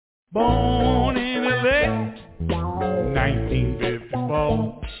Born in L.A.,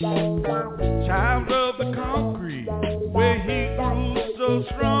 1954. Child of the concrete, where he grew so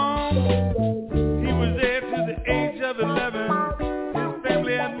strong. He was there to the age of 11. His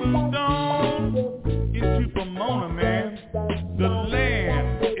family had moved on into Pomona, man, the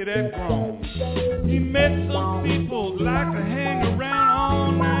land it had grown. He met some people like to hang around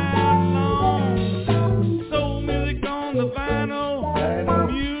all night long. Soul music on the vinyl,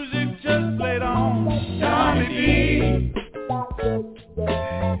 music just played on. Donny D,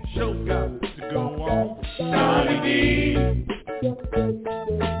 show got to go on. Donny D,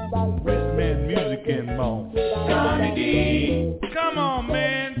 Wristman music and more. Donny D, come on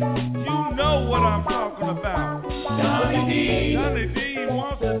man, you know what I'm talking about. Donny D, Donny D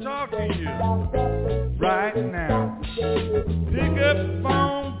wants to talk to you right now. Pick up the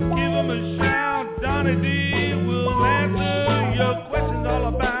phone, give him a shout. Donny D will answer your questions all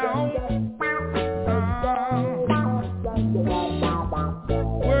about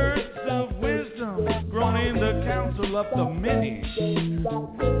words of wisdom grown in the counsel of the many.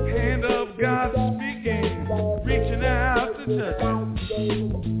 Hand of God speaking, reaching out to touch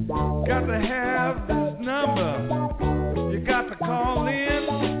it. Got to have this number, you got to call in.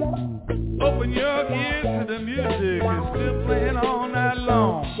 Open your ears to the music, it's still playing all night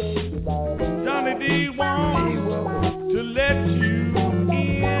long. Donny D wants to let you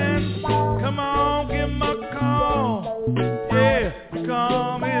in. Come on, give him a call. Yeah,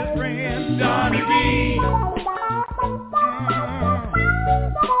 call his friend Donny D.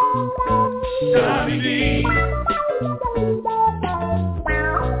 Donny D.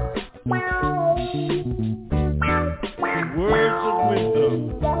 Words of wisdom.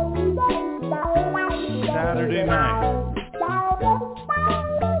 Saturday night.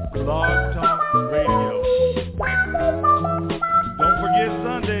 Blog Talk Radio. Don't forget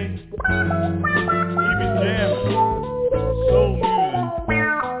Sunday. Even jamming. Soul music.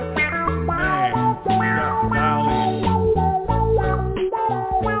 Man, you got to dial in.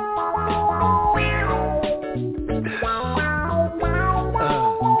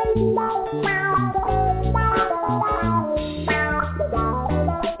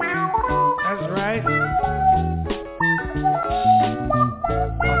 That's right.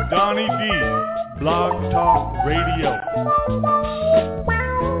 Donny D, Blog Talk Radio.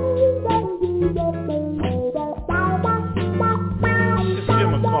 Just give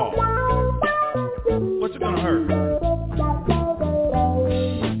him a call. What's it gonna hurt?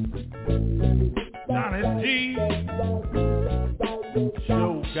 Donny D,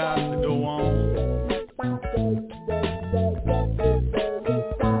 show got to go on.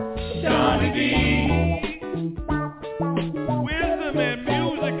 Donny D, wisdom and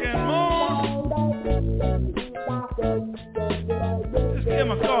music and more. Just give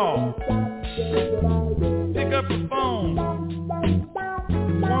him a call. Pick up the phone.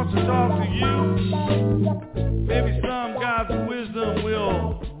 Wants to talk to you. Maybe some God's wisdom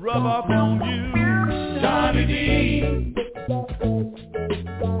will rub off on you. Donny D,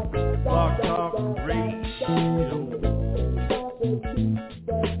 Blog Talk Radio.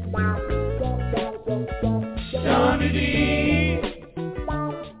 Donny D,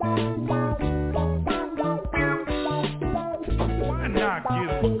 why not give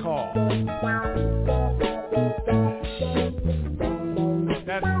him a call?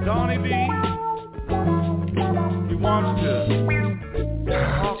 That's Donny D. He wants to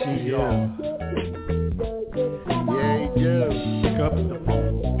talk to y'all. Yeah, he do. Pick up the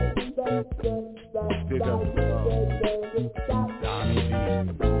phone. Pick up the phone. Donny D.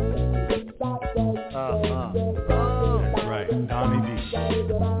 Right, Donny D.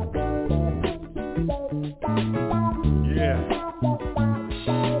 Yeah.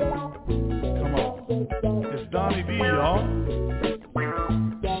 Come on. It's Donny D, y'all.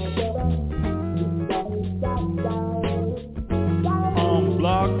 On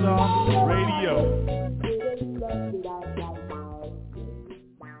Blog Talk Radio.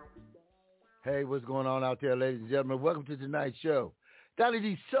 Hey, what's going on out there, ladies and gentlemen? Welcome to tonight's show. Donny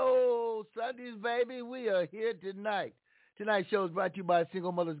D Soul Sundays, baby. We are here tonight. Tonight's show is brought to you by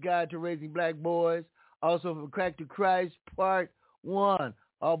Single Mother's Guide to Raising Black Boys. Also from Crack to Christ, Part 1.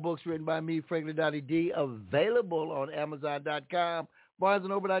 All books written by me, Franklin Donny D, available on Amazon.com,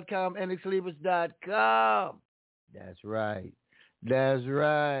 BarnesandNoble.com, and Exlibris.com. That's right. That's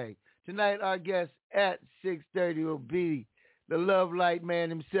right. Tonight, our guest at 6:30 will be the Love Light man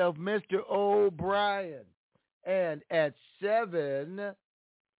himself, Mr. O'Brien. And at 7,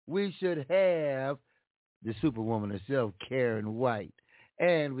 we should have the Superwoman herself, Karen White.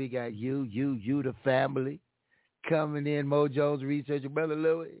 And we got you, the family, coming in. Mo Jones, researcher, Brother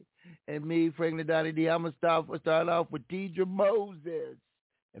Louie, and me, Franklin Donny D. I'm going to start off with Deidre Moses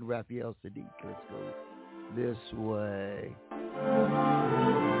and Raphael Sadiq. Let's go this way.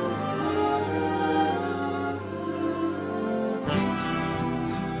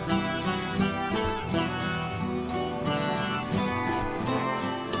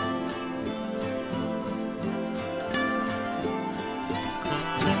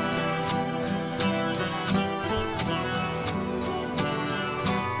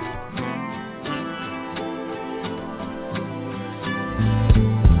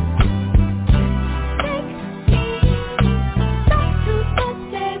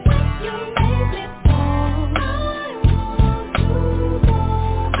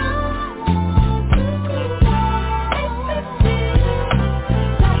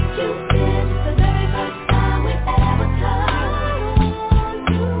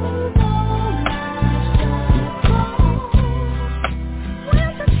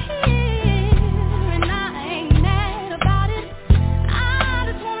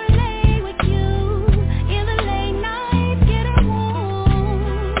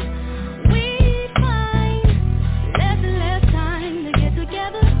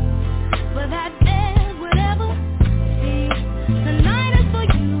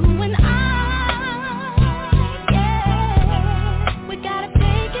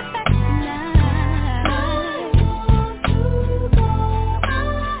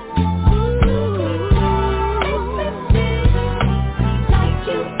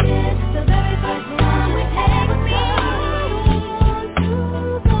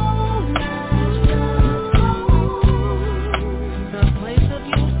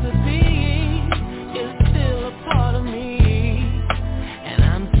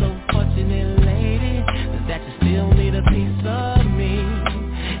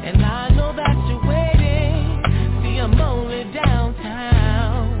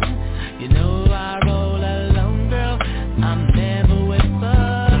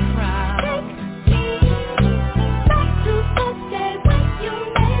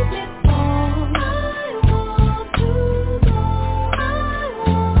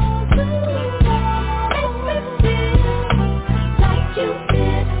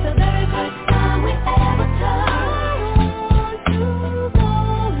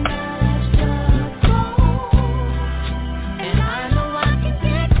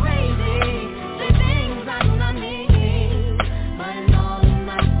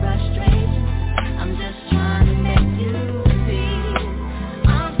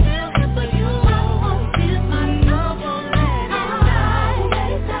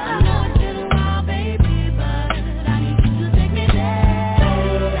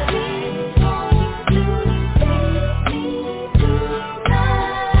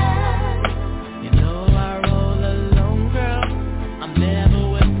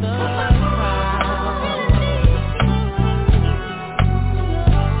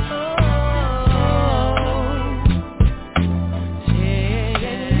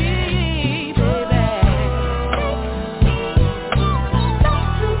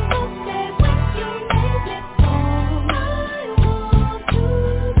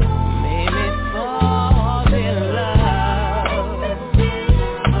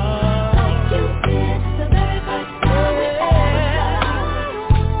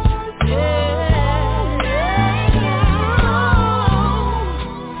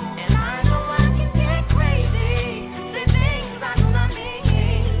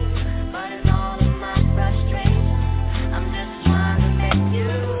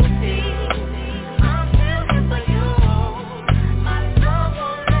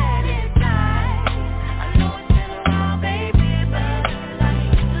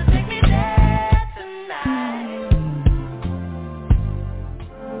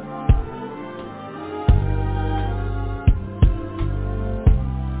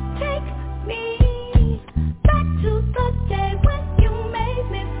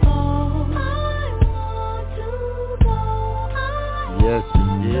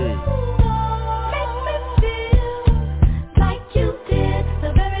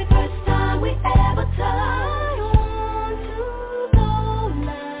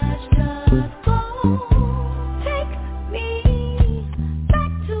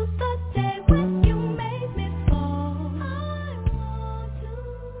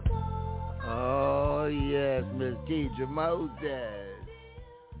 Deidre Moses.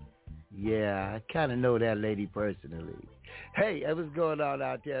 Yeah, I kind of know that lady personally. Hey, what's going on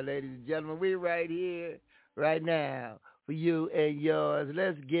out there, ladies and gentlemen? We're right here, right now, for you and yours.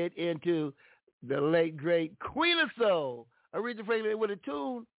 Let's get into the late, great Queen of Soul, Aretha Franklin, with a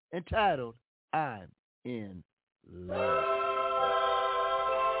tune entitled I'm in love.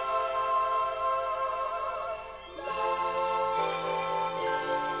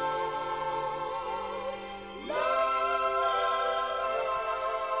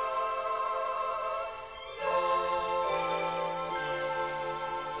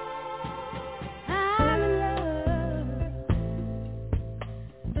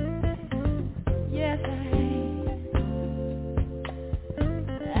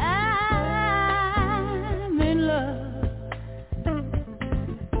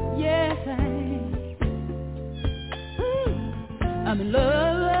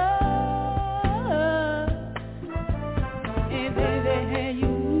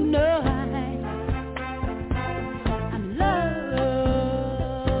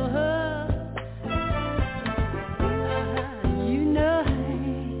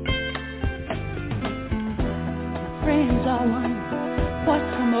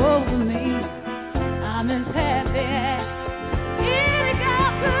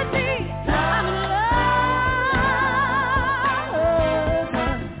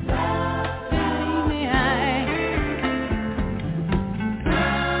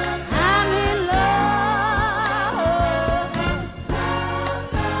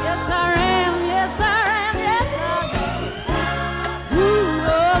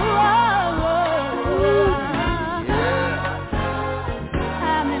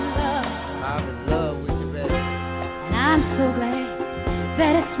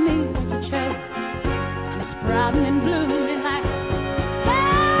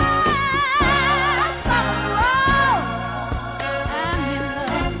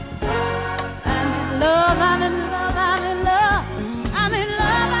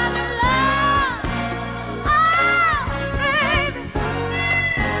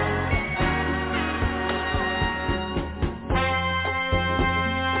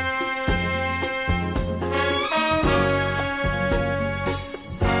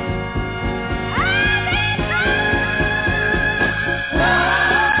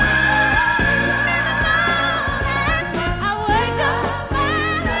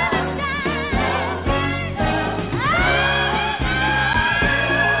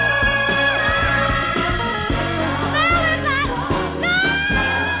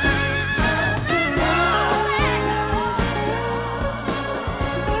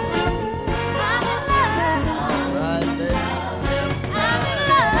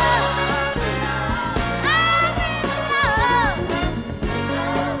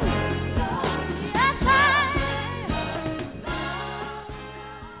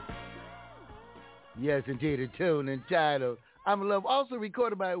 Yes, indeed, a tune entitled I'm in Love, also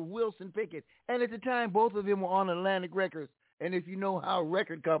recorded by Wilson Pickett. And at the time, both of them were on Atlantic Records. And if you know how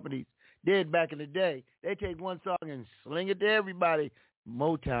record companies did back in the day, they take one song and sling it to everybody.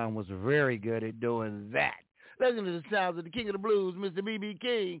 Motown was very good at doing that. Listen to the sounds of the King of the Blues, Mr. B.B.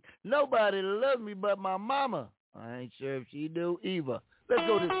 King. Nobody loves me but my mama. I ain't sure if she do either. Let's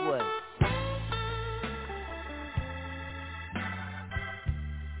go this way.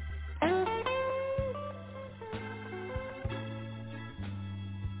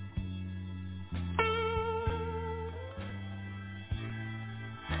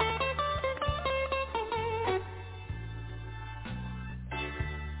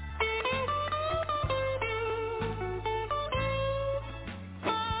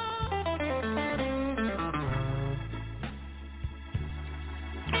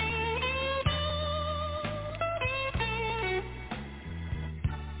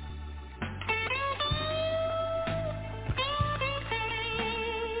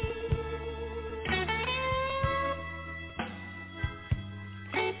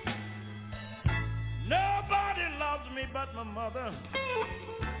 But my mother,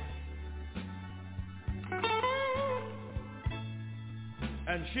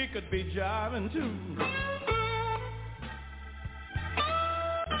 and she could be jiving too.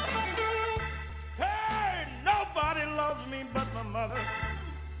 Hey, nobody loves me but my mother,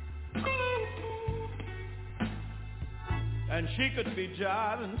 and she could be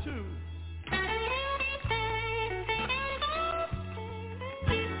jiving too.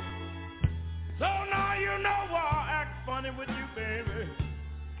 So now you know why I act funny with you, baby.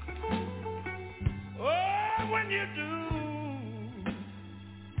 Oh, when you do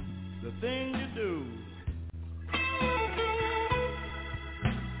the thing you do.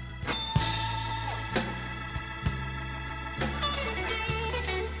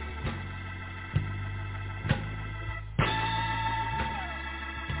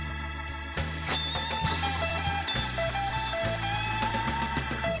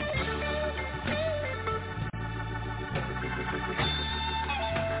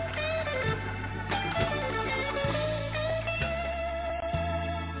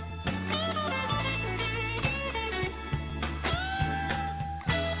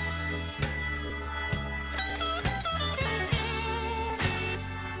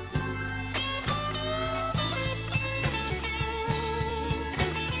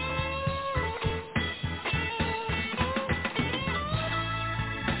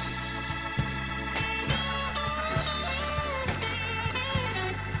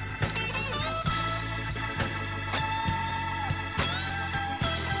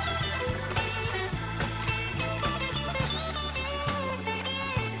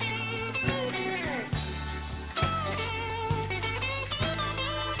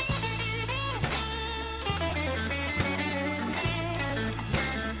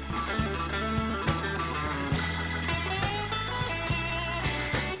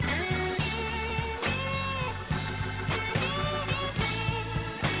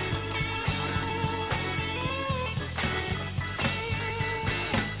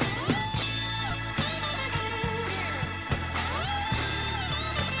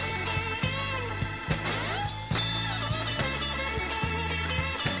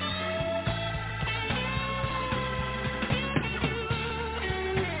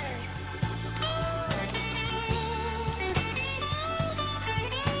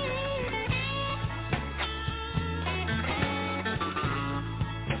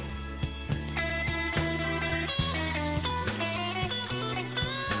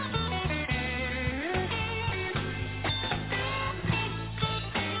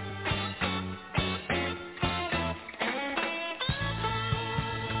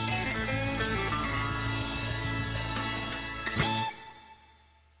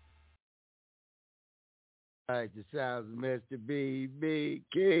 right, the sounds of Mr. B.B.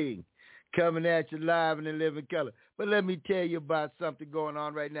 King coming at you live and in living color. But let me tell you about something going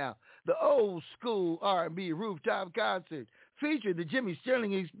on right now. The old school R&B rooftop concert featured the Jimmy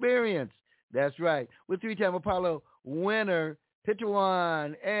Sterling Experience. That's right, with three-time Apollo winner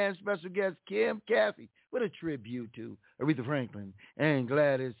Pitwan and special guest Kim Caffey with a tribute to Aretha Franklin and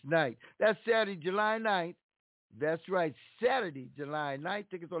Gladys Knight. That's Saturday, July 9th. That's right, Saturday, July 9th.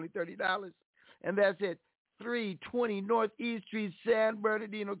 Tickets only $30. And that's at 320 Northeast Street, San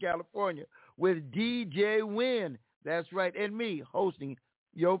Bernardino, California, with DJ Wynn. That's right, and me hosting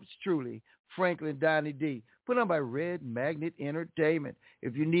yours truly, Franklin Donny D. Put on by Red Magnet Entertainment.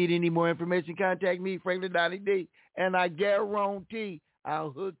 If you need any more information, contact me, Franklin Donny D, and I guarantee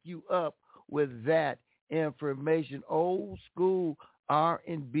I'll hook you up with that information. Old school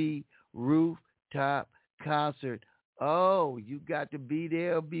R&B rooftop concert. Oh, you got to be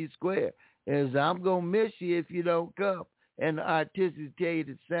there or be square. As I'm going to miss you if you don't come. And the artists tell you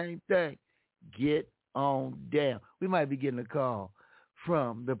the same thing. Get on down. We might be getting a call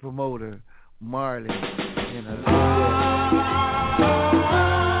from the promoter, Marley, in a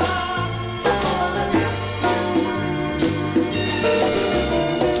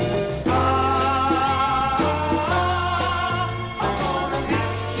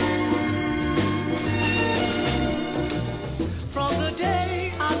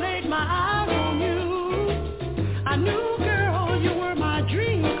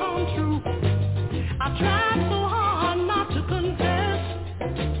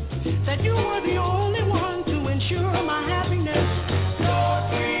that you were the only one to ensure my happiness.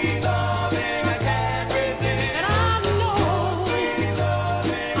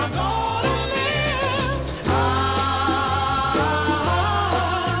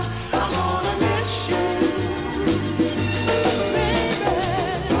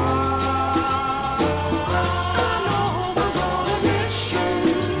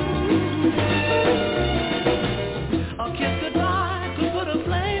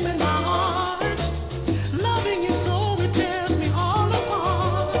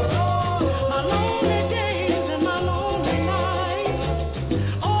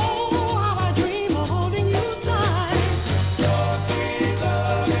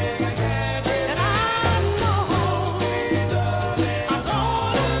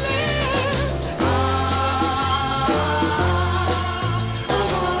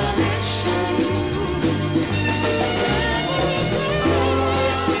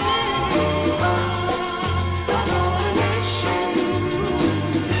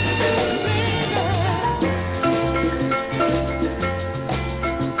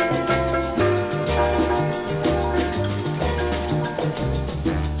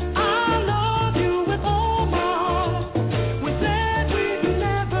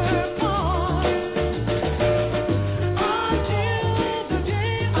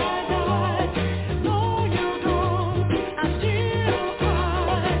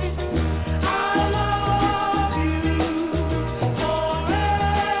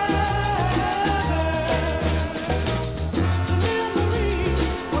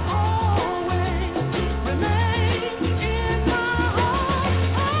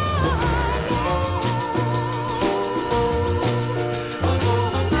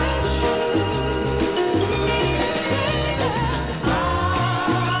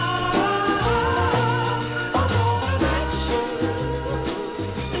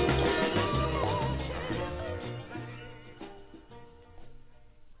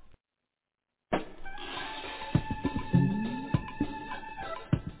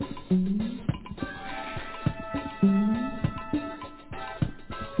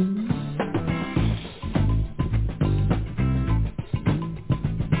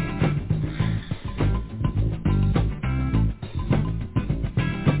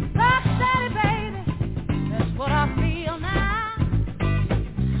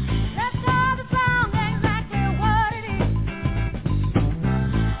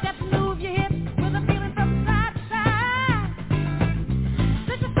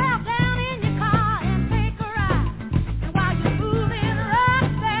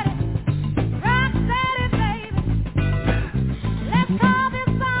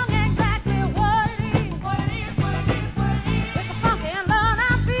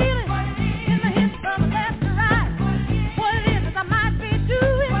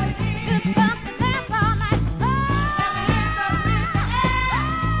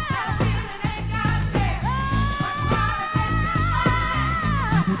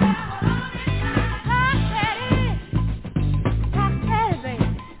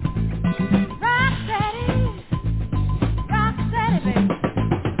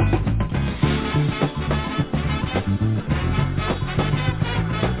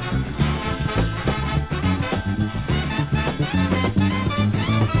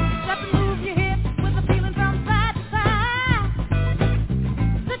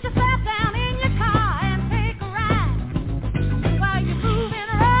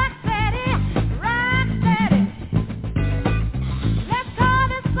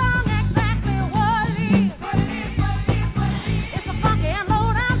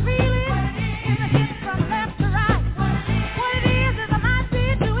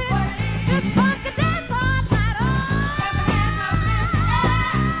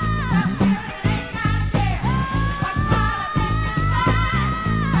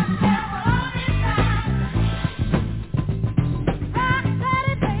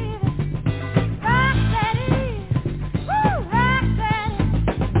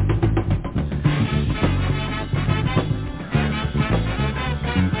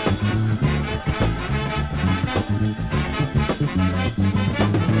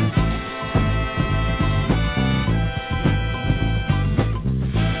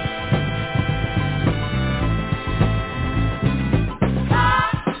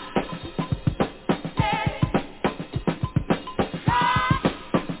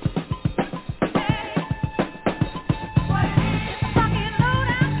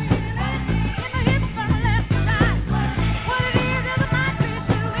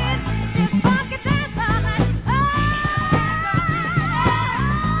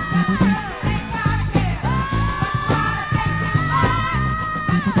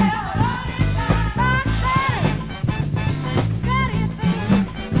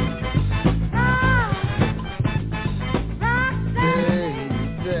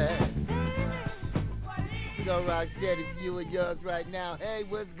 Rocksteady, for you and yours right now. Hey,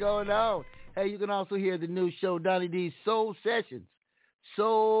 what's going on? Hey, you can also hear the new show, Donny's Soul Sessions.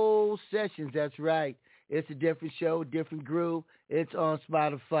 Soul Sessions, that's right. It's a different show, different groove. It's on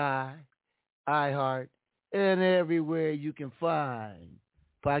Spotify, iHeart, and everywhere you can find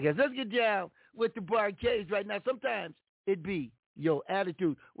podcasts. Let's get down with the barcades right now. Sometimes it be your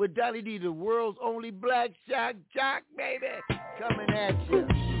attitude with Donny D, the world's only black shock jock, baby, coming at you.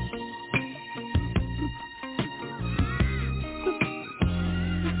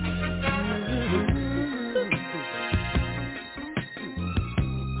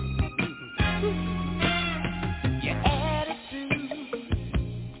 Your attitude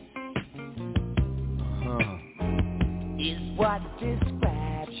is what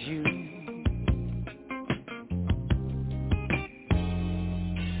describes you.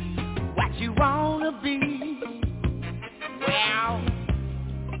 What you wanna be, well,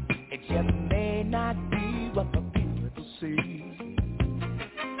 it just may not be what the people see.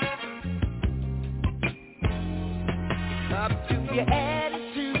 Up to your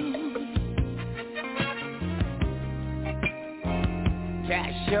attitude,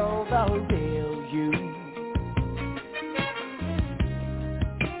 just show the real you.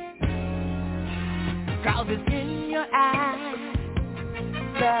 Cause it's in your eyes,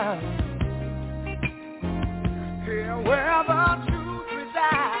 love. Here where the truth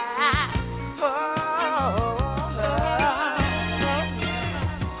resides. Oh,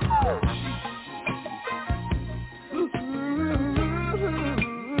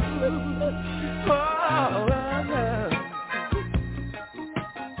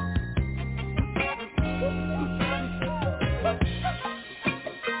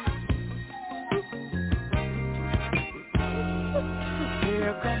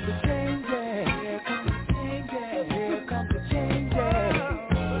 here comes the change, here comes the change, here comes the change.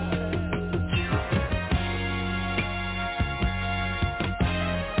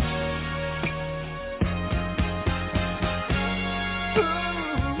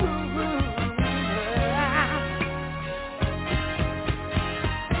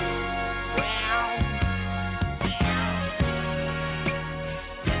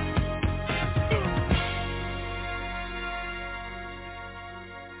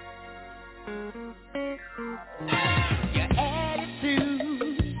 Your attitude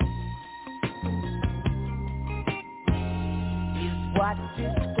is what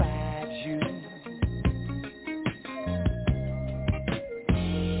describes you.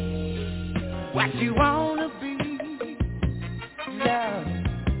 What you wanna be, love,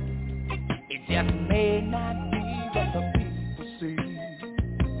 it just may not be what the people see.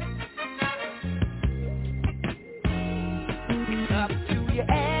 It's up to your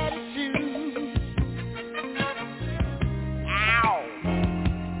attitude. Ow!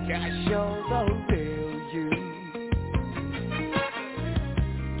 Just show the real you.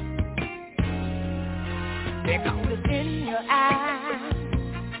 Because it's in your eyes.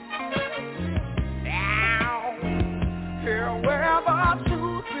 Now, here where the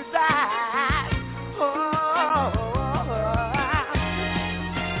truth resides. Oh,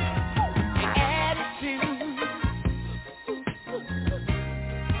 the attitude.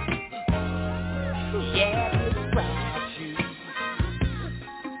 Yeah, it describes you.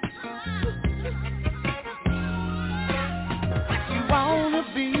 What you wanna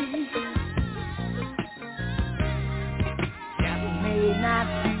be, just may not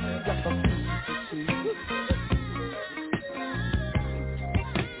be what the people see.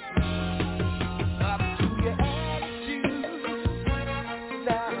 Up to your attitude,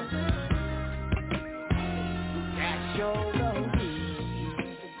 love. That's your love.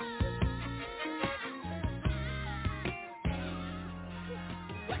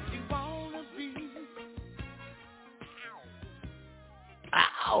 What you wanna be.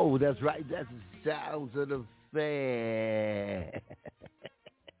 Ow, that's right. That's the sounds of the fan.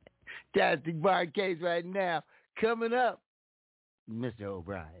 Fantastic barcades right now. Coming up, Mr.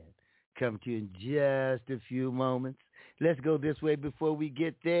 O'Brien. Come to you in just a few moments. Let's go this way before we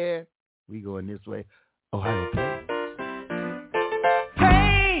get there. We going this way. Ohio Plains.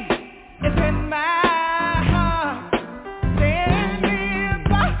 Pain is in my heart, laying me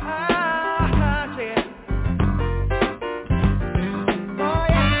behind, yeah. Oh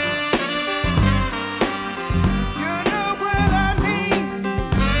yeah, you know what I mean.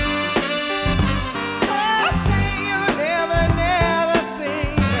 Something you never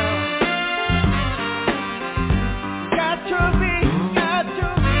seen. Got to be.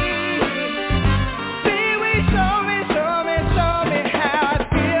 See we show.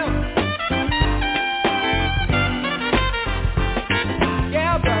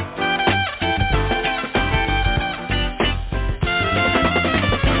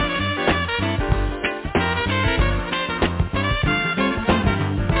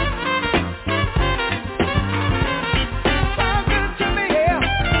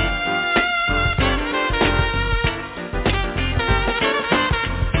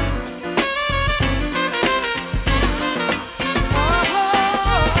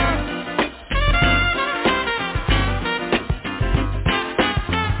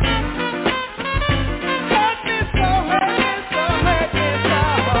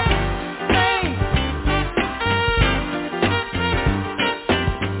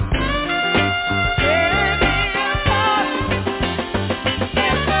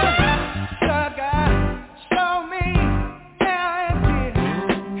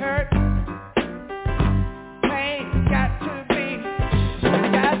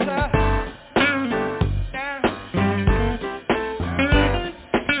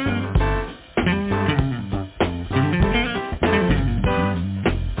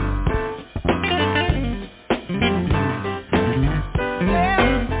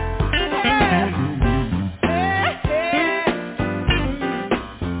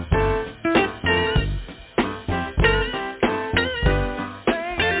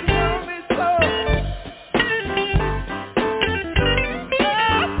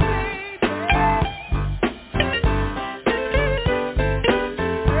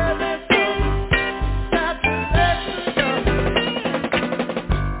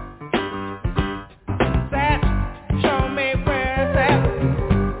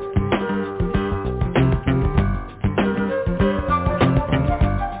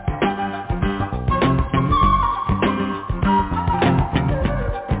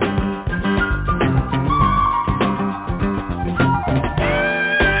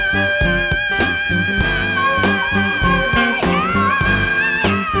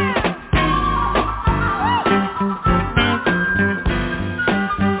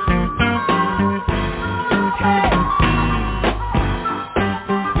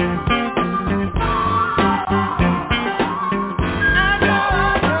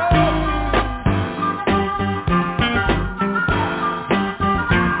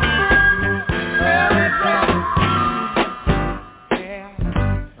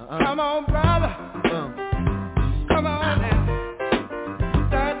 on, brother. Come on now.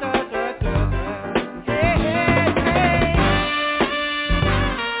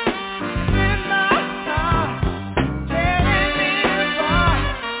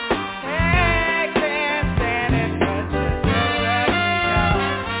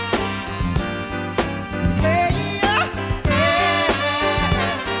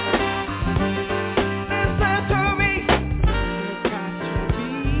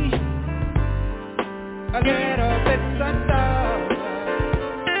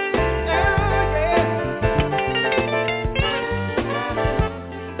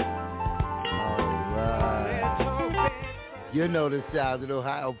 You know the sounds of the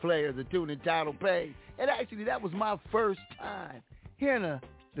Ohio players, the tune entitled Pain. And actually, that was my first time hearing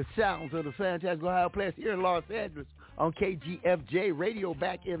the sounds of the fantastic Ohio players here in Los Angeles on KGFJ radio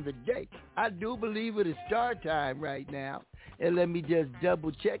back in the day. I do believe it is start time right now. And let me just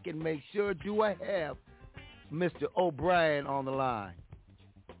double check and make sure, do I have Mr. O'Brien on the line?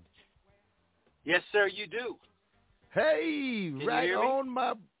 Yes, sir, you do. Hey, Can right you hear me? on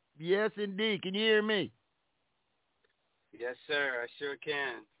my... Yes, indeed. Can you hear me? Yes, sir, I sure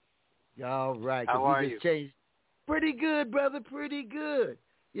can. All right. How are you? Changed. Pretty good, brother, pretty good.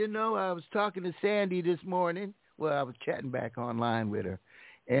 You know, I was talking to Sandy this morning. Well, I was chatting back online with her.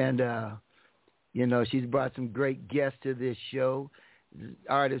 And, you know, she's brought some great guests to this show.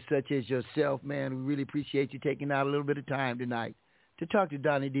 Artists such as yourself, man. We really appreciate you taking out a little bit of time tonight to talk to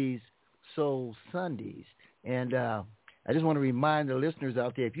Donny's Soul Sundays. And I just want to remind the listeners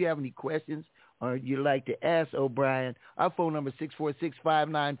out there, if you have any questions or you'd like to ask O'Brien, our phone number is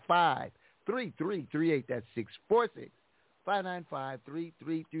 646-595-3338. That's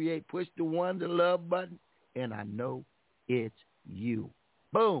 646-595-3338. Push the one, the love button, and I know it's you.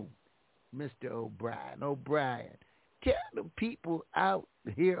 Boom. Mr. O'Brien. O'Brien, tell the people out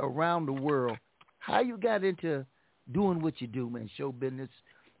here around the world how you got into doing what you do, man, show business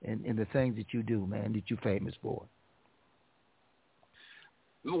and the things that you do, man, that you're famous for.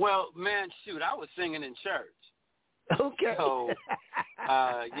 Well, man, shoot, I was singing in church. Okay. So,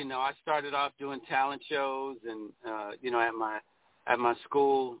 you know, I started off doing talent shows and, you know, at my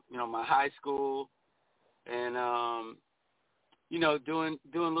school, you know, my high school, and, you know, doing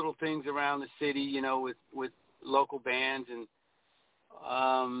little things around the city, you know, with local bands and,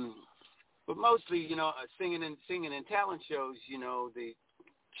 but mostly, you know, singing in talent shows, you know, the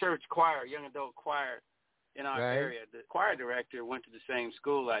church choir, young adult choir in our area. The choir director went to the same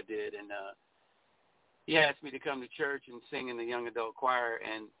school I did, and he asked me to come to church and sing in the young adult choir,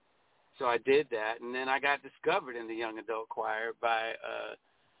 and so I did that. And then I got discovered in the young adult choir by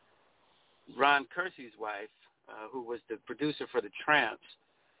Ron Kersey's wife, who was the producer for the Tramps.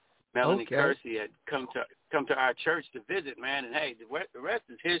 Melanie Kersey had come to our church to visit, man, and hey, the rest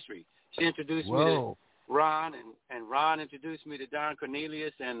is history. She introduced me to Ron, and Ron introduced me to Don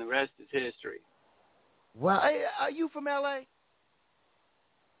Cornelius, and the rest is history. Well, hey, are you from L.A.?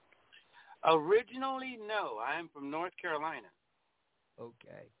 Originally, no. I am from North Carolina.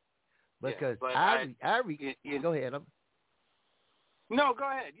 Okay. Because go No, ahead. go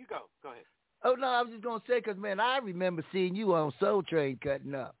ahead. You go. Go ahead. Oh, no, I was just going to say, because, man, I remember seeing you on Soul Train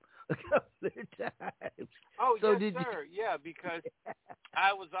cutting up a couple of times. Oh, so yes, sir. Yeah, because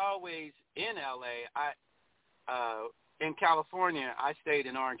I was always in L.A. In California, I stayed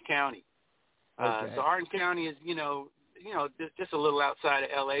in Orange County. So Orange County is, you know, just a little outside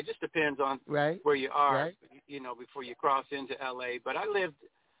of L.A. It just depends on where you are, you know, before you cross into L.A. But I lived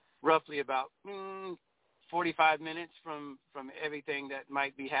roughly about 45 minutes from everything that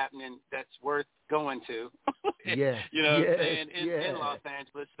might be happening that's worth going to. You know what I'm saying, in Los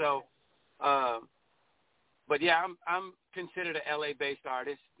Angeles. So, but yeah, I'm considered an LA-based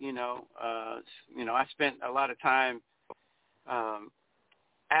artist. You know, I spent a lot of time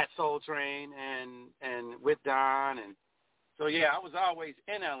at Soul Train and with Don, and so yeah, I was always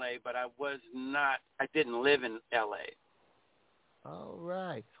in LA, but I didn't live in LA. All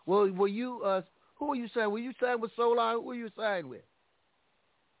right. Well, were you who were you signed? Were you signed with Solar? Who were you signed with?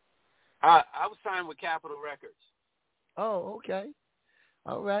 I was signed with Capitol Records. Oh, okay.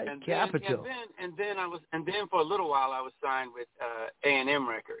 All right. And Capitol. Then for a little while I was signed with A&M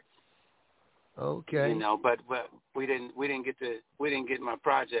Records. Okay. You know, but we didn't get my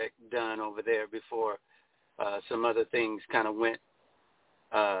project done over there before some other things kind of went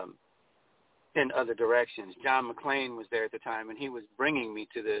in other directions. John McClain was there at the time, and he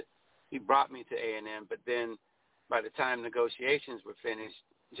brought me to A&M, but then by the time negotiations were finished,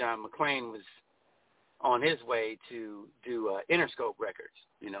 John McClain was on his way to do Interscope Records.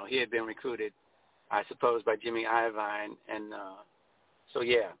 You know, he had been recruited, I suppose, by Jimmy Iovine, and so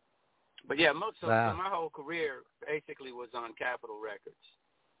yeah. But yeah, so my whole career basically was on Capitol Records.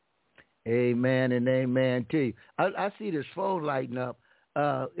 Amen and amen to you. I see this phone lighting up.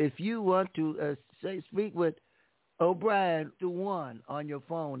 If you want to speak with O'Brien to one on your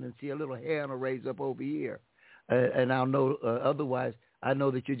phone and see a little hand will raise up over here, and I'll know. Otherwise, I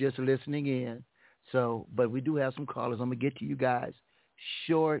know that you're just listening in. So, but we do have some callers. I'm gonna get to you guys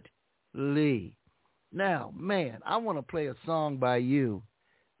shortly. Now, man, I want to play a song by you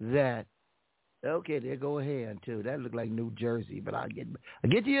that. Okay, there go a hand too. That looked like New Jersey, but I'll get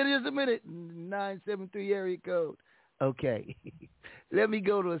to you in just a minute. 973 area code. Okay, let me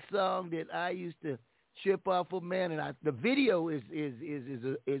go to a song that I used to trip off of, man, and the video is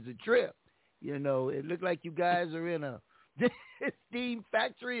a trip. You know, it looked like you guys are in a steam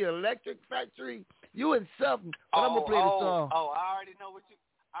factory, electric factory. You in something. But I'm gonna play the song. I already know what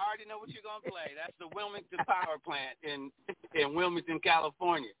you're gonna play. That's the Wilmington Power Plant in Wilmington,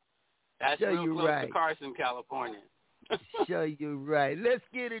 California. That's real close to Carson, California. Show you right. Let's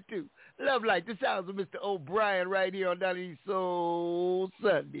get it to Love Light. The sounds of Mr. O'Brien right here on Donny's Soul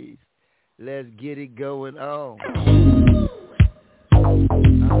Sundays. Let's get it going on.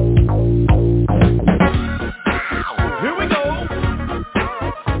 Here we go.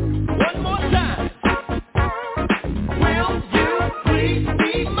 One more time. Will you please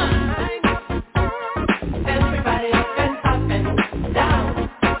be mine? Everybody up and down.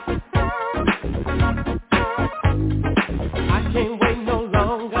 I can't wait no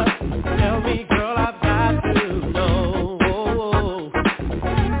longer. Tell me, girl, I've got to know.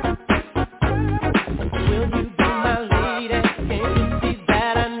 Will you be my lady? Can't you see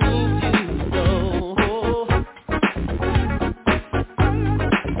that I need you so?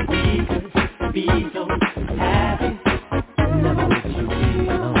 We could be so happy. Never would you be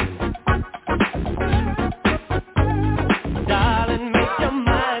alone. Darling, make your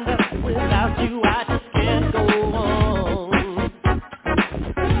mind up. Without you, I just can't go on.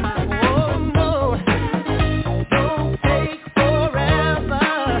 Oh no, don't take forever.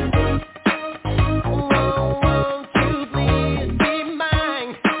 Won't you please be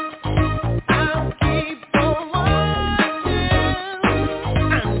mine? I'll keep on watching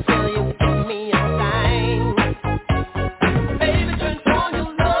until you give me a sign. Baby, turn on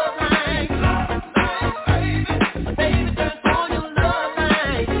your love light. Baby, turn on your love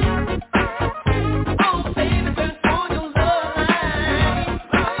light. Oh, baby, turn on your love light.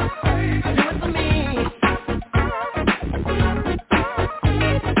 Do it for me.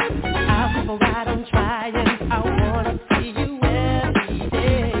 I'll keep on right on trying. I wanna see you every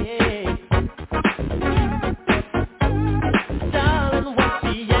day. Darling, what's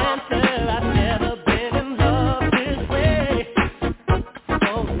the answer? I've never been in love this way.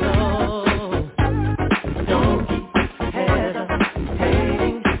 Oh no, don't keep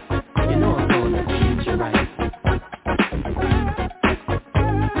hesitating. You know I'm gonna treat you right.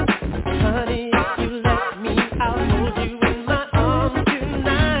 Honey, if you let me, I'll hold you in my arms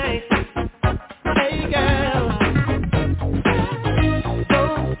tonight. Hey girl,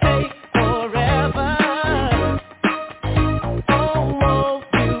 don't take forever. Oh, won't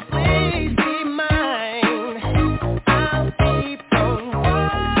you please be mine? I'll keep on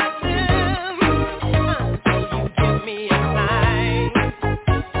watching until you give me a sign.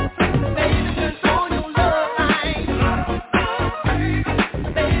 Baby, turn on your love light.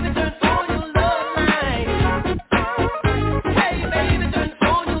 Baby, turn on your love light. Hey, baby, turn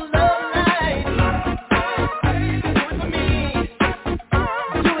on your love light. Do it for me.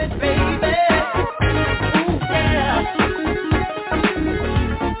 Do it, baby. Ooh, yeah.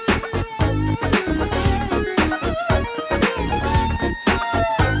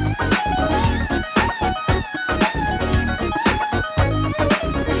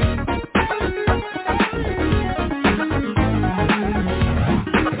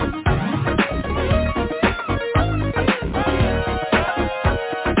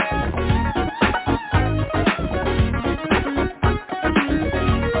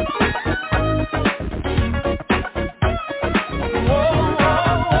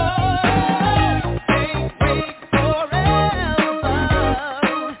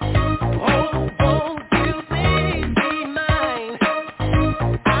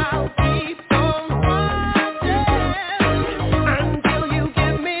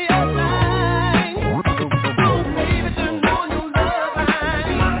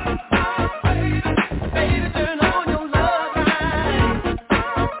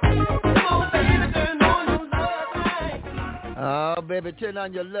 Oh, baby, turn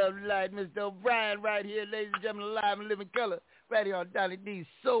on your love light, Mr. O'Brien, right here, ladies and gentlemen, live and living color, right here on Donny D's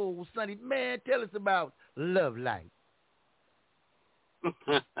Soul Sunday. Man, tell us about Love Light.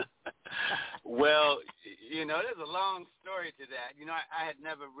 Well, there's a long story to that. I had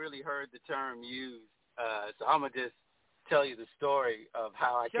never really heard the term used, so I'm going to just tell you the story of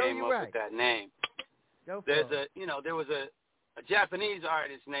how I came up with that name. There was a Japanese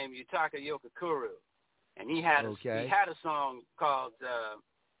artist named Yutaka Yokokuru, and he had a song called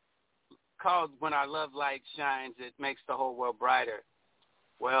When Our Love Light Shines, It Makes the Whole World Brighter.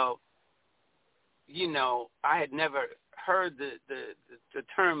 Well, I had never heard the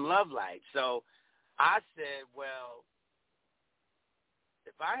term love light, so I said, well,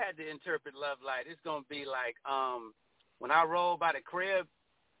 if I had to interpret love light, it's going to be like when I roll by the crib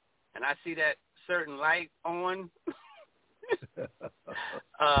and I see that certain light on,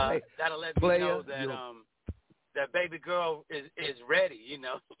 that'll let me know that that baby girl is ready, you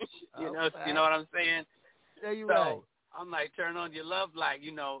know what I'm saying? Yeah, you're so right. I'm like, turn on your love light,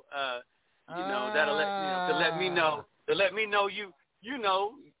 that'll let me know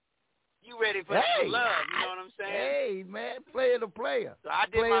you ready for some love, you know what I'm saying? Hey, man, player to player. So I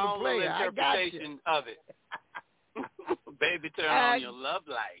did my own little interpretation of it. Baby, turn on your love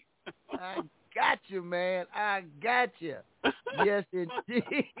light. I got you, man. I got you. Yes,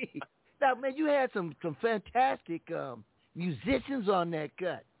 indeed. Now, man, you had some fantastic musicians on that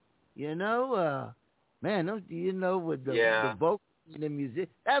cut. Man, with the vocal and the music,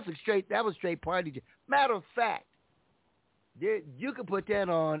 that was straight party. Matter of fact, you could put that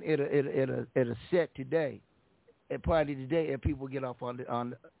on at a set today, at party today, and people get off on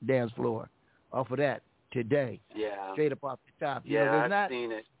the dance floor off of that today. Yeah. Straight up off the top. I've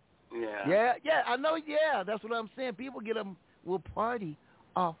seen it. Yeah. Yeah, I know. Yeah, that's what I'm saying. People will party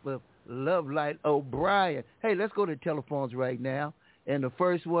off of Love Light O'Brien. Hey, let's go to the telephones right now. And the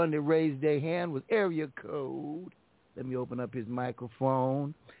first one that raised their hand was area code. Let me open up his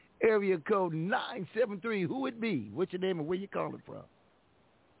microphone. Area code 973. Who it be? What's your name and where you calling from?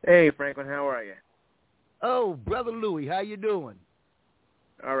 Hey, Franklin. How are you? Oh, Brother Louie. How you doing?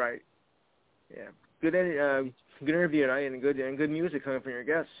 All right. Yeah. Good interview tonight and good music coming from your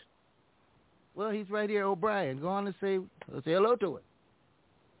guests. Well, he's right here, O'Brien. Go on and say hello to it.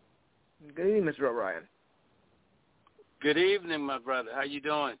 Good evening, Mr. O'Brien. Good evening, my brother. How you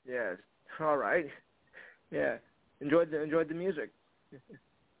doing? Yes. All right. Yeah. Enjoyed the music.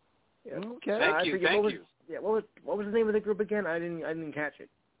 Yeah. Okay. Thank you. Yeah. What was the name of the group again? I didn't catch it.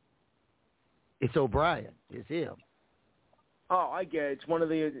 It's O'Brien. It's him. Oh, I get it.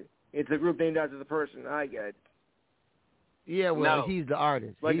 It's a group named after the person. I get it. Yeah. Well, he's the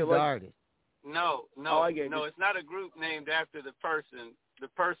artist. He's the artist. No. Oh, I get it. No, it's not a group named after the person.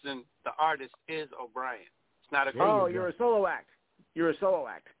 The artist is O'Brien. It's not a group. Oh, you're a solo act.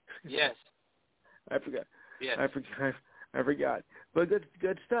 Yes. I forgot. Yes. I forgot. But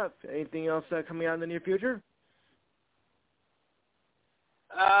good stuff. Anything else coming out in the near future?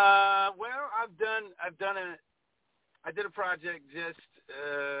 Well, I did a project just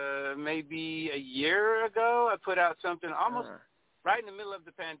maybe a year ago. I put out something almost right in the middle of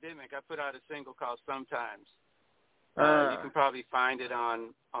the pandemic. I put out a single called Sometimes. You can probably find it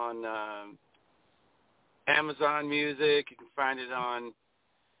on Amazon Music. You can find it on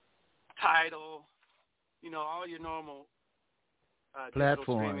Tidal. All your normal digital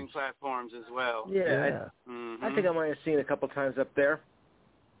streaming platforms as well. Yeah. Mm-hmm. I think I might have seen it a couple times up there.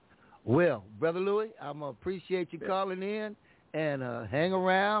 Well, Brother Louie, I'm going to appreciate you calling in and hang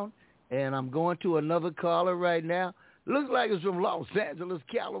around. And I'm going to another caller right now. Looks like it's from Los Angeles,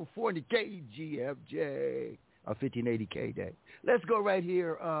 California, KGFJ, 1580K Day. Let's go right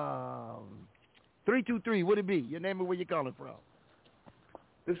here. 323, what it be? Your name and where you calling from?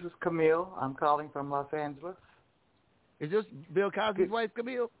 This is Camille. I'm calling from Los Angeles. Is this Bill Cosby's wife,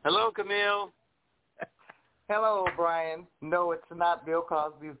 Camille? Hello, Camille. Hello, Brian. No, it's not Bill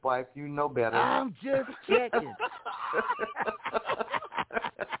Cosby's wife. You know better. I'm just checking.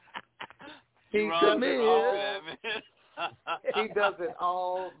 He does it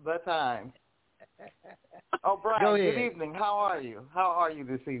all the time. Oh, Brian, good evening. How are you? How are you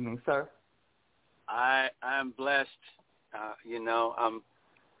this evening, sir? I'm blessed.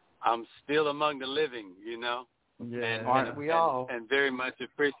 I'm still among the living, Yeah, aren't we all? And very much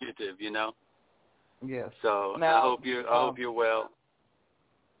appreciative, Yes. So now, I hope you're well.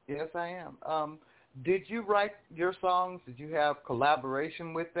 Yes, I am. Did you write your songs? Did you have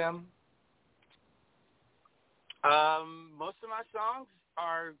collaboration with them? Most of my songs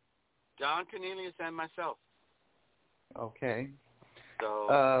are John Cornelius and myself. Okay.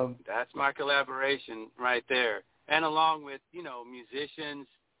 So that's my collaboration right there. And along with, musicians,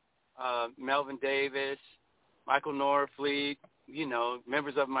 Melvin Davis, Michael Norfleet,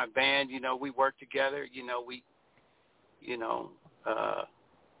 members of my band, we work together,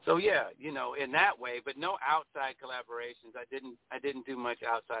 So yeah, in that way, but no outside collaborations. I didn't do much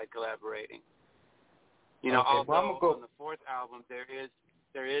outside collaborating. Although on the fourth album there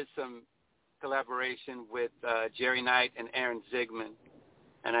is some collaboration with Jerry Knight and Aaron Zigman,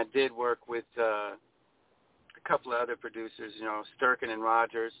 and I did work with a couple of other producers, Sturkin and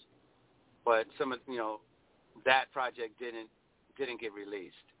Rogers, but some of that project didn't get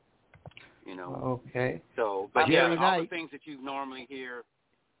released. Okay. So, but Jerry all Knight. the things that you normally hear.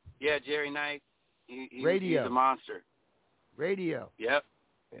 Yeah, Jerry Knight. He's Radio. a monster. Radio. Yep.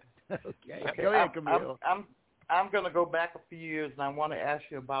 Okay. Go ahead, Camille. I'm going to go back a few years, and I want to ask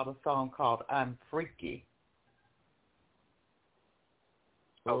you about a song called "I'm Freaky."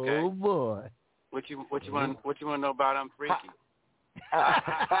 Okay. Oh boy. What you want to know about "I'm Freaky"?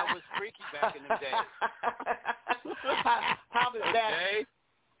 I was freaky back in the day. How did that? Okay.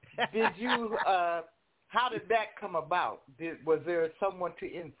 Did you? How did that come about? Was there someone to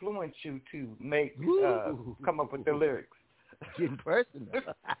influence you to make come up with the lyrics? Getting personal.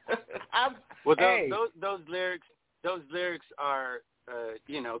 Well, those lyrics are,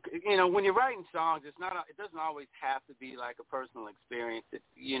 when you're writing songs, it doesn't always have to be like a personal experience.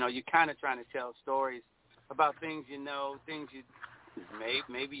 You're kind of trying to tell stories about things things you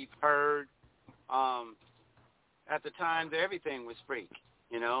maybe you've heard. At the time, everything was freak.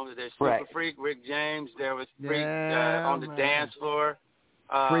 There's Super Freak, Rick James. There was Freak on the dance floor.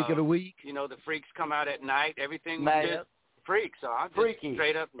 Freak of the week. The freaks come out at night. Everything was just freak. So I just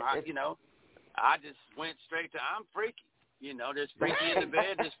straight up, I just went straight to I'm freaky. There's freaky in the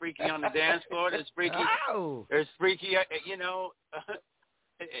bed. There's freaky on the dance floor. There's freaky. Oh. There's freaky.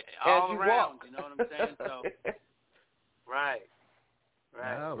 All around. You know what I'm saying? So, right.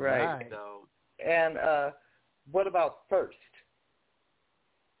 All right. So, and what about First?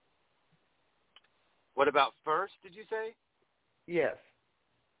 What about First? Did you say? Yes.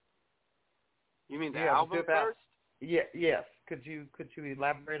 You mean the album First? Yeah. Yes. Could you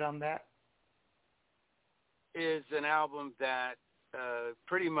elaborate on that? Is an album that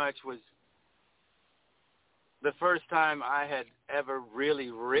pretty much was the first time I had ever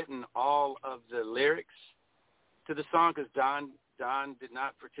really written all of the lyrics to the song, because Don did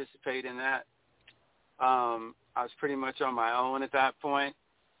not participate in that. I was pretty much on my own at that point.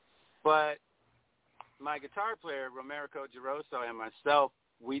 But my guitar player, Romerico Geroso, and myself,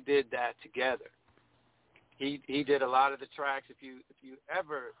 we did that together. He did a lot of the tracks. If you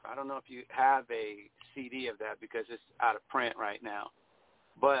ever, I don't know if you have a CD of that because it's out of print right now,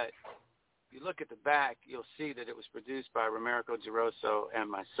 but if you look at the back, you'll see that it was produced by Romerico Geroso and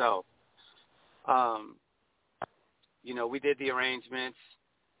myself. We did the arrangements,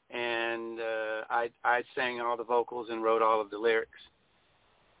 and I sang all the vocals and wrote all of the lyrics.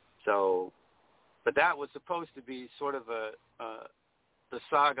 So, but that was supposed to be sort of the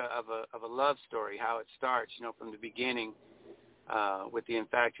saga of a love story, how it starts, from the beginning with the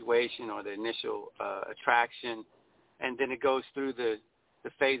infatuation or the initial attraction, and then it goes through the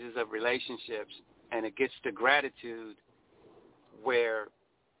phases of relationships, and it gets to gratitude, where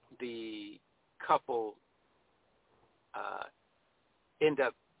the couple end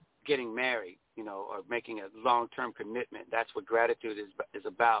up getting married, or making a long-term commitment. That's what gratitude is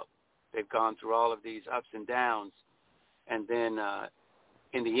about. They've gone through all of these ups and downs, and then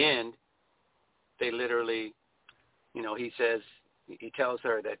in the end, they literally, he tells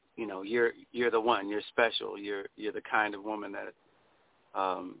her that, you're the one, you're special, you're the kind of woman that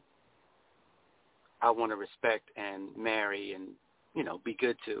I want to respect and marry and, be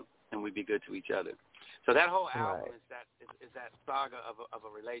good to, and we be good to each other. So that whole album is that saga of a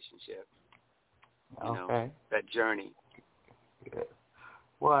relationship, that journey. Good.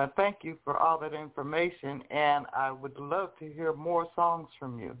 Well, thank you for all that information, and I would love to hear more songs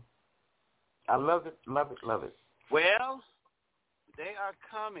from you. I love it, love it, love it. Well, they are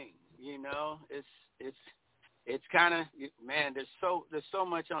coming. It's kind of, man. There's so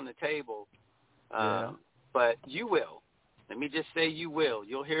much on the table, but you will. Let me just say, you will.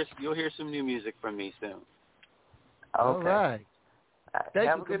 You'll hear some new music from me soon. Okay. All right.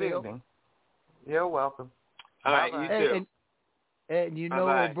 Have a good evening. You're welcome. All right, you too. And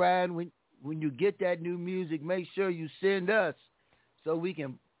O'Brien, when you get that new music, make sure you send us so we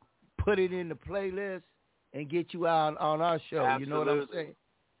can put it in the playlist and get you out on our show. Absolutely. You know what I'm saying?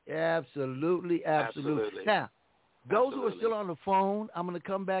 Absolutely. Now, those who are still on the phone, I'm going to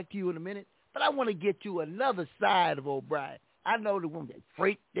come back to you in a minute, but I want to get to another side of O'Brien. I know the woman that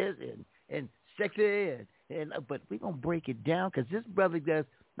freak this and sexy, but we're going to break it down because this brother does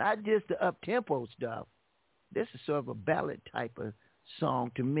not just the up-tempo stuff. This is sort of a ballad type of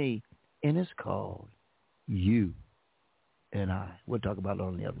song to me, and it's called You. and I. We'll talk about it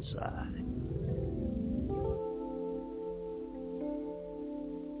on the other side.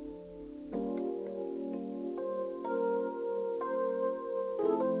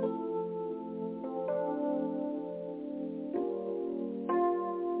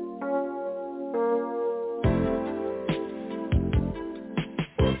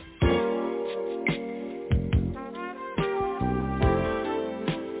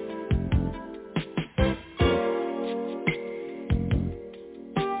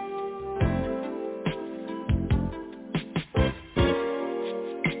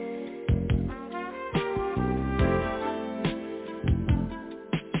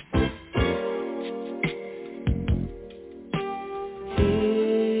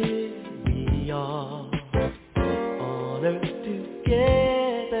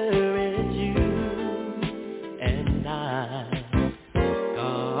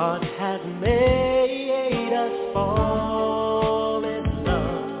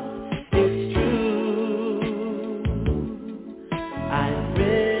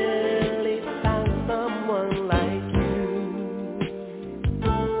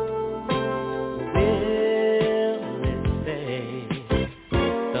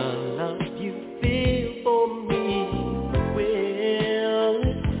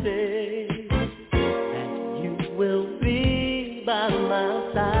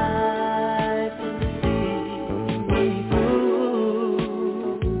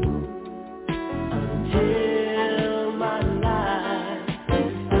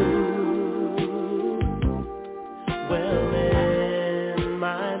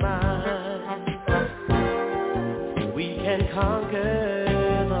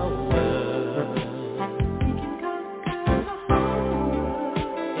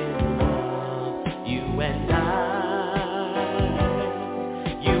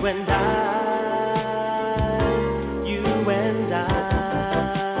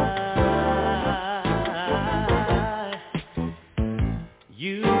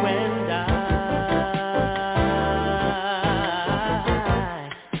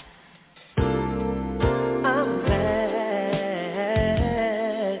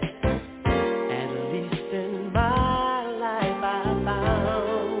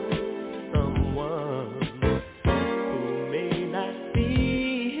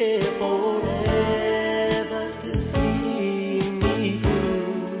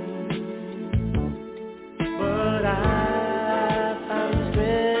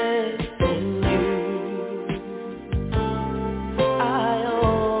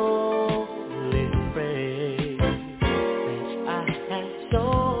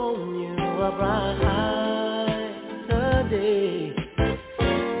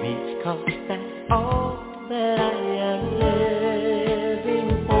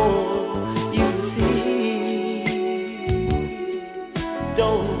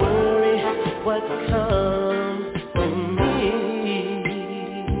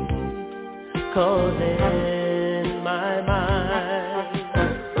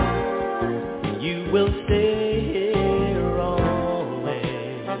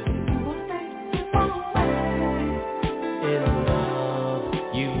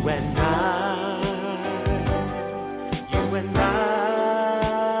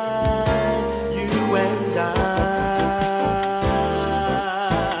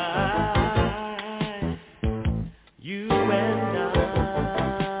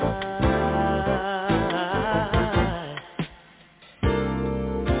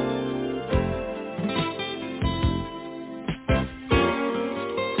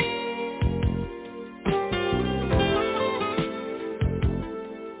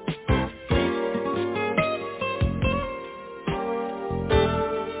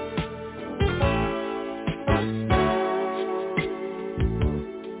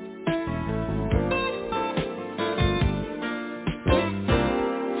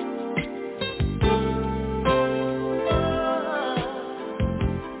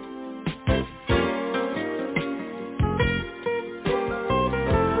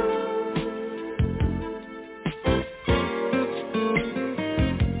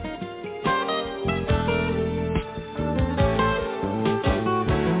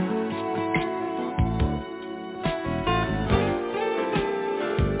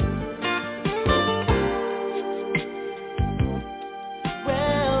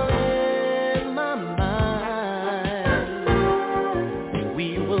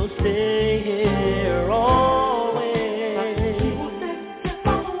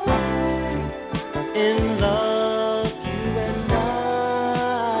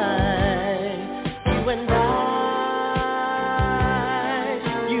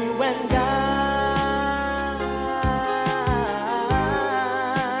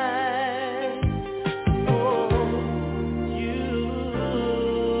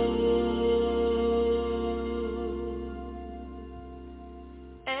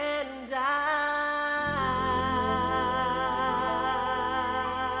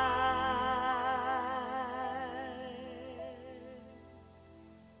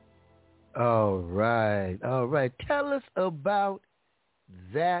 All right. All right. Tell us about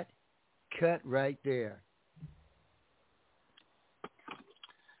that cut right there.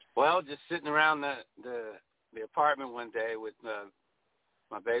 Well, just sitting around the apartment one day with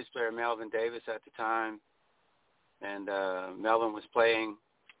my bass player Melvin Davis at the time, and Melvin was playing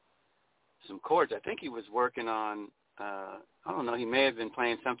some chords. I think he was working on, I don't know, he may have been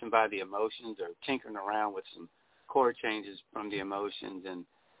playing something by the Emotions or tinkering around with some chord changes from the Emotions. And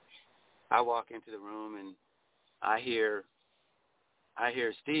I walk into the room and I hear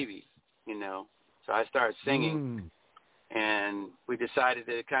Stevie, you know. So I start singing, and we decided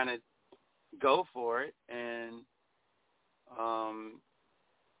to kind of go for it. And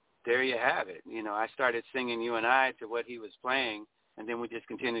there you have it. You know, I started singing You and I to what he was playing, and then we just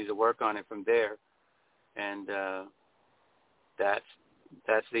continued to work on it from there. And that's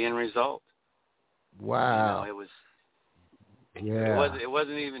the end result. Wow. You know, it was. Yeah. It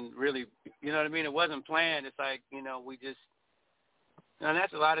wasn't even really, you know what I mean? It wasn't planned. It's like, you know, we just, and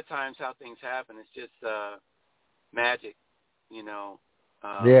that's a lot of times how things happen. It's just magic, you know.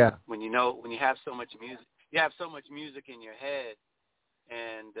 Yeah. When you have so much music, you have so much music in your head,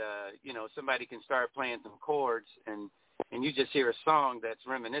 and you know, somebody can start playing some chords, and you just hear a song that's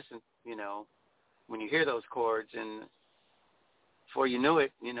reminiscent, you know, when you hear those chords, and before you knew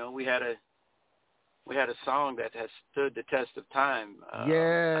it, you know, we had a song that has stood the test of time.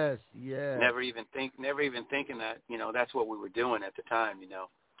 Yes. Never even thinking that, you know, that's what we were doing at the time, you know.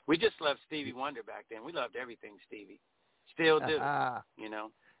 We just loved Stevie Wonder back then. We loved everything Stevie. Still do, you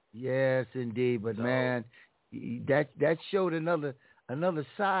know. Yes, indeed. But, man, that showed another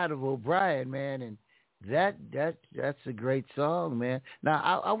side of O'Brien, man, and that's a great song, man.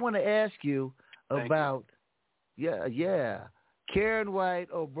 Now, I want to ask you about, Karen White,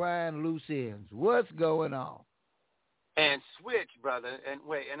 O'Brien, Loose Ends. What's going on? And Switch, brother. And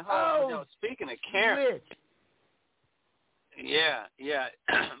wait, and hold on. You know, speaking of Karen. Switch. Yeah.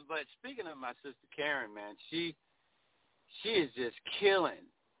 But speaking of my sister Karen, man, she is just killing.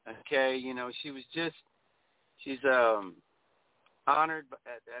 Okay, you know, she's honored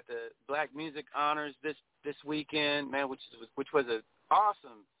at the Black Music Honors this weekend, man, which was an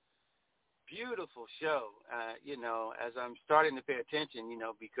awesome, beautiful show, you know, as I'm starting to pay attention, you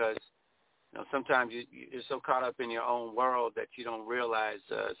know, because, you know, sometimes you're so caught up in your own world that you don't realize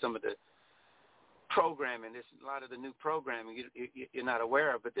some of the programming. There's a lot of the new programming you're not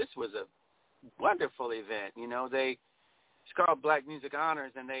aware of, but this was a wonderful event. You know, it's called Black Music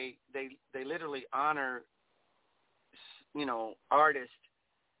Honors, and they literally honor, you know, artists,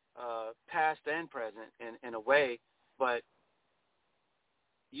 past and present in a way, but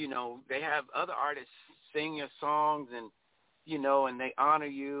you know, they have other artists sing your songs, and, you know, and they honor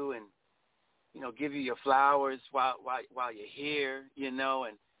you and, you know, give you your flowers while you're here, you know.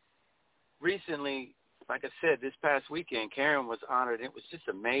 And recently, like I said, this past weekend, Karen was honored. It was just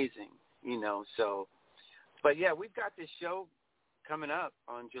amazing, you know. So, but, yeah, we've got this show coming up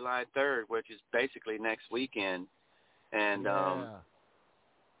on July 3rd, which is basically next weekend. And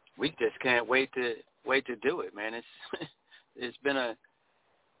we just can't wait to do it, man. It's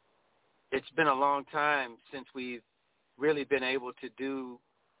been a long time since we've really been able to do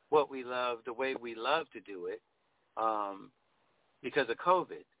what we love the way we love to do it, because of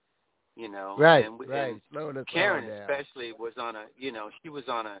COVID, you know. Right, and Karen especially was on a, you know, she was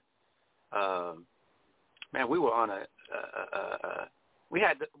on a, man, we were on we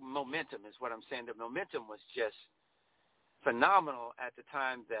had the momentum is what I'm saying. The momentum was just phenomenal at the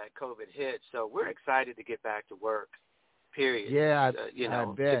time that COVID hit. So we're excited to get back to work. Period. Yeah, you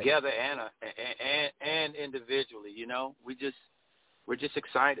know, I bet. Together and individually. You know, we're just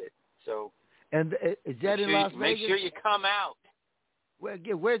excited. So, and is that in Las Vegas? Make sure you come out.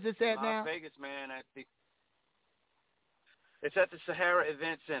 Where's this at now? Las Vegas, man. It's at the Sahara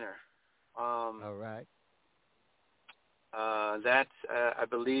Event Center. All right. That I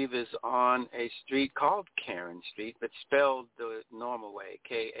believe is on a street called Karen Street, but spelled the normal way,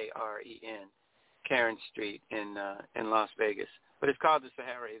 Karen. Karen Street in Las Vegas, but it's called the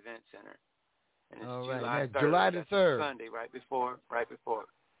Sahara Event Center, and it's July 3rd. July the 3rd, Sunday, right before.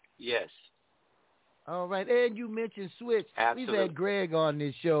 Yes. All right, and you mentioned Switch. Absolutely. We've had Greg on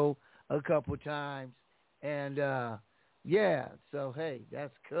this show a couple times, and so hey,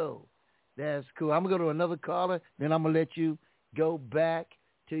 that's cool. That's cool. I'm gonna go to another caller, then I'm gonna let you go back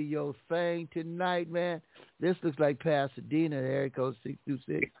to your thing tonight, man. This looks like Pasadena, area code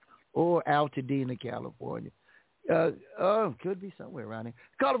 626. Or Altadena, California. Could be somewhere around here.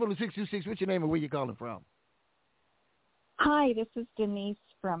 Caller from the 626. What's your name and where you calling from? Hi, this is Denise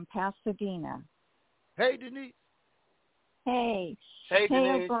from Pasadena. Hey, Denise. Hey. Hey,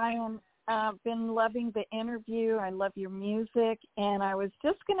 Denise. O'Brien. been loving the interview. I love your music, and I was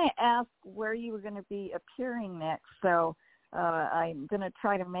just going to ask where you were going to be appearing next, so I'm going to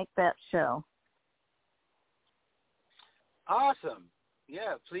try to make that show. Awesome.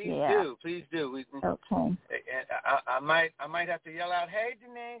 Yeah, please do. Please do. Okay. I might have to yell out, "Hey,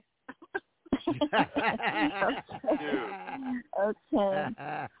 Denise." Okay.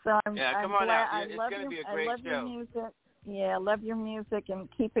 So I'm come on glad. out. It's going to be a great show. Your music. Yeah, I love your music, and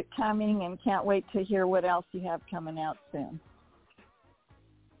keep it coming, and can't wait to hear what else you have coming out soon.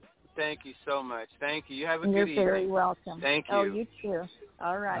 Thank you so much. Thank you. You have a good evening. You're very welcome. Thank you. Oh, you too.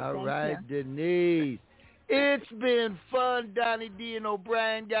 All right. All thank right, you. Denise. It's been fun. Donnie D and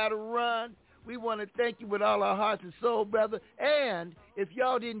O'Brien got to run. We want to thank you with all our hearts and soul, brother. And if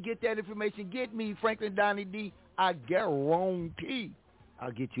y'all didn't get that information, get me, Franklin Donnie D. I guarantee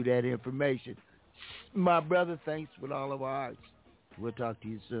I'll get you that information. My brother, thanks with all of our hearts. We'll talk to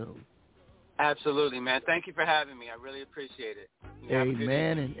you soon. Absolutely, man. Thank you for having me. I really appreciate it.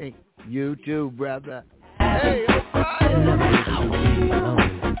 Amen. And hey, you too, brother. Hey, O'Brien.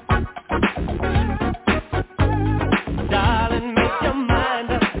 Darling, make your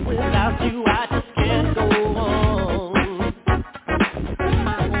mind up. Without you, I just can't go on.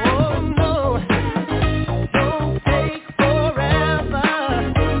 Oh, no. Don't take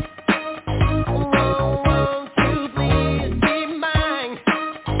forever. Won't you please be mine?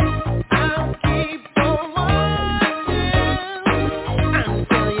 I'll keep on watching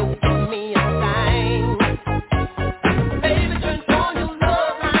until you give me a sign. Baby, turn on your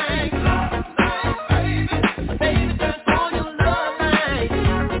love light. Baby, turn on your love light.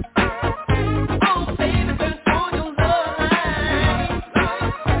 Oh, baby, turn on your love light.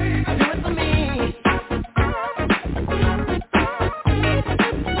 Do it for me.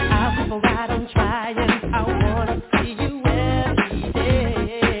 I'll keep right on trying. I wanna see you every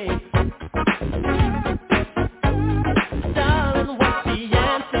day. Darling, what's the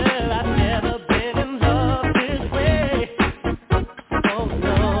answer? I've never been in love this way. Oh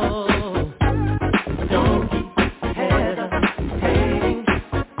no, don't keep hesitating.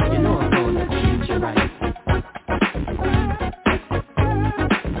 You know I'm gonna treat you right.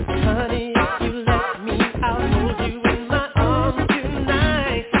 Honey, if you let me, I'll hold you in my arms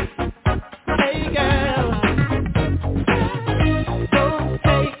tonight. Hey girl, don't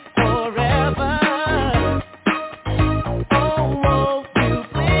take forever. Oh, won't you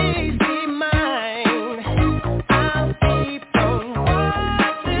please be mine? I'll keep on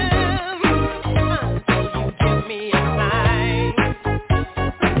watching until you give me a sign.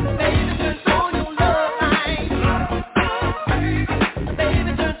 Baby, turn on your love light.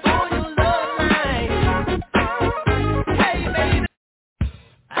 Baby, turn on your love light. Hey, baby.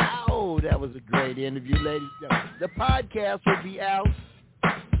 Ow, that was a great interview, ladies. The podcast will be out.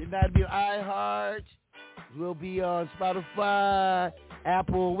 Tonight be on iHeart. We'll be on Spotify,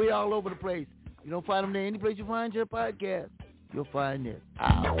 Apple. We're all over the place. You don't find them there. Any place you find your podcast, you'll find it.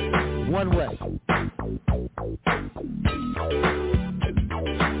 Ow. One way.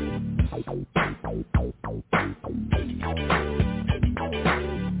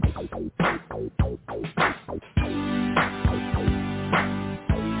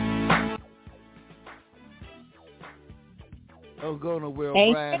 Don't go nowhere,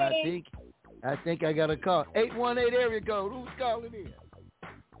 Hey, Brian. hey. I think I got a call. 818 area code. Who's calling in?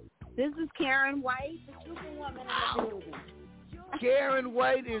 This is Karen White, the Superwoman in the building. Karen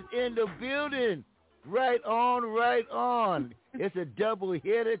White is in the building. Right on, right on. It's a double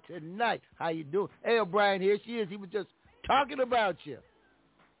hitter tonight. How you doing? Hey, O'Brien, here she is. He was just talking about you.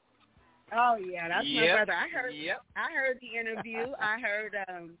 Oh yeah, that's my Yep. brother. I heard the interview. I heard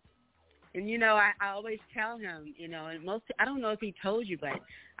and you know, I always tell him, you know, and I don't know if he told you, but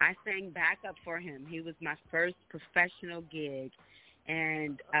I sang backup for him. He was my first professional gig.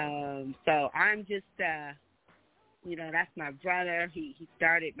 And so I'm just you know, that's my brother. He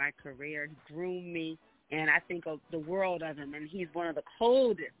started my career. He groomed me, and I think of the world of him. And he's one of the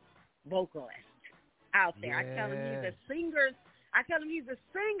coldest vocalists out there. I tell him he's a singer. I tell him he's a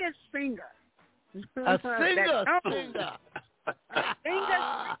singer. A singer. A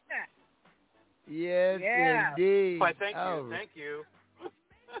singer. Yes, Yeah. indeed. Why, thank you. Thank you.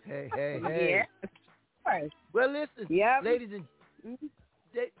 Hey. Yeah. Well, listen, Yep. ladies and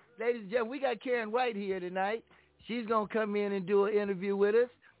gentlemen, we got Karen White here tonight. She's going to come in and do an interview with us.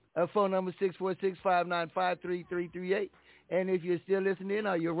 Her phone number is 646-595-3338. And if you're still listening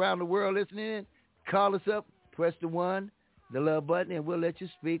or you're around the world listening in, call us up, press the 1, the love button, and we'll let you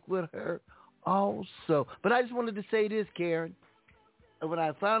speak with her also. But I just wanted to say this, Karen. When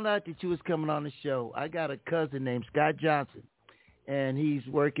I found out that you was coming on the show, I got a cousin named Scott Johnson. and he's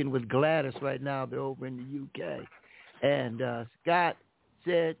working with Gladys right now. They're over in the UK. And Scott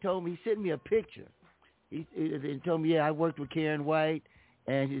told me, he sent me a picture. He told me, I worked with Karen White,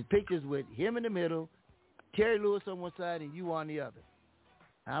 and his pictures with him in the middle, Terry Lewis on one side, and you on the other.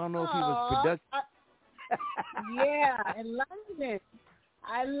 I don't know if he was productive. Yeah, I love it.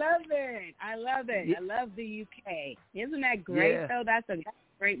 I love it. I love it. Yeah. I love the UK. Isn't that great, though? That's a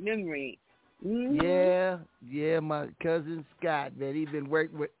great memory. Mm-hmm. Yeah, my cousin Scott, man, he's been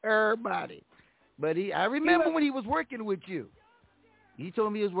working with everybody. But I remember when he was working with you. He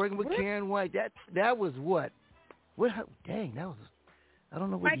told me he was working with Karen White. That was what? Dang, that was, I don't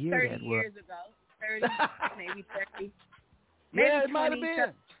know what like year 30 that was. years ago. 30, maybe 30. Maybe Yeah, it might have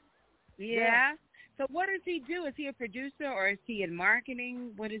been. Yeah. So what does he do? Is he a producer or is he in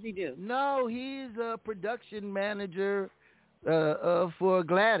marketing? What does he do? No, he's a production manager for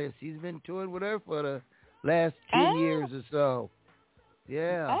Gladys. He's been touring with her for the last 10 years or so.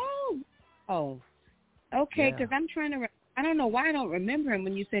 Yeah. Oh. Okay, because I'm trying to, I don't know why I don't remember him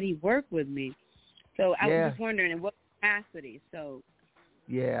when you said he worked with me. So I was just wondering in what capacity. So.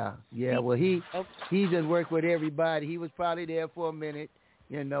 Yeah. Well, he didn't work with everybody. He was probably there for a minute,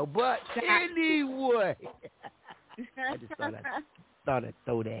 But anyway, I just thought I'd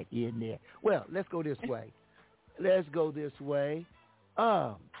throw that in there. Well, let's go this way. Let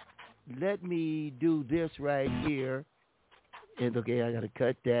me do this right here. And okay, I got to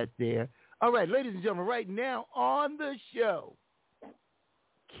cut that there. All right, ladies and gentlemen, right now on the show,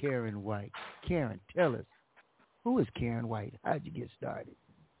 Karen White. Karen, tell us, who is Karen White? How'd you get started?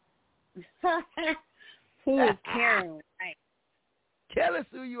 Who is Karen White? Tell us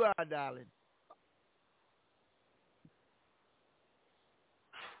who you are, darling.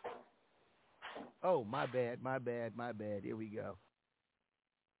 Oh, my bad. Here we go.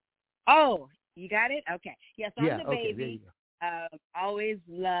 Oh, you got it? Okay. Yes, I'm the okay, baby. there you go. Always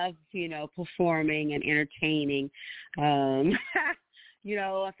loved, performing and entertaining. I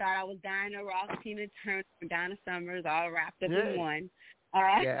thought I was Dinah Ross, Tina Turner, Donna Summers, all wrapped up in one.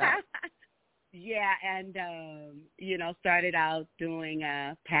 Yeah, and, started out doing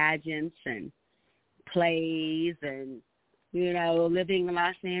pageants and plays and, living in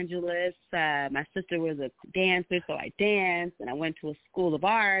Los Angeles. My sister was a dancer, so I danced, and I went to a school of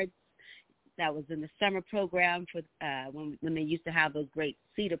arts. That was in the summer program for when they used to have those great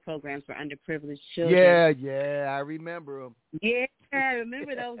CETA programs for underprivileged children. Yeah, I remember them. Yeah, I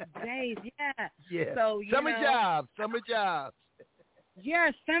remember those days. Yeah. So summer jobs.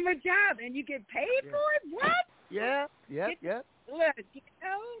 Yeah, summer job, and you get paid for it. What? Yeah. Look,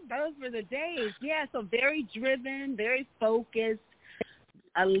 those were the days. Yeah, so very driven, very focused,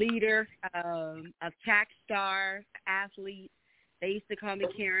 a leader, a track star, athlete. They used to call me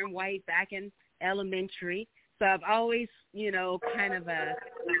Karen White back in elementary. So I've always, kind of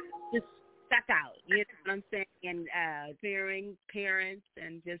just stuck out, you know what I'm saying, and bearing parents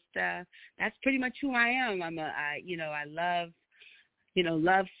and just that's pretty much who I am. I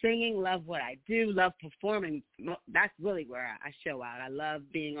love singing, love what I do, love performing. That's really where I show out. I love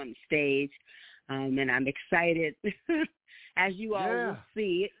being on the stage, and I'm excited, as you all will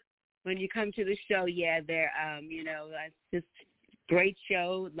see when you come to the show. It's just great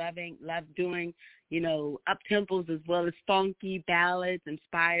show. Love doing, up tempos as well as funky ballads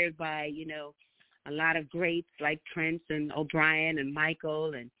inspired by, a lot of greats like Prince and O'Brien and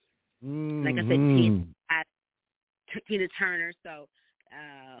Michael and like I said, Tina Turner. So,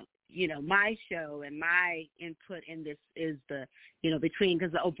 my show and my input in this is the, between,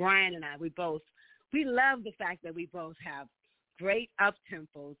 because O'Brien and I, we love the fact that we both have great up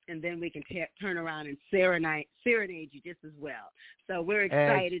tempos, and then we can turn around and serenade you just as well. So we're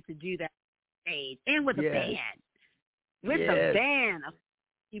excited to do that on stage and with a band,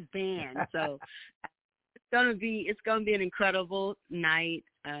 a band. So it's gonna be an incredible night,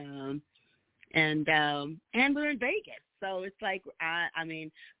 and we're in Vegas, so it's like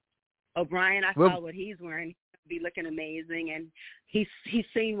O'Brien. I saw what he's wearing. He's gonna be looking amazing, and he's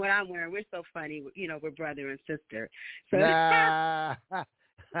seen what I'm wearing. We're so funny, we're brother and sister. So and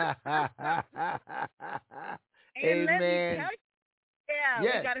let me tell you, we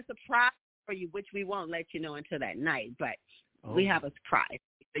got a surprise for you, which we won't let you know until that night, but we have a surprise.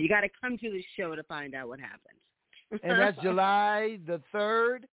 So you got to come to the show to find out what happens. And that's July the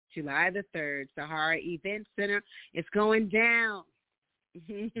 3rd? July the 3rd, Sahara Event Center. It's going down.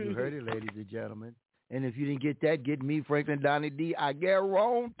 You heard it, ladies and gentlemen. And if you didn't get that, get me, Franklin Donny D. I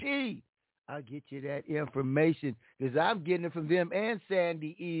guarantee I'll get you that information, because I'm getting it from them and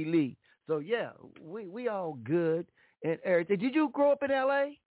Sandy E. Lee. So, we all good and everything. Did you grow up in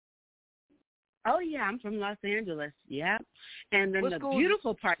L.A.? Oh, yeah, I'm from Los Angeles. Yeah. And then what the school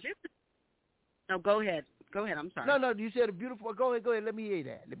beautiful part. No, go ahead. Go ahead. I'm sorry. No, you said a beautiful. Go ahead. Let me hear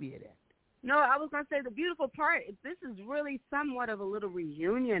that. No, I was going to say the beautiful part, this is really somewhat of a little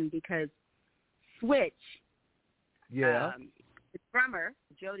reunion because Switch, yeah, the drummer,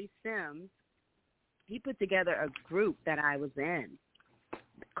 Jody Sims, he put together a group that I was in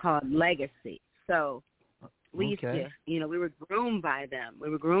called Legacy. So we used to, we were groomed by them. We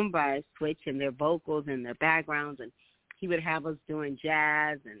were groomed by Switch and their vocals and their backgrounds, and he would have us doing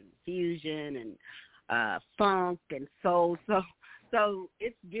jazz and fusion and funk and soul. So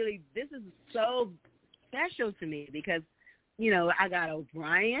it's really, this is so special to me because, I got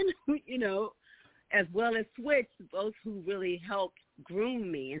O'Brien, as well as Switch, both who really helped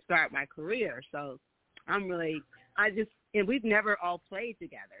groom me and start my career. So I'm really, and we've never all played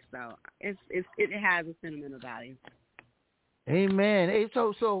together. So it has a sentimental value. Amen. Hey,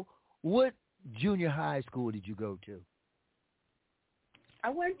 so what junior high school did you go to? I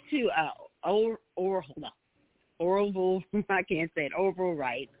went to Orville, I can't say it, Orville,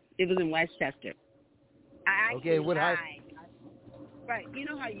 right? It was in Westchester. Okay, what high? Right, you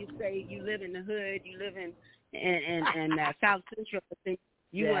know how you say you live in the hood, you live in South Central, but then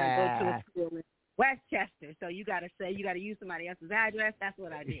you want to go to a school in Westchester, so you got to use somebody else's address. That's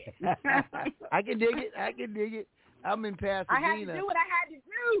what I did. I can dig it. I'm in Pasadena. I had to do what I had to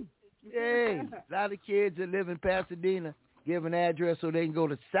do. Hey, a lot of kids that live in Pasadena give an address so they can go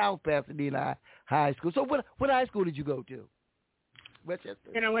to South Pasadena High School. So what high school did you go to?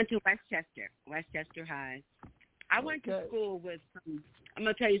 Westchester? Then I went to Westchester High. I went to school with I'm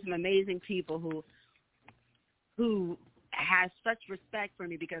going to tell you some amazing people who has such respect for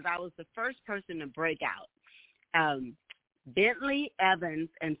me because I was the first person to break out. Bentley Evans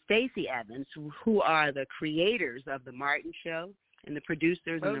and Stacey Evans, who are the creators of The Martin Show and the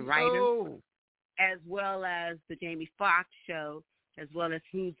producers and the writers, as well as the Jamie Foxx Show, as well as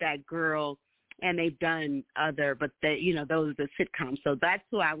Who's That Girl, and they've done other, but those are the sitcoms. So that's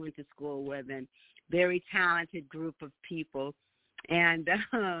who I went to school with, and very talented group of people. And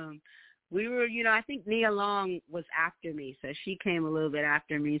we were, I think Nia Long was after me, so she came a little bit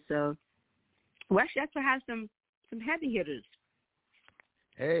after me. So Westchester has some heavy hitters.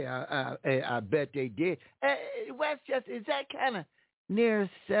 Hey, I bet they did. Westchester, is that kind of near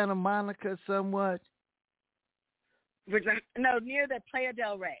Santa Monica somewhat? No, near the Playa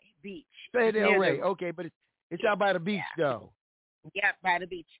del Rey beach. Playa del Rey, okay, but it's out by the beach, though. Yeah, by the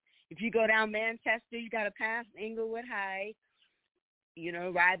beach. If you go down Manchester, you got to pass Inglewood High,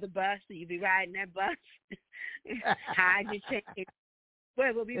 ride the bus, so you'll be riding that bus. Hide your chains.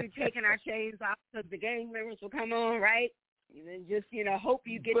 Well, we'll be taking our chains off because the gang members will come on, right? And then just, hope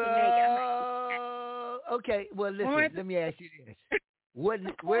you get to make it. Okay, well, listen, let me ask you this. Where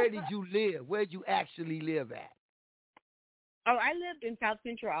did you live? Where did you actually live at? Oh, I lived in South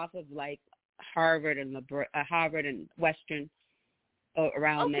Central off of, like, Harvard and Western,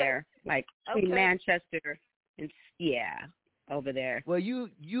 around there. Like, between Manchester and, over there. Well,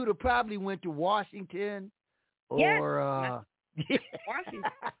 you'd have probably went to Washington or... Yes. Washington.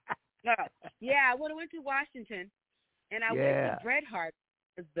 No. Yeah, I would have went to Washington. And I went to Bret Hart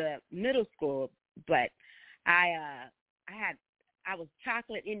as the middle school, but I was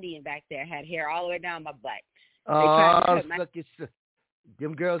chocolate Indian back there. I had hair all the way down my butt.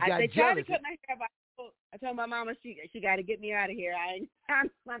 Them girls got they jealous. tried to cut my hair, but I told my mama she got to get me out of here. I'm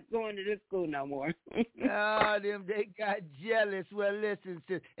not going to this school no more. They got jealous. Well, listen,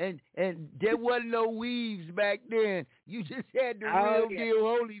 and there wasn't no weaves back then. You just had the real deal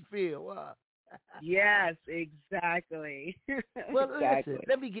Holyfield. Yes, exactly. Well, listen,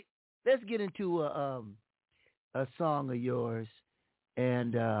 let's get into a song of yours,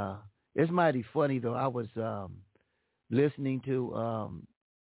 and it's mighty funny though. I was listening to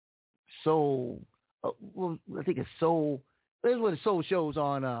soul. I think it's soul. This is one of the soul shows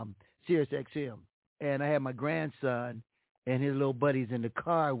on Sirius XM, and I had my grandson and his little buddies in the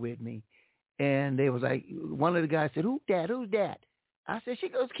car with me, and they was like, one of the guys said, "Who's that?" I said, "She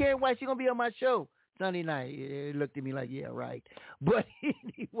goes, Karen White. She's gonna be on my show Sunday night." He looked at me like, "Yeah, right." But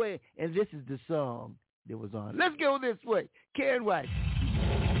anyway, and this is the song that was on. Let's go this way, Karen White.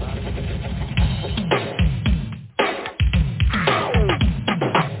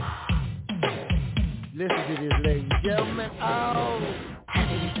 Listen to this, ladies and gentlemen.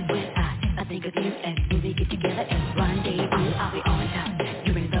 Happiness is where I think of you, and when we get together and rendezvous, I'll be on time.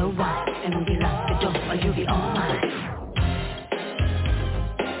 You're in the right, and when we lock the door, you'll be on mine.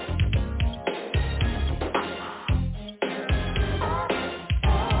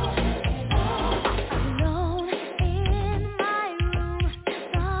 Alone in my room,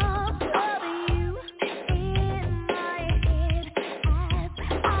 thoughts of you.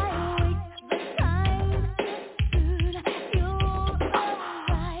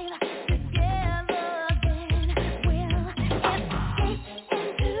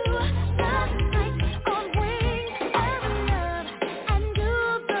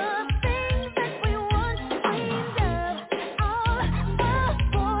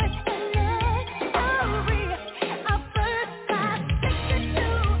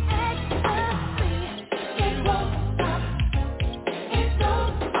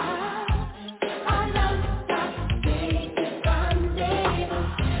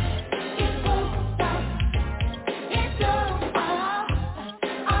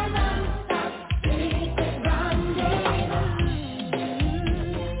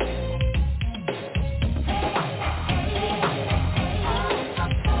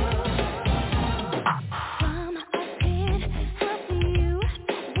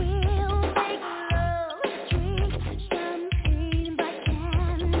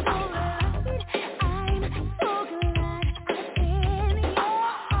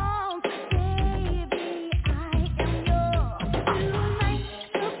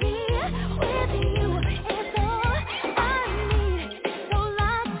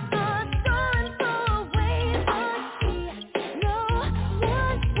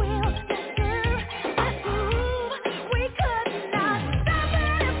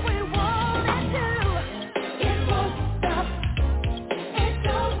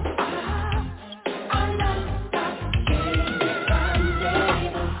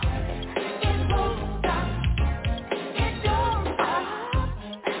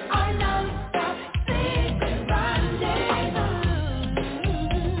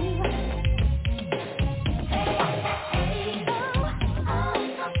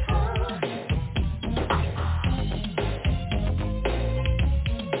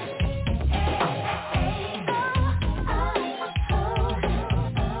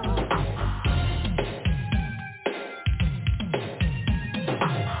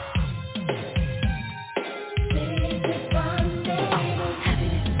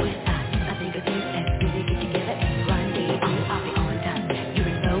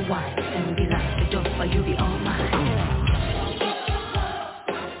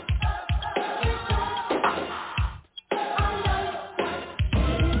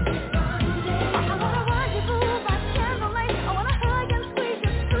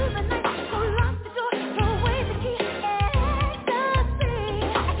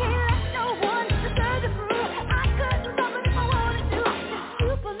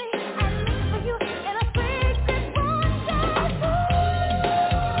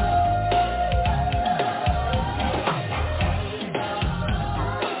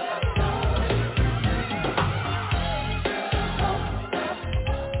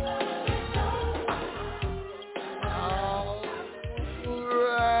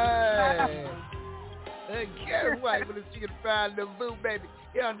 right with the Secret Rendezvous, baby.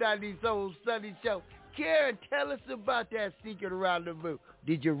 Here on Donny's Soul Sunday Show. Karen, tell us about that Secret Rendezvous.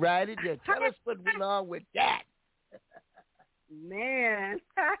 Did you write it? Tell us what went on with that. Man,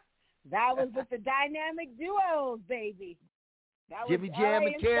 that was with the dynamic duos, baby. That Jimmy was Jam LA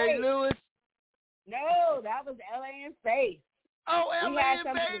and Terry Faith. Lewis? No, that was LA and Faith. Oh, We LA had and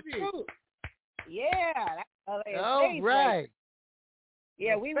something to Baby. prove. Yeah, that's LA and Oh, Faith. right.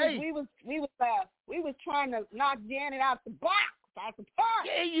 Yeah, we was trying to knock Janet out the box, out the park.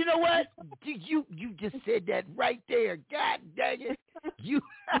 Yeah, you know what? You just said that right there. God dang it. You.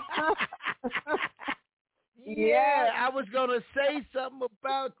 Yeah, I was gonna say something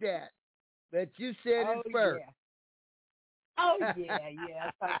about that, but you said it first. Yeah. Oh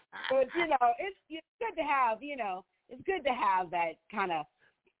yeah. But you know, it's good to have. It's good to have that kind of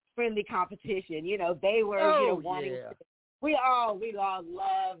friendly competition. They were wanting. Yeah. We all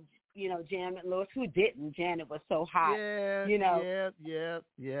loved. Janet Lewis. Who didn't? Janet was so hot. Yeah. Yeah.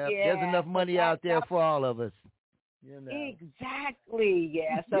 There's enough money out there for all of us. Exactly.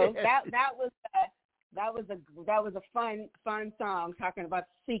 Yeah. So that was a fun song talking about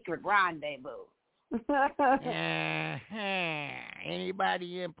the secret rendezvous.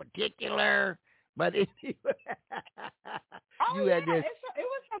 Anybody in particular? But it was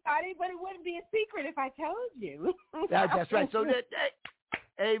somebody, but it wouldn't be a secret if I told you. That's right. So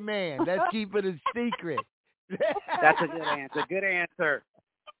amen. Let's keep it a secret. That's a good answer. Good answer.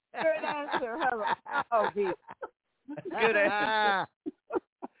 Good answer. Hello. Good answer.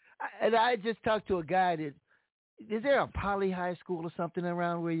 And I just talked to a guy is there a Poly High School or something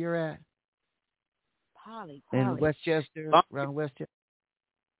around where you're at? Poly. In Westchester, around Westchester?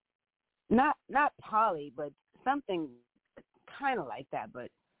 Not Poly, but something kind of like that, but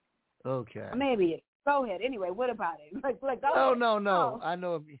okay. Maybe. Go ahead. Anyway, what about it? No. I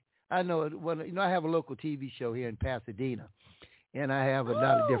know it. Well, I have a local TV show here in Pasadena, and I have a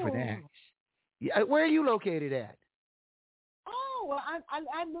lot of different acts. Yeah, where are you located at? Oh, well,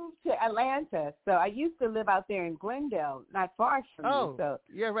 I moved to Atlanta, so I used to live out there in Glendale, not far from you. So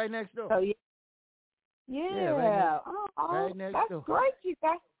yeah, right next door. So yeah. Right next that's door. Great, you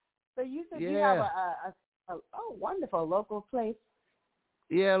guys. So you said you have a wonderful local place.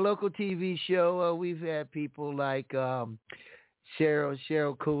 Yeah, local TV show. We've had people like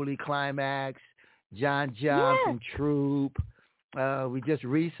Cheryl Cooley, Climax, John Johnson, Troop. We just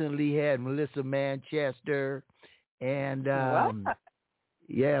recently had Melissa Manchester, and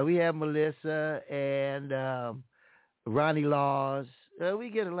we have Melissa and Ronnie Laws. We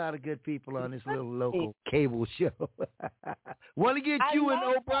get a lot of good people on this little local cable show. Want to get you and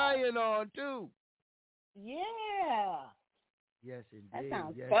O'Brien on too? Yeah. Yes, indeed. That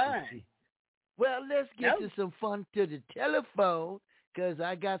sounds fun. Indeed. Well, let's get to some fun to the telephone, because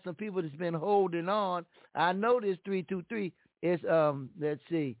I got some people that's been holding on. I know this 323 is, let's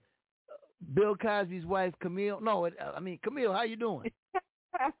see, Bill Cosby's wife, Camille. No, Camille, how you doing?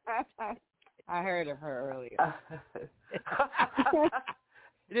 I heard of her earlier.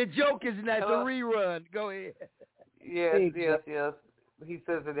 The joke is not the rerun. Go ahead. Yes. He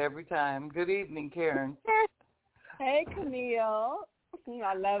says it every time. Good evening, Karen. Hey, Camille.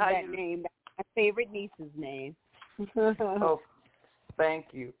 I love that name. That's my favorite niece's name. Oh,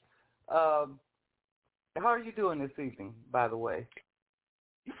 thank you. How are you doing this evening, by the way?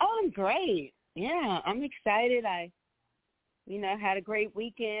 Oh, I'm great. Yeah, I'm excited. I had a great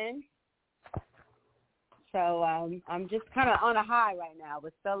weekend. So I'm just kind of on a high right now.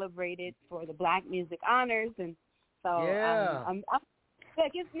 Was celebrated for the Black Music Honors, and so I'm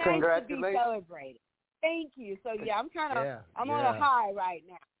like, it's nice to be celebrated. Thank you. So I'm kind of I'm on a high right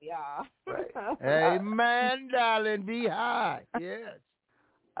now, y'all. Right. Amen, darling. Be high. Yes.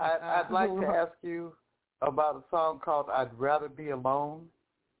 I'd like to ask you about a song called "I'd Rather Be Alone."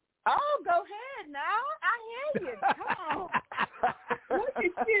 Oh, go ahead now. I hear you. Come on. Look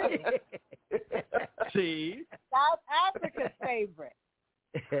at you. See? South Africa's favorite.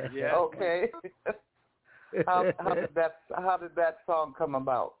 Yeah. Okay. How did that song come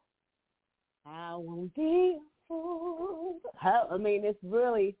about? I won't be a fool. It's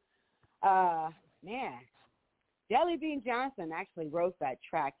really, man. Jelly Bean Johnson actually wrote that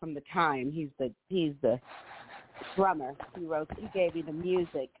track from the time. He's the drummer. He gave me the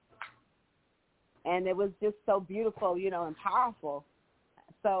music. And it was just so beautiful, and powerful.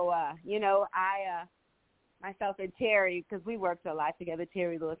 So, myself and Terry, because we worked a lot together,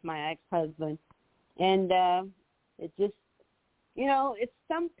 Terry Lewis, my ex-husband, and it just, it's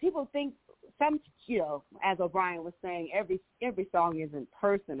some people think, as O'Brien was saying, every song isn't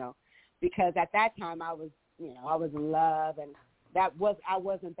personal, because at that time I was in love, and I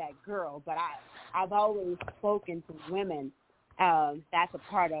wasn't that girl, but I've always spoken to women. That's a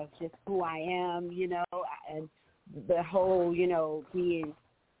part of just who I am, and the whole, being,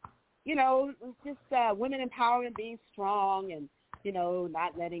 just women empowerment, being strong, and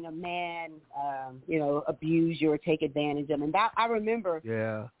not letting a man, abuse you or take advantage of. And that I remember.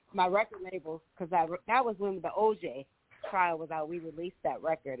 Yeah. My record label, because that was when the OJ trial was out. We released that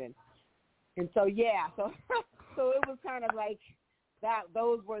record, and so so it was kind of like that.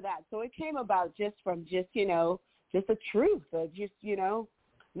 Those were that. So it came about just from just the truth, or just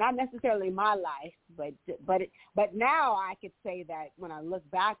not necessarily my life, but now I could say that when I look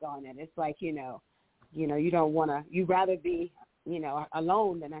back on it, it's like you don't want to. You'd rather be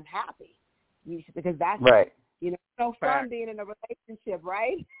alone than unhappy, because that's right. No fun being in a relationship,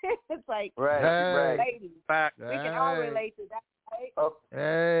 right? It's like, ladies, we can all relate to that, right? Oh,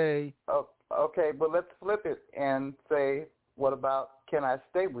 hey. Oh, okay, but let's flip it and say, what about Can I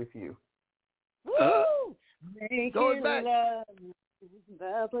Stay With You? Woo! Making back. love,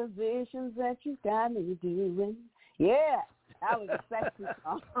 the positions that you got me doing. Yeah, that was a sexy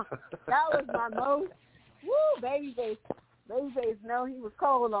song. That was my most, Babyface. Babyface, no, he was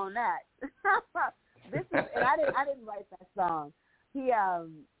cold on that. And I didn't write that song.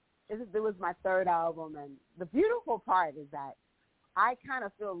 It was my third album, and the beautiful part is that I kind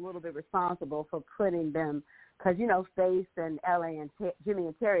of feel a little bit responsible for putting them, because Faith and L.A. and Jimmy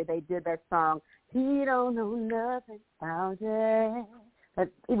and Terry, they did that song. He don't know nothing about it.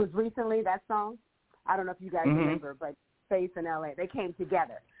 It was recently, that song. I don't know if you guys remember, but Faith and L.A. they came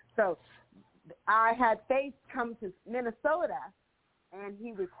together. So I had Faith come to Minnesota, and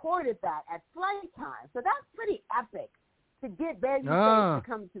he recorded that at flight time. So that's pretty epic to get Babyface to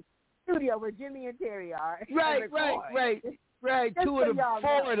come to the studio where Jimmy and Terry are. Right. Two of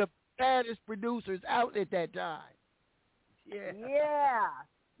the baddest producers out at that time.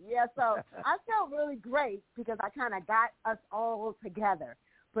 Yeah, so I felt really great because I kind of got us all together.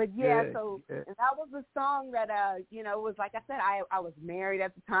 But and that was a song that, was like I said, I was married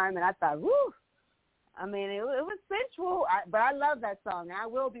at the time, and I thought, woo, I mean, it was sensual, but I love that song, and I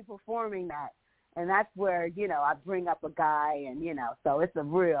will be performing that. And that's where, I bring up a guy, and, so it's a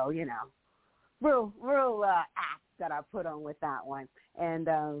real act that I put on with that one. And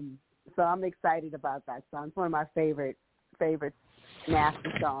so I'm excited about that song. It's one of my favorite nasty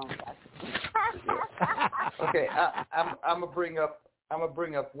songs. Okay, I'm gonna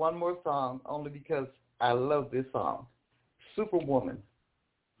bring up one more song only because I love this song, Superwoman.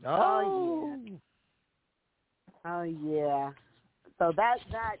 Oh yeah. So that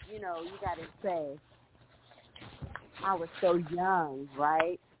you got to say, I was so young,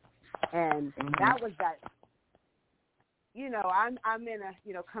 right? And that was that. I'm in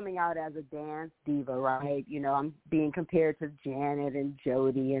a coming out as a dance diva, right? I'm being compared to Janet and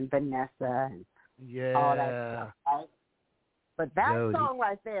Jody and Vanessa and all that stuff, right? But that song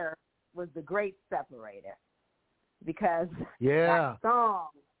right there was the great separator, because that song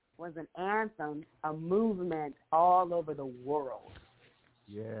was an anthem, a movement all over the world.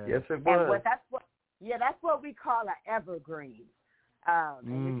 Yeah. Yes, it was. And that's what we call an evergreen.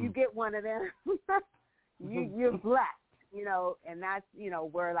 And if you get one of them, you're blessed, and that's,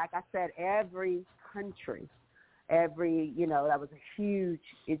 where, like I said, every country, that was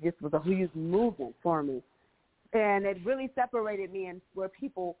it just was a huge movement for me. And it really separated me, and where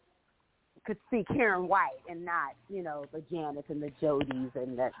people could see Karen White and not, the Janets and the Jodys,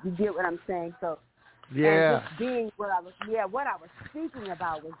 and that. You get what I'm saying? So, and just being what I was speaking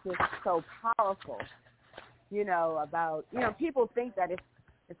about was just so powerful. About people think that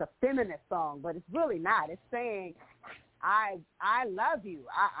it's a feminist song, but it's really not. It's saying, I love you.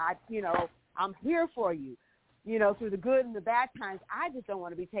 I'm here for you. Through the good and the bad times. I just don't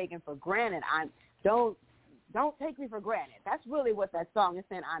want to be taken for granted. Don't take me for granted. That's really what that song is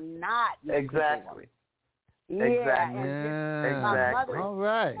saying. I'm not. Exactly. Yeah. Exactly. Exactly. All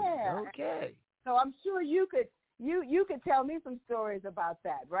right. Yeah. Okay. So I'm sure you could tell me some stories about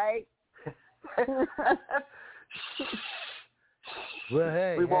that, right? Well,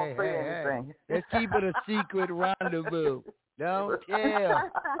 hey, we won't say anything. Let's keep it a secret rendezvous. Don't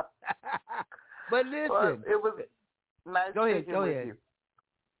tell. But listen. Well, it was nice speaking with you.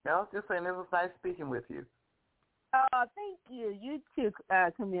 No, just saying it was nice speaking with you. Oh, thank you. You too,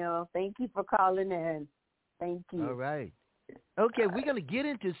 Camille. Thank you for calling in. Thank you. All right. Okay, we're going to get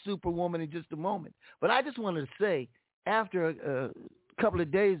into Superwoman in just a moment. But I just wanted to say, after a couple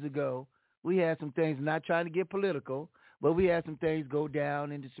of days ago, we had some things, not trying to get political, but we had some things go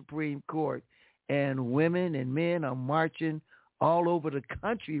down in the Supreme Court. And women and men are marching all over the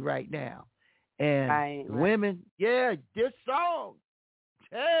country right now. And women, this song,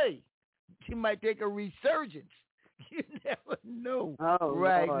 hey, she might take a resurgence. You never know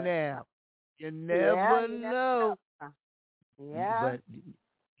Lord. Now. You never know. Yeah. But,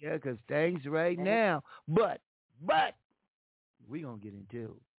 because things right now. But, we're going to get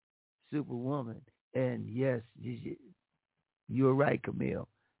into Superwoman. And, yes, you're right, Camille.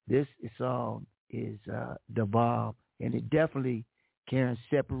 This song is the bomb. And it definitely, Karen,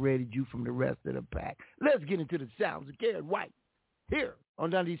 separated you from the rest of the pack. Let's get into the sounds of Karen White here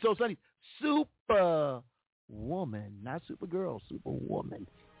on Donnyds Soul Sunday. Superwoman, not Supergirl, Superwoman.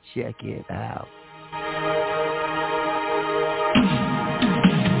 Check it out.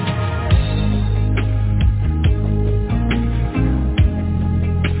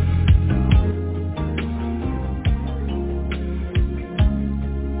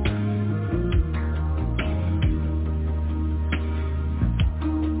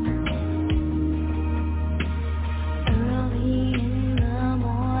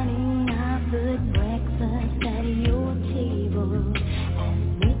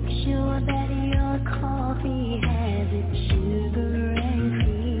 That your coffee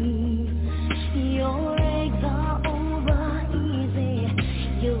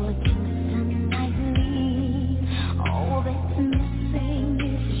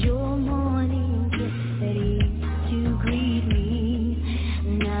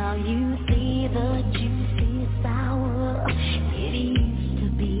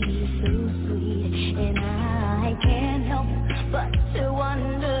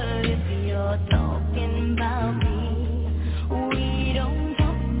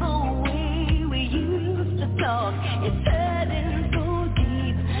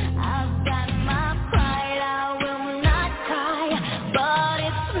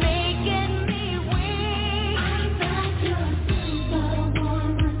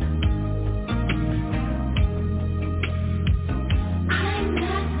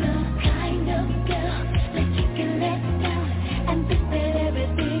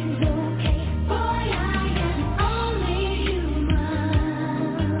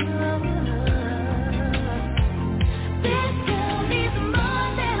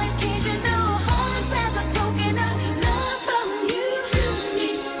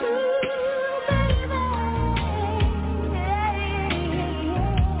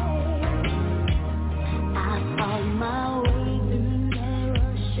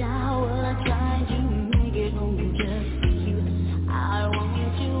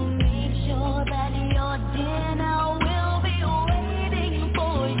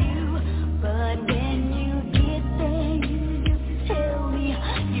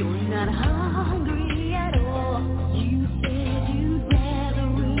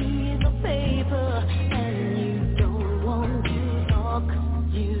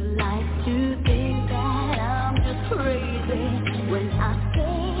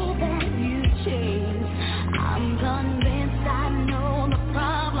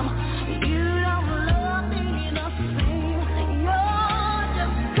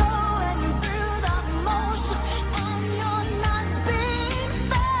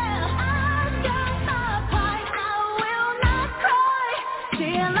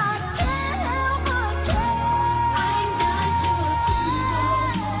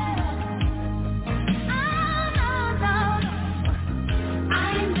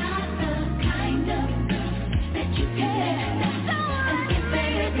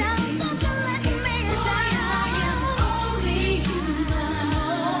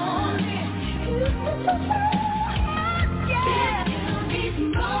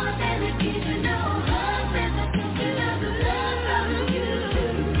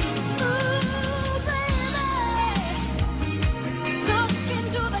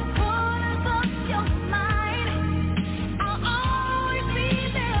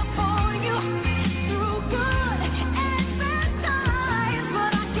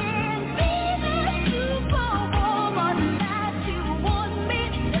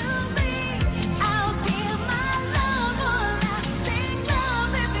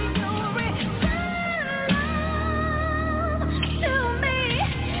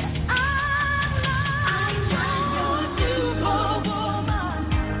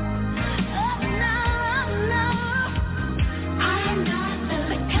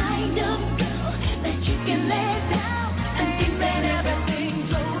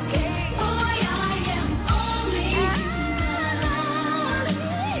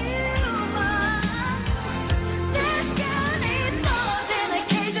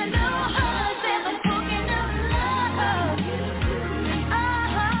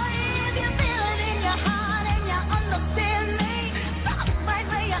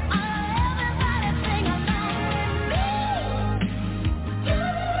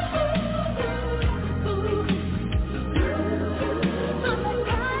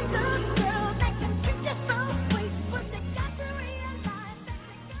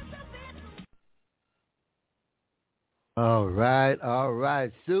All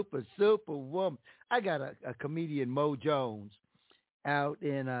right. Super woman. I got a comedian, Mo Jones, out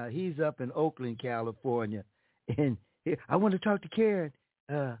in, he's up in Oakland, California. And I want to talk to Karen.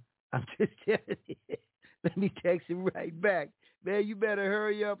 I'm just telling you. Let me text him right back. Man, you better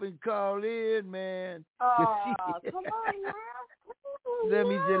hurry up and call in, man. Oh, come on,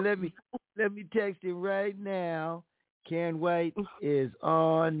 man. Let me text him right now. Karen White is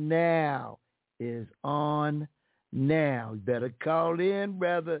on now. You better call in,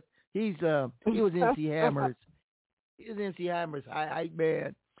 brother. He was MC Hammer's. He was MC Hammer's hype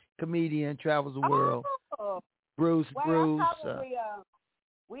man, comedian, travels the world. Oh. Bruce.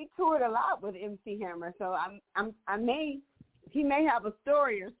 We toured a lot with MC Hammer, so he may have a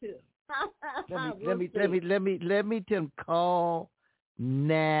story or two. Let me tell him call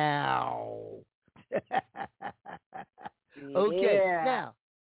now. Okay, yeah. Now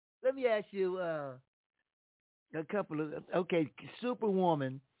let me ask you a couple of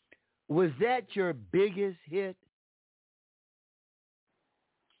Superwoman. Was that your biggest hit?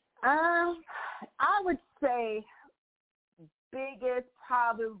 I would say biggest,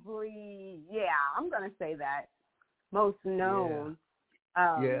 probably, yeah, I'm going to say that. Most known.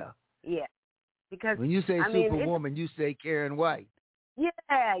 Yeah. Because when you say Superwoman, you say Karen White. Yeah,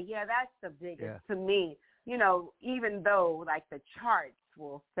 that's the biggest to me. You know, even though, like, the charts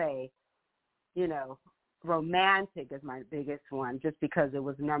will say, you know, Romantic is my biggest one just because it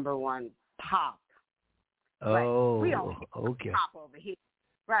was number one pop. Oh, we don't pop over here.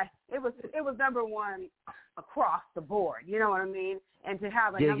 Right. It was number one across the board. You know what I mean? And to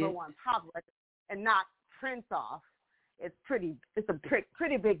have a number one pop record and knock Prince off, it's a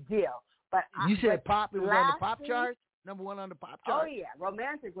pretty big deal. But you said pop, it was on the pop chart? Number one on the pop chart? Oh yeah.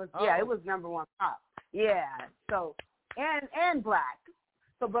 Romantic was it was number one pop. Yeah. So and Black.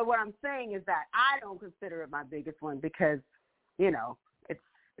 So but what I'm saying is that I don't consider it my biggest one because, you know, it's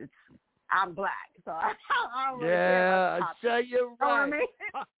I'm Black, so I don't really care about so you're right. You know what I mean?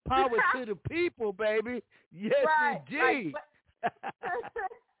 Power to the people, baby. Yes, indeed.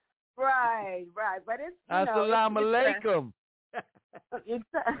 Right. But it's, Assalamu alaikum.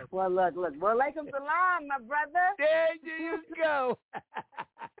 Well, look. Well, alaikum salam, my brother. There you go.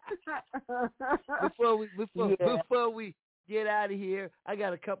 Before we get out of here, I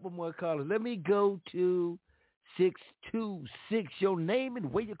got a couple more callers. Let me go to 626. Your name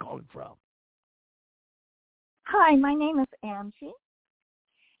and where you're calling from. Hi, my name is Angie,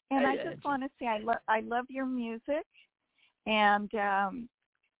 and I just Angie. want to say I love your music, and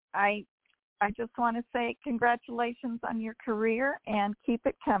I just want to say congratulations on your career and keep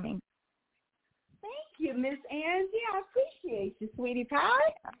it coming. Thank you, Miss Angie. I appreciate you, sweetie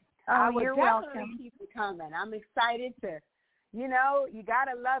pie. You're welcome. Keep it coming. I'm excited to, you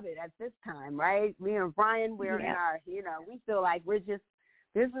gotta love it at this time, right? Me and Brian, we're in our, we feel like this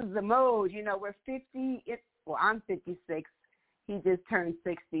is the mode. We're 50. I'm 56. He just turned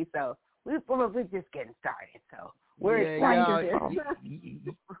 60, so we're just getting started. So we're excited.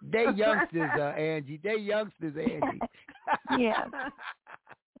 They youngsters, Angie. Yes.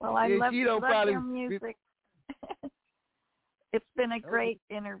 Well, I love your music. It's been a great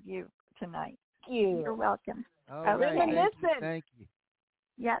interview tonight. Thank you. You're welcome. All right. Thank you.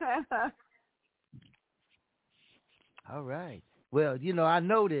 Yes. All right. Well,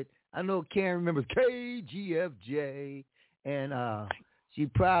 I know Karen remembers KGFJ, and she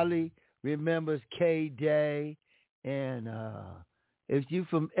probably remembers K-Day. And if you're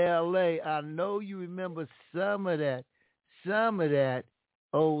from L.A., I know you remember some of that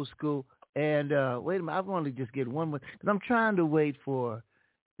old school. And wait a minute, I want to just get one more, because I'm trying to wait for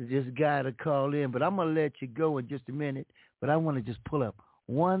this guy to call in, but I'm going to let you go in just a minute. But I want to just pull up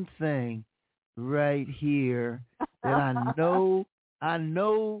one thing right here that I know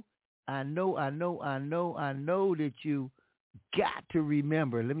that you got to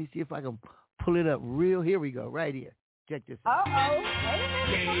remember. Let me see if I can pull it up real. Here we go, right here. Check this out.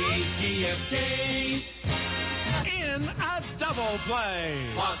 KGFK in a double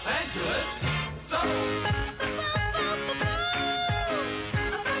play. Los Angeles,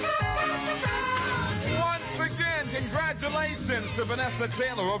 Once again, congratulations to Vanessa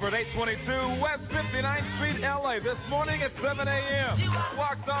Taylor over at 822 West 59th Street, LA. This morning at 7 a.m.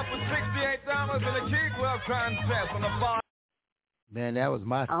 Walked off with $68 in the Key Club contest on the bar. Man, that was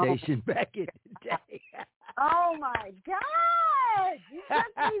my station back in the day. Oh my God! You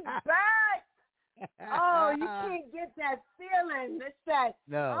took me back. Oh, you can't get that feeling. It's that.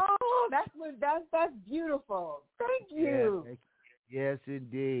 No. Oh, that's beautiful. Thank you. Yes,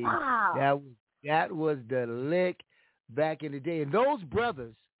 indeed. Wow. That was the lick back in the day, and those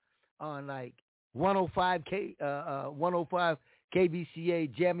brothers on like 105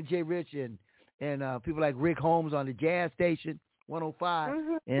 KBCA, Jammin' J. Rich, and people like Rick Holmes on the jazz station, 105,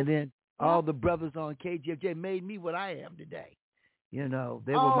 and then all the brothers on KGFJ made me what I am today. You know,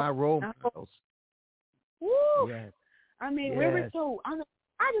 they were my role models. Woo! Yes. I mean, we were so. I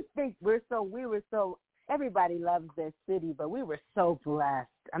just think we were so. Everybody loves their city, but we were so blessed.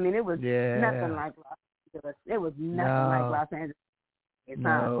 I mean, it was nothing like Los Angeles. It was nothing like Los Angeles.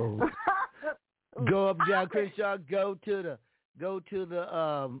 No. Go up John Crenshaw. Go to the.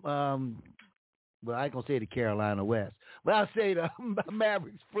 Well, I ain't gonna say the Carolina West, but I'll say the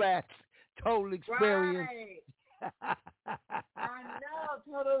Mavericks Flats. Total experience. Right. I know,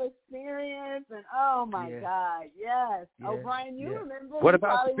 total experience, and oh my God, yes. Oh, Brian, you remember? What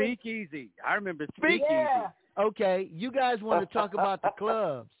about Speakeasy? I remember Speakeasy. Yeah. Okay, you guys want to talk about the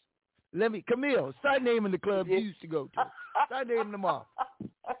clubs? Camille, start naming the clubs you used to go to. Start naming them off.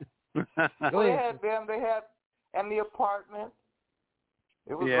 Go ahead. They had, and the apartment.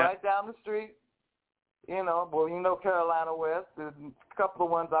 It was right down the street. You know, Carolina West. There's a couple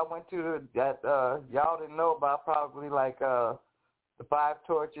of ones I went to that y'all didn't know about, probably like the Five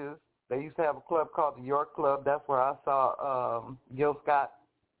Torches. They used to have a club called the York Club. That's where I saw Gil Scott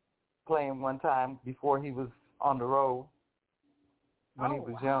playing one time before he was on the road when he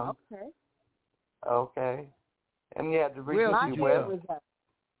was young. Okay. And you had the Regency West.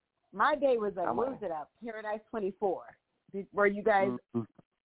 My day was at, what was it up? Paradise 24. Were you guys...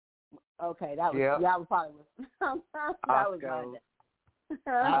 Okay, that was probably that was my day.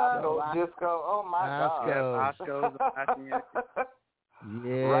 Disco. Oh my God. Osco's.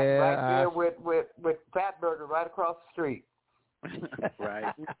 Right there with Fat Burger right across the street.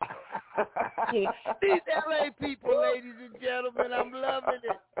 Right. These LA people, ladies and gentlemen, I'm loving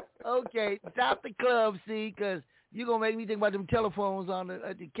it. Okay, stop the club, see, because you're gonna make me think about them telephones on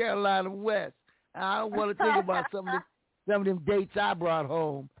the Carolina West. I don't want to think about some of them dates I brought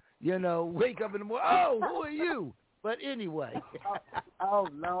home. You know, wake up in the morning. Oh, who are you? But anyway. Oh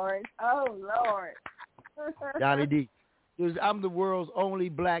Lord. Donny D. I'm the world's only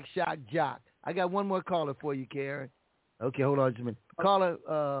black shock jock. I got one more caller for you, Karen. Okay, hold on just a minute. Caller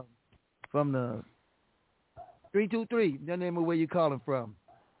from the 323. Your name of where you calling from.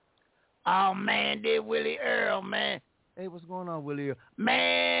 Oh, man, this Willie Earl, man. Hey, what's going on, Willie Earl?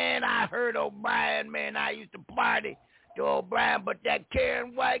 Man, I heard O'Brien, man. I used to party to O'Brien, but that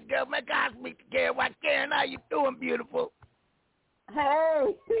Karen White girl, man, God speak to Karen White. Karen, how you doing, beautiful?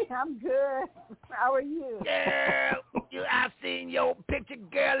 Hey, I'm good. How are you? Girl, I've seen your picture,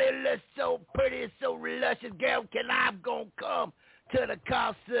 girl. It looks so pretty, so luscious, girl. Can I gonna come to the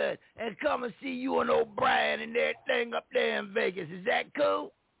concert and come and see you and O'Brien and everything up there in Vegas? Is that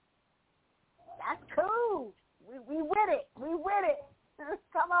cool? That's cool. We with it. We with it.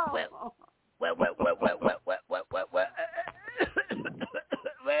 Come on. Well. Wait a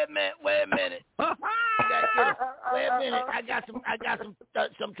minute. Wait a minute. I got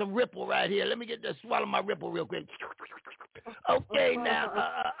some ripple right here. Let me swallow my ripple real quick. Okay, now,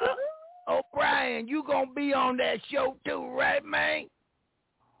 O'Brien, you gonna be on that show too, right, man?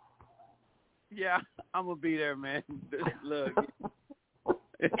 Yeah, I'm gonna be there, man. Look.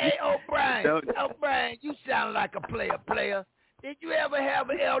 Hey, O'Brien, you sound like a player. Did you ever have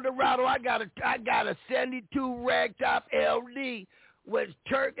an El Dorado? I got a 72 ragtop LD with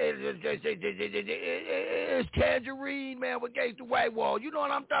it's tangerine, man, with against the white wall. You know what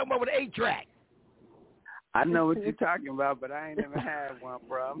I'm talking about with 8-track. I know what you're talking about, but I ain't never had one,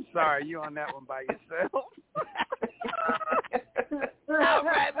 bro. I'm sorry, you on that one by yourself. All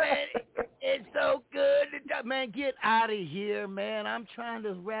right, man. It's so good. Man, get out of here, man. I'm trying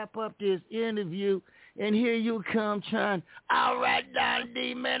to wrap up this interview, and here you come trying. All right, Donny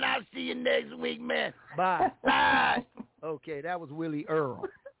D, man. I'll see you next week, man. Bye. Bye. Okay, that was Willie Earl.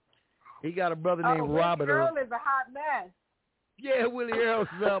 He got a brother named Robert Earl. Willie Earl is a hot mess. Yeah, Willie Earl's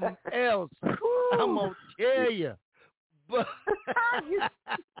something else. I'm going to tell you. But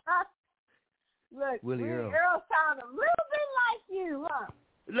look, Willie Earl sounded a little bit like you, huh?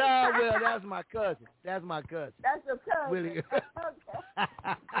 No, well, that's my cousin. That's your cousin. Willie Earl.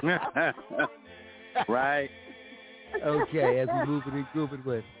 Okay. Right. Okay, as we moving and grooving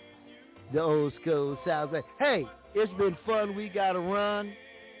with the old school sounds like, hey, it's been fun. We got to run.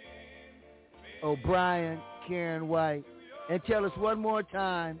 O'Brien, Karen White. And tell us one more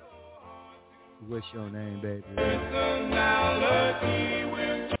time, what's your name, baby?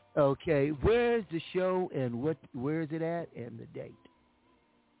 Okay, where's the show and where is it at and the date?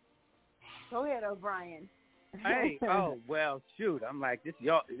 Go ahead, O'Brien. Hey, well, shoot. I'm like, this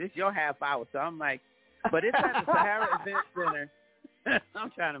your half hour, so I'm like, but it's at the Sahara Event Center.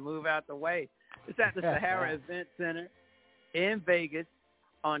 I'm trying to move out the way. It's at the Sahara Event Center in Vegas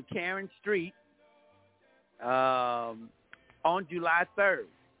on Karen Street on July 3rd.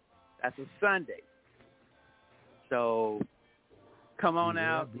 That's a Sunday. So come on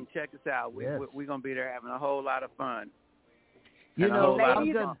out and check us out. We're going to be there having a whole lot of fun. You know,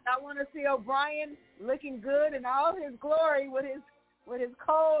 ladies, I want to see O'Brien looking good in all his glory with his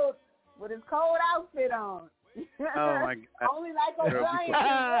cold outfit on. Oh my God! Only like O'Brien can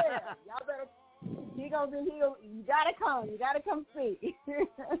wear. Y'all better. You gotta come. You gotta come see.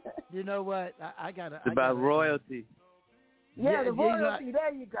 You know what? I gotta. It's about royalty. Yeah, the royalty.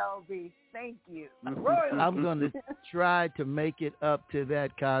 There you go, B. Thank you. Royalty. I'm gonna try to make it up to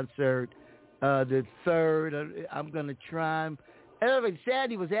that concert. The 3rd. I'm gonna try.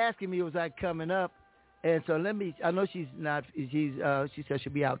 Sandy was asking me, was I coming up? And so I know she's not. She said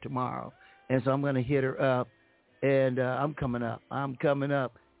she'll be out tomorrow, and so I'm gonna hit her up. And I'm coming up.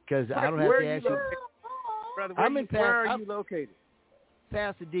 Because I don't have to ask you. Brother, where are you located?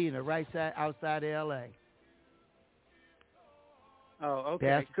 Pasadena, right outside of L.A. Oh,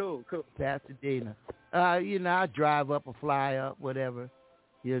 okay. Cool. Pasadena. I drive up or fly up, whatever.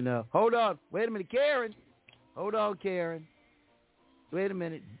 Hold on. Wait a minute, Karen. Hold on, Karen. Wait a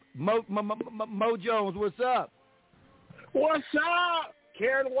minute. Mo Jones, what's up? What's up?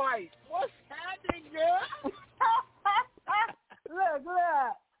 Karen White. What's happening, girl? Look.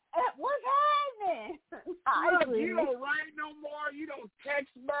 What's happening? Look, you don't write no more. You don't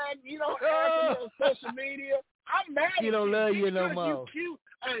text back. You don't answer me on social media. I'm mad at you. She don't love you no more. You cute.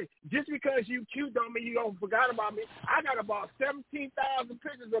 Hey, just because you cute don't mean you don't forgot about me. I got about 17,000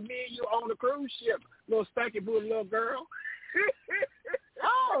 pictures of me and you on the cruise ship. Little stanky booty little girl.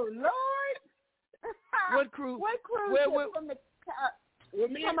 Oh, Lord. What cruise? What cruise ship from the... Well,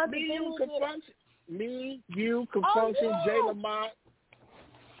 me, you, Confunction, Jay Lamont.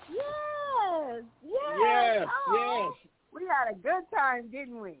 Yes. Yes. We had a good time,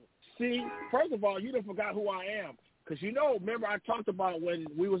 didn't we? See, first of all, you done forgot who I am. Because remember I talked about when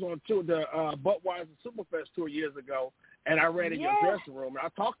we was on tour, the Budweiser Superfest tour years ago, and I read in your dressing room, and I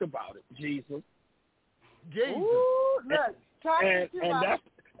talked about it. Jesus. Ooh, look.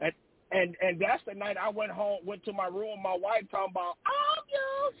 And that's the night I went to my room, my wife talking about, I'm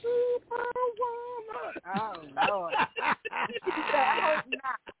your superwoman. Oh, Lord. I hope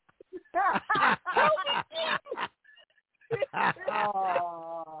not.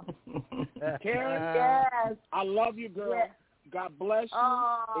 Karen, yes. I love you, girl. Yes. God bless you.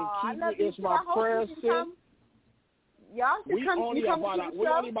 And keep you. It's my prayer, sis. Y'all should come. We're only about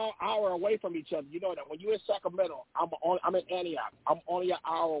an hour away from each other. You know that. When you're in Sacramento, I'm in Antioch. I'm only an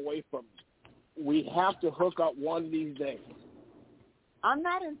hour away from you. We have to hook up one of these days. I'm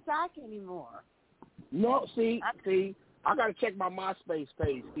not in Sac anymore. No, see, I got to check my MySpace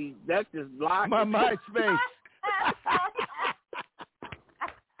page. See, that's just live. My MySpace.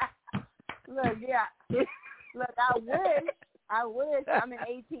 Look, I wish. I'm in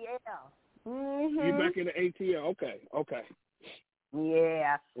ATL. Mm-hmm. You back in the ATL? Okay.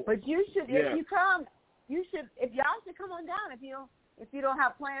 Yeah, but you should. If you come, you should. If y'all should come on down. If you don't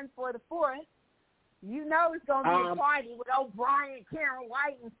have plans for the 4th, it's gonna be a party with O'Brien, Karen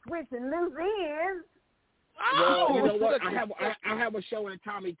White, and Switch and loose ends. Well, you know what? I have a show in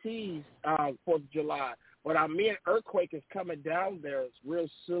Tommy T's 4th of July, but me and Earthquake is coming down there real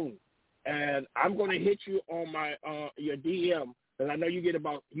soon, and I'm going to hit you on my your DM, because I know you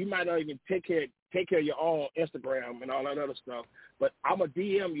might not even take care of your own Instagram and all that other stuff, but I'm going to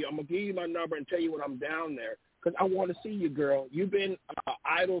DM you. I'm going to give you my number and tell you when I'm down there, because I want to see you, girl. You've been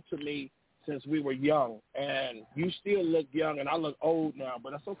idol to me since we were young, and you still look young, and I look old now,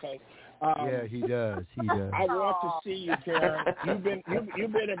 but that's okay. Yeah, he does. I want to see you, Karen. You've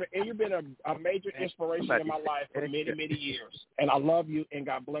been a major inspiration in my life for many, many years, and I love you. And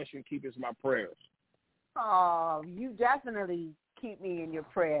God bless you and keep us in my prayers. Oh, you definitely keep me in your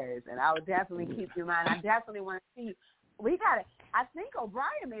prayers, and I will definitely keep you in mind. I definitely want to see you. I think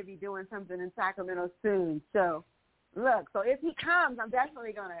O'Brien may be doing something in Sacramento soon. So, if he comes, I'm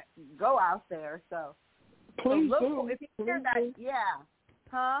definitely gonna go out there. So, please do. If you hear that, yeah,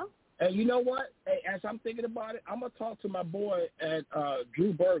 huh? And you know what? As I'm thinking about it, I'm going to talk to my boy at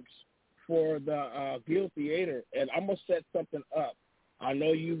Drew Burks for the Guild Theater, and I'm going to set something up. I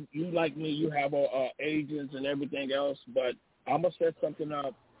know you like me, you have agents and everything else, but I'm going to set something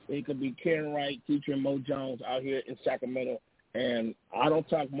up. It could be Karen Wright featuring Mo Jones out here in Sacramento. And I don't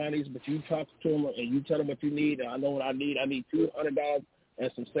talk monies, but you talk to them and you tell them what you need. And I know what I need. I need $200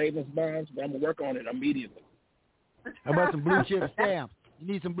 and some savings bonds, but I'm going to work on it immediately. How about some blue chip stamps? You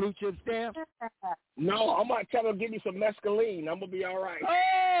need some blue chip stamps? No, I'm going to tell them give me some mescaline. I'm going to be all right.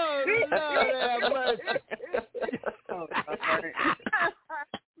 Oh, Lord have mercy.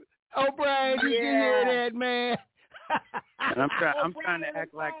 O'Brien, did you hear that, man? And I'm trying to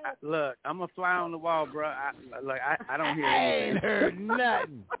act like, look, I'm a fly on the wall, bro. I don't hear anything. I ain't heard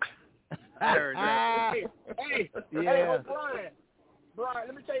nothing. I heard nothing. Hey, Brian,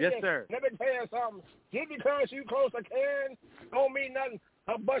 let me tell you yes, this. Sir. Let me tell you something. Just because you close to Karen don't mean nothing.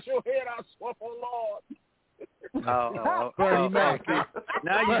 I'll bust your head out, swap on Lord. Bernie Mac.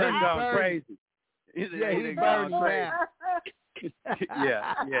 Now you done gone crazy. He's burning now.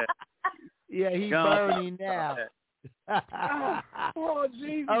 Yeah, he's burning now. Oh,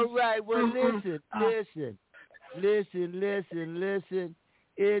 Jesus. All right, well, listen.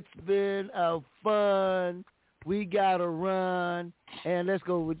 It's been a fun. We got to run. And let's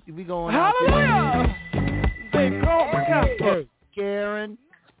go. We going out there. Hey, Karen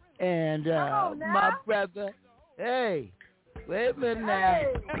and my brother. Hey, wait a minute now.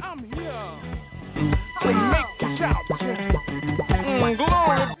 And I'm here to make the shout.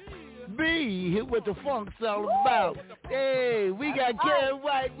 Glory be what the funk's all about. Hey, we got Karen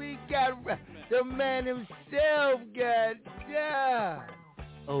White. We got the man himself.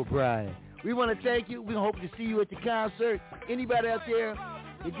 O'Brien. We want to thank you. We hope to see you at the concert. Anybody out there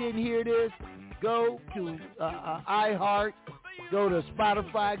that didn't hear this, go to iHeart, go to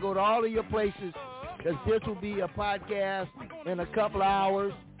Spotify, go to all of your places, because this will be a podcast in a couple of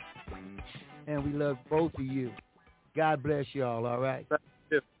hours. And we love both of you. God bless you all right?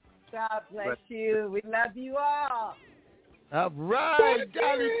 God bless you. We love you all. All right,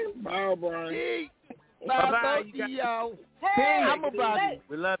 Donny. Bye, Brian. Bye, both of y'all. Hey, I'm about to.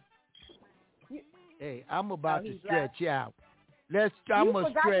 We love you. Hey, I'm about to stretch out. I'm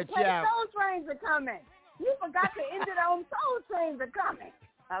going to stretch out. Soul Trains are coming. You forgot to end it on Soul Trains are coming.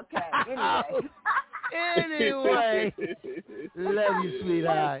 Okay, anyway. Love you,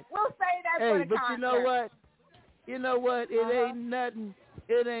 sweetheart. We'll say that for the but concert. you know what?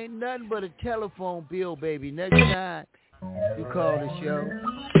 It ain't nothing but a telephone bill, baby. Next time you call the show.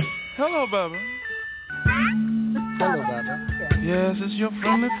 Hello, Bubba. Hello, Bubba. Yes, it's your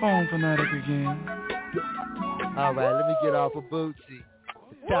friendly phone fanatic again. All right, let me get off of Bootsy.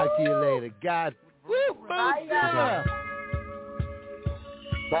 Talk to you later. God. Woo, Bootsy.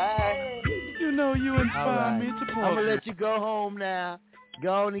 Bye. You know you inspire me to I'm going to let you go home now.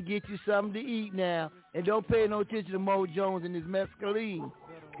 Go on and get you something to eat now. And don't pay no attention to Mo Jones and his mescaline.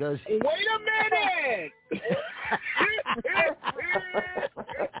 Cause wait a minute!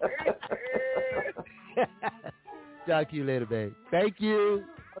 Talk to you later, babe. Thank you.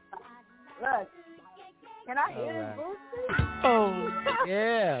 Look, can I hear his Bootsy? Oh.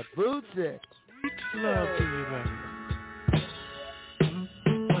 Yeah, Bootsy. Love to you, baby.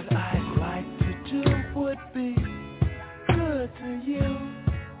 What I'd like to do would be good to you.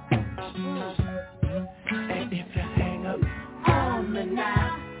 And if you hang up on me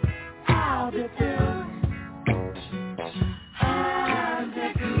now, I'll be through. I'm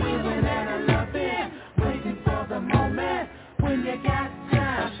just living and I love it, waiting for the moment when you got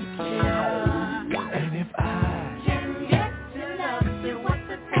time to kill. And if I can get to love you with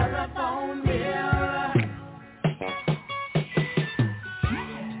the telephone bill.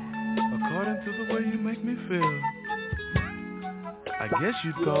 According to the way you make me feel, I guess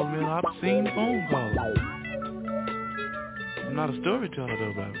you'd call me an obscene phone caller. I'm not a storyteller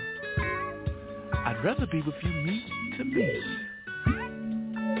though, baby. I'd rather be with you meet to meet.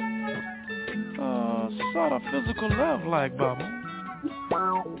 Sort of physical love like, Bubba.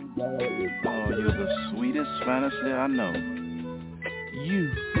 Oh, you're the sweetest fantasy I know.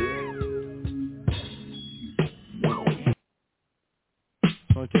 You.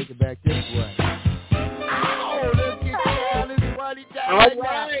 Gonna take it back this way. Ow! Let's get down this money down. All right,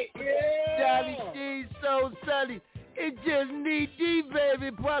 yeah. Johnny D's so sunny. It just need D,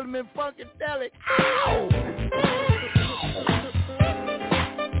 baby. Parliament Funkadelic. Ow!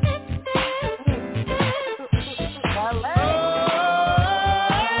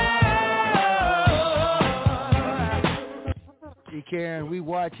 See, Karen, we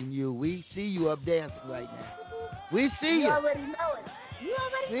watching you. We see you up dancing right now. We see you. You already know it.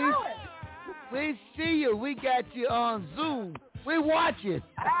 We see you. We got you on Zoom. We watching.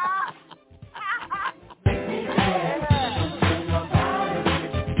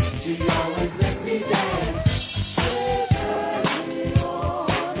 She always let me dance.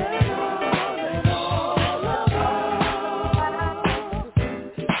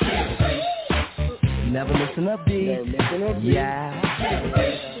 Never listen up, D. Yeah.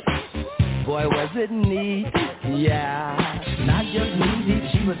 Boy, was it neat. Yeah. Not just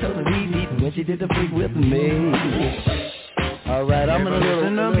neat, she was totally neat when she did the freak with me. All right, I'm in a little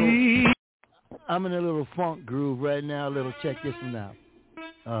I'm in a little funk groove right now. A little check this one out.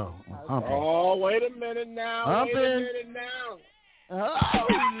 Oh, humping. Oh, wait a minute now. Humping. Wait a minute now. Oh,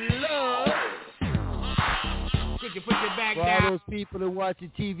 Lord. Get your, put your back For down. all those people that watch the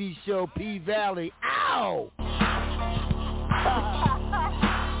TV show P-Valley. Ow! I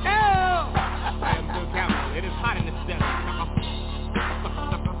am Bill Campbell. It is hot in this desert.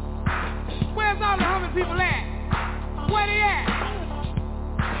 Where's all the humming people at? Where they at?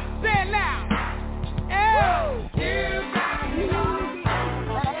 Say it loud. Oh!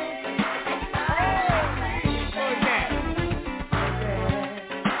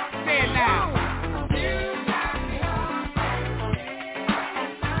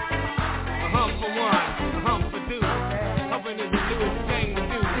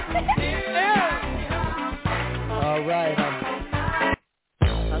 All right,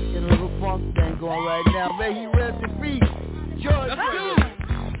 I'm in a little funk thing going right now. May he rest in peace. George Stewart.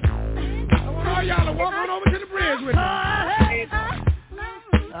 Oh, y'all are walking over to the bridge with me.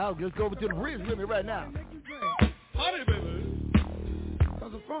 I'll just go over to the bridge with me right now. Honey, baby.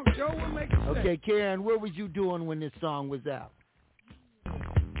 Because the funk show will make it. Okay, Karen, what was you doing when this song was out?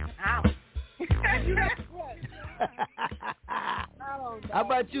 Ow. How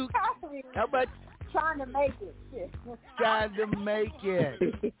about you? How about trying to make it? Trying to make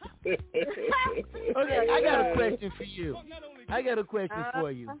it. Okay, I got a question for you.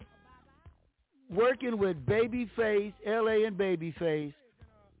 For you. Working with Babyface, LA and Babyface,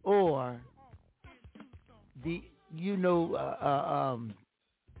 or the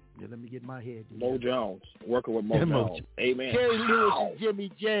let me get my head. Mo Jones. Working with Mo Jones. Amen. Jerry Lewis and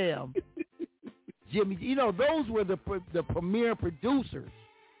Jimmy Jam. Jimmy, those were the premier producers.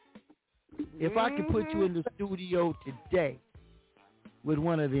 If I could put you in the studio today with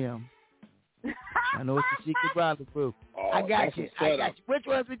one of them, I know it's a secret Bradley proof. I got you. Which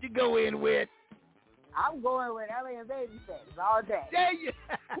ones would you go in with? I'm going with LA and Babyface all day. There you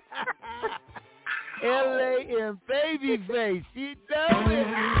LA and Babyface. You know it.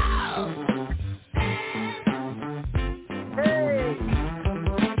 Hey.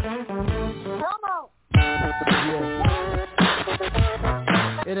 Come on.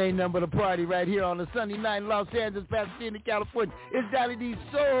 It ain't nothing but a party right here on a Sunday night in Los Angeles, Pasadena, California. It's Donny D's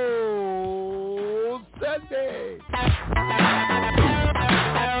Soul Sunday.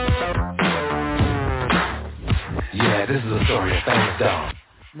 Yeah, this is a story of famous dog.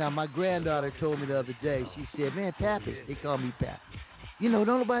 Now, my granddaughter told me the other day, she said, man, Pappy, they call me Pappy. Don't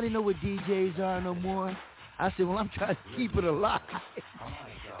nobody know what DJs are no more. I said, well, I'm trying to keep it alive.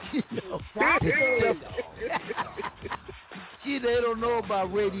 They don't know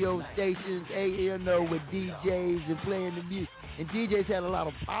about radio stations, with DJs and playing the music. And DJs had a lot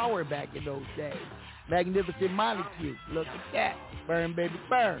of power back in those days. Magnificent Molecule. Look at that. Burn, baby,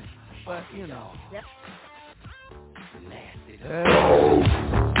 burn. But, Yep.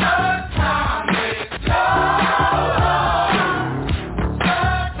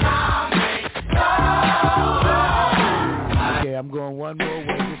 Okay, I'm going one more way.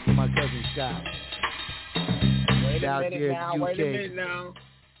 This is my cousin Scott. Wait a minute now.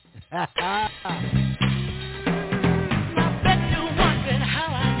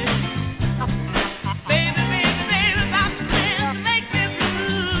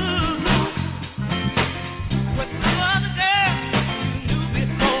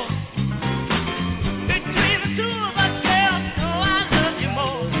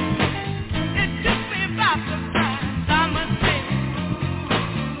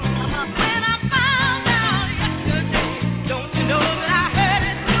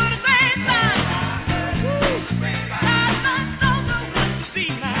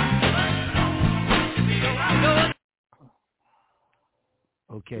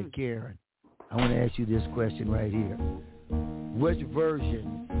 Okay, Karen, I want to ask you this question right here. Which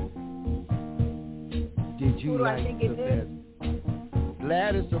version did you like the best?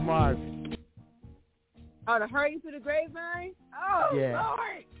 Gladys or Marvin? Oh, the Hurry to the Grapevine? Oh, yeah.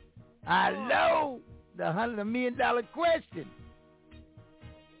 Lord. I know. The $100 million question.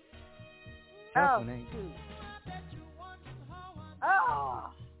 Oh.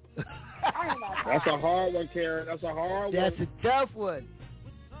 Oh. That's a hard one, Karen. That's a hard one. That's a tough one.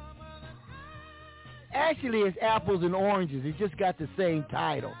 Actually, it's apples and oranges. It just got the same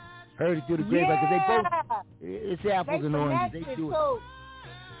title. Heard it through the grapevine because they both. It's apples and oranges. They do it.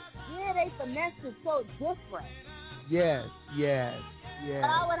 Yeah, they finessed it so different. Yes. Yeah,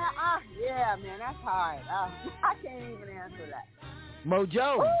 man, that's hard. I can't even answer that.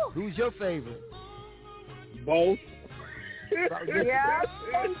 Mojo, who's your favorite? Both. Yeah.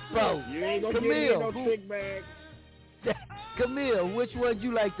 Both. You ain't gonna Camille, get no trick bag. Camille, which one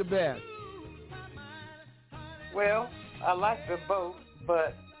you like the best? Well, I like them both,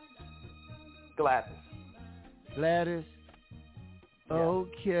 but Gladys. Gladys? Yeah.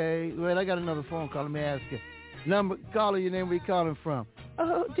 Okay. Well, I got another phone call. Let me ask you. Caller, your name, where you calling from?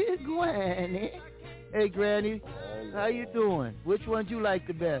 Oh, dear Granny. Hey, Granny. How you doing? Which one do you like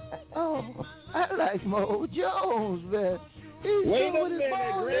the best? Oh, I like Mo Jones best. Wait a minute,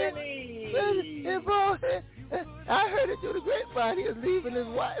 Granny. I heard it through the grapevine. He was leaving his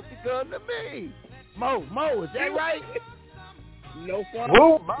wife to come to me. Mo, is that right? No, sir.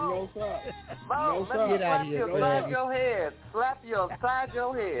 Woo, no, sir. Mo, no, sir. Get out of here, slap your head. Slap you upside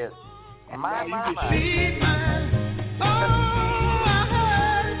your head. My.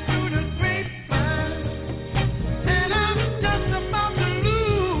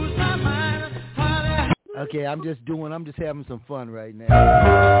 Okay, I'm just having some fun right now.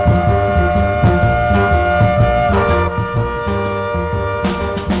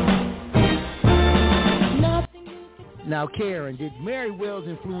 Now, Karen, did Mary Wells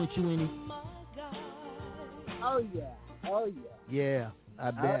influence you any? Oh, yeah. Yeah,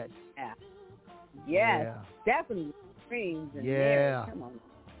 I bet. Yeah. Definitely. Dreams and yeah. Mary, come on.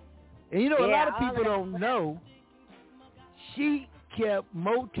 And you know, a lot of people don't know she kept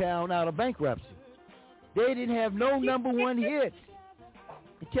Motown out of bankruptcy. They didn't have no number one hits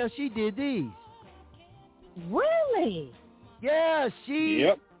until she did these. Really? Yeah, she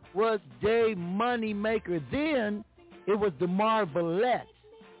was the money maker. Then it was the Marvelettes,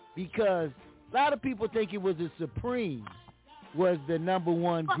 because a lot of people think it was the Supremes was the number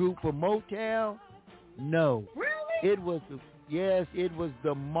one group for Motown. No. Really? It was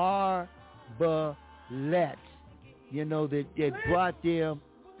the Marvelettes. You know, that brought them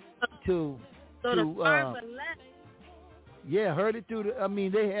to heard it through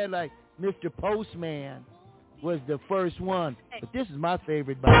they had like Mr. Postman was the first one. But this is my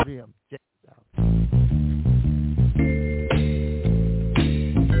favorite by them. Check it out.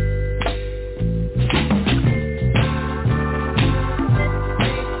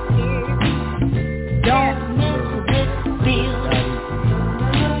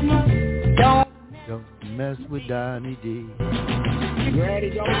 Don't mess with Donny D. Ready,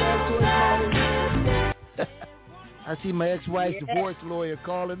 don't mess with Donny. I see my ex-wife's divorce lawyer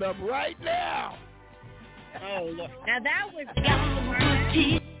calling up right now. Oh, Lord. Now that was the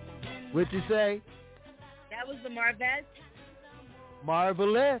Marvelettes. What'd you say? That was the Marvelettes?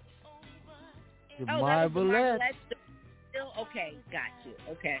 Marvelettes. The Marvelettes. Still, okay, got you.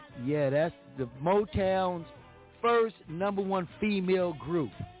 Okay. Yeah, that's the Motown's first number one female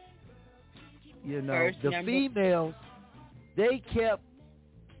group. You know, the females, they kept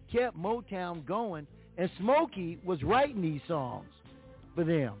Motown going, and Smokey was writing these songs for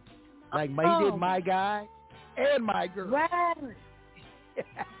them. Like he did My Guy and My Girl. Right.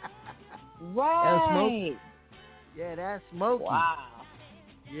 That's Smokey. Yeah, that's Smokey. Wow.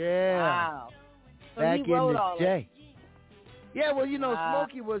 Yeah. Wow. So back in the day. Yeah, well,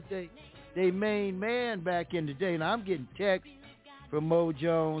 Smokey was the main man back in the day. Now, I'm getting texts from Mo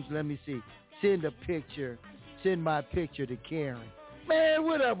Jones. Let me see. Send a picture. Send my picture to Karen. Man,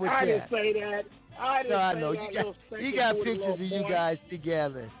 what up with that? I didn't say that. I know. You got pictures of you guys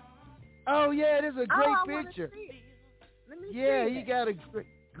together. Oh, yeah, it is a great picture. Let me see you got a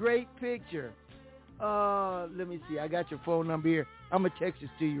great picture. Let me see. I got your phone number here. I'm going to text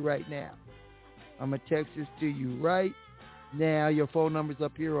this to you right now. Your phone number's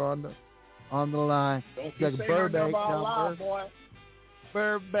up here on the line. Don't it's like a Burbank number. Loud, boy.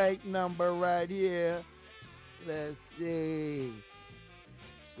 Burbank number right here. Let's see.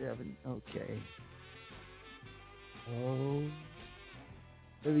 7. Okay. Oh.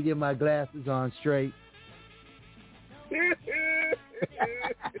 Let me get my glasses on straight.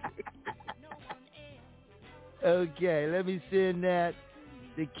 Okay, let me send that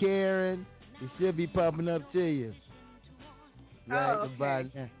to Karen. It should be popping up to you. Right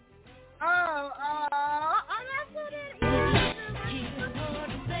about now. That's what it is.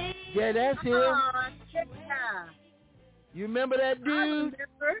 Yeah, that's him. Yeah. You remember that dude? I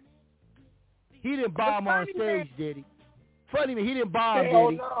remember. He didn't bomb on stage, did he? Funny me, he didn't bomb, did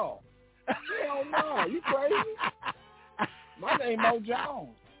he? Hell no. You crazy? My name Mo Jones.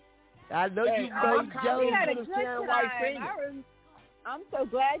 I know you Mo Jones. We had a good time. I'm so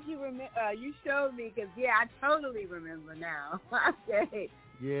glad you showed me, because I totally remember now. Okay.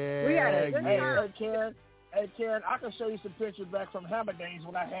 Yeah. We had a good time. Hey, Karen, I can show you some pictures back from Hammer days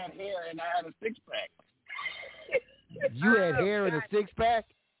when I had hair and I had a six-pack. You had hair and a six-pack?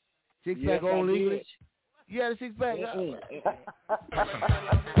 Six-pack Old English? You had a six-pack? Don't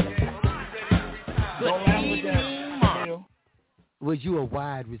laugh with that. Was you a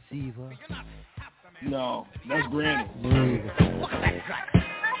wide receiver? No, that's Granny.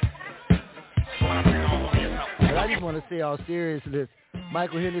 But I just want to say all seriousness,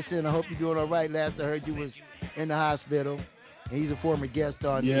 Michael Henderson, I hope you're doing all right. Last I heard you was in the hospital, and he's a former guest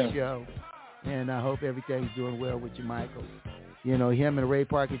on this show. And I hope everything's doing well with you, Michael. You know, him and Ray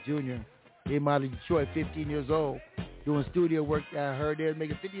Parker Jr., came out of Detroit, 15 years old, doing studio work. I heard they were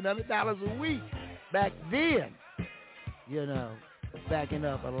making $1,500 a week back then. You know, backing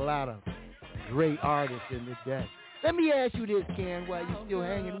up a lot of great artists in the day. Let me ask you this, Karen, while you're still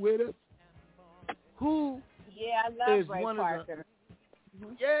hanging with us. Who I love is Ray one Parker. of the...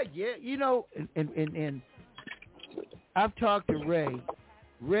 Yeah. You know, and I've talked to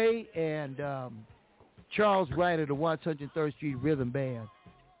Ray and Charles Wright of the 103rd Street Rhythm Band.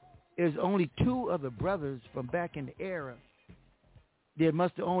 There's only two other brothers from back in the era that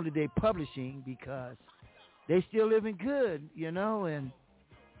must have owned their publishing because they still living good, you know, and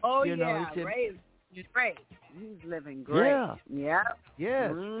you know, he said, Ray's great. He's living great. Yeah.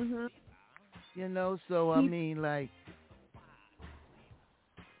 Yes. Mm-hmm. You know, so I mean, like,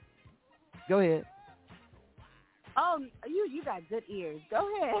 go ahead. Oh, you got good ears. Go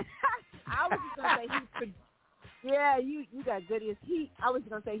ahead. I was just gonna say you got good ears. I was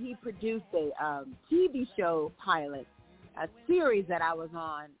gonna say he produced a TV show pilot, a series that I was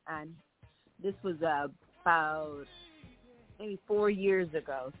on, and this was about maybe 4 years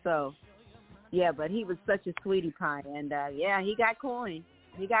ago. So, yeah, but he was such a sweetie pie, and he got coin.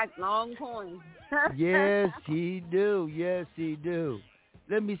 He got long coins. Yes, he do. Yes, he do.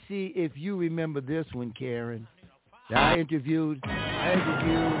 Let me see if you remember this one, Karen. I interviewed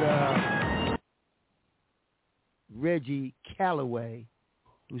Reggie Calloway,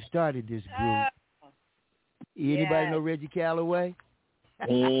 who started this group. Anybody know Reggie Calloway?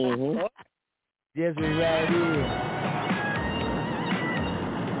 Mm-hmm. This is right here.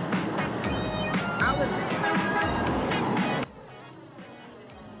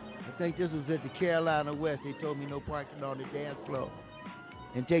 I think this was at the Carolina West. They told me no parking on the dance floor.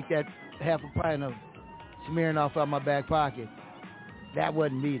 And take that half a pint of Smirnoff out my back pocket. That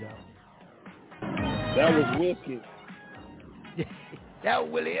wasn't me, though. That was whiskey. That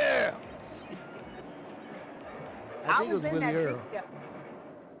was Willie Earl. I think it was Willie Earl.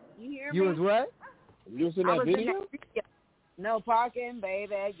 You hear you me? Was what? You was in that video? No parking,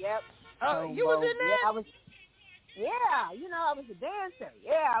 baby. Yep. Oh, you was in there? Yeah, I was. Yeah, you know, I was a dancer.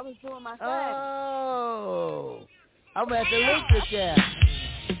 Yeah, I was doing my thing. Oh, I'm gonna have to look at that.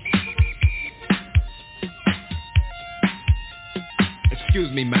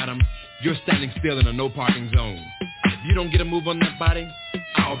 Excuse me, madam. You're standing still in a no parking zone. If you don't get a move on that body,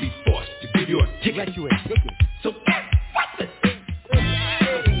 I'll be forced to give you a ticket. Let you a ticket. So, what's it?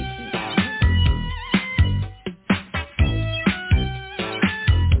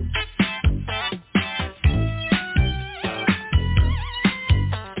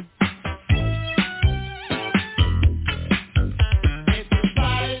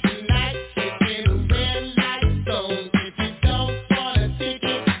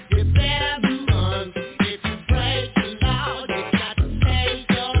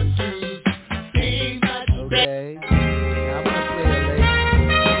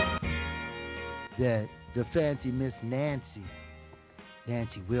 The fancy Miss Nancy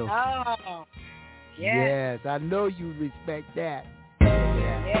Wilson. Oh, yes. I know you respect that.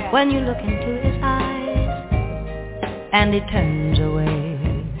 Yeah. When you look into his eyes and he turns away,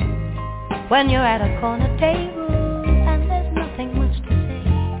 when you're at a corner table and there's nothing much to say,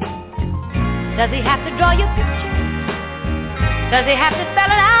 does he have to draw your picture? Does he have to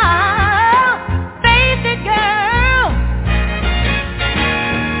spell it out? Face it, girl,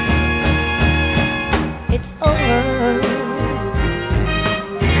 it's over.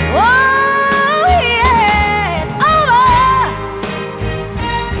 Oh, yeah, it's over.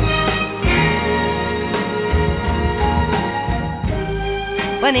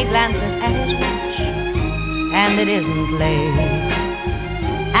 When he glances at his watch and it isn't late,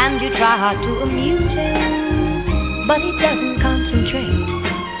 and you try hard to amuse him, but he doesn't concentrate,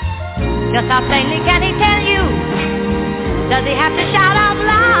 just how plainly can he tell you? Does he have to shout out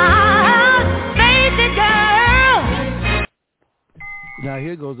loud? Face it, girl. Now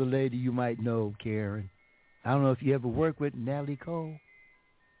here goes a lady you might know, Karen. I don't know if you ever worked with Natalie Cole.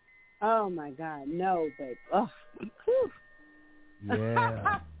 Oh my God, no, but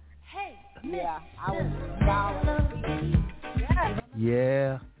Yeah. Hey, yeah, I was following.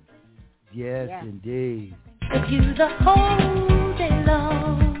 Yeah. Yes, indeed. With you the whole day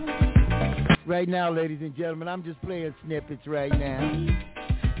long. Right now, ladies and gentlemen, I'm just playing snippets right now.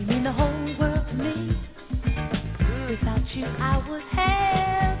 You mean the whole world to me. Without you, I would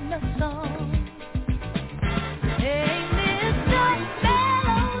have no song.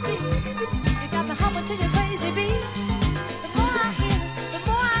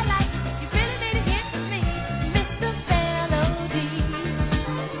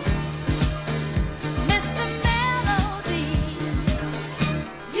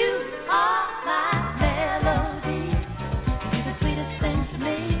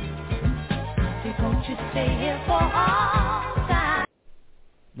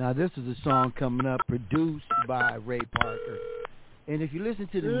 Now, this is a song coming up produced by Ray Parker. And if you listen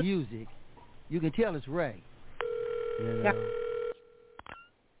to the music, you can tell it's Ray. And,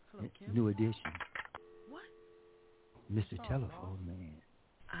 new edition. What? Mr. Telephone Man.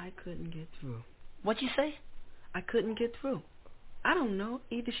 I couldn't get through. What'd you say? I couldn't get through. I don't know.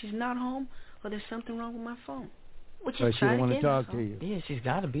 Either she's not home or there's something wrong with my phone. What you Or she don't want to talk to you. Yeah, she's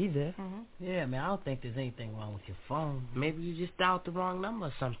got to be there. Yeah, man, I don't think there's anything wrong with your phone. Maybe you just dialed the wrong number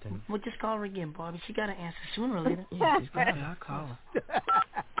or something. Well, just call her again, Bobby. She got to answer sooner or later. Yeah, she's got to. I'll call her.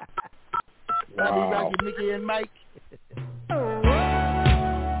 Bobby, Rocky, Mickey, and Mike.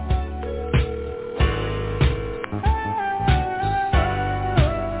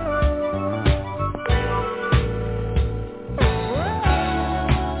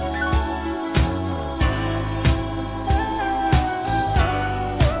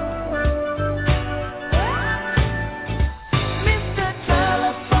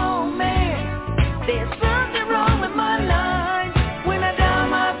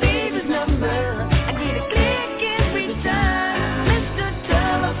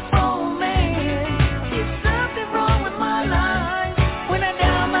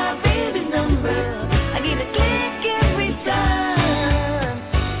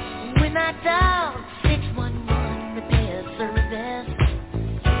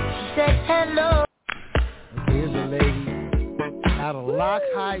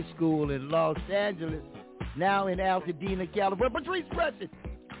 High School in Los Angeles, now in Altadena, California. Patrice Preston,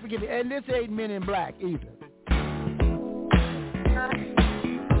 forgive me, and this ain't Men in Black either.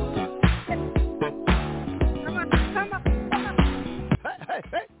 Come on.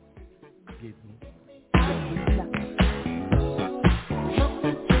 Hey. Forgive me.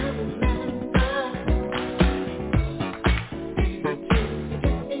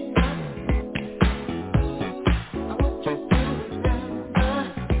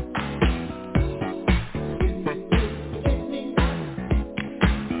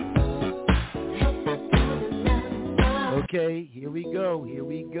 Okay, here we go.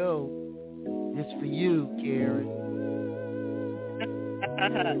 It's for you, Karen.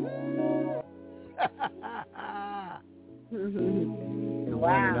 The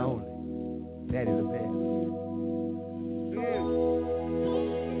one and only. That is the best.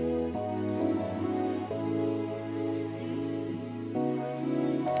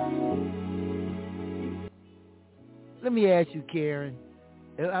 Let me ask you, Karen.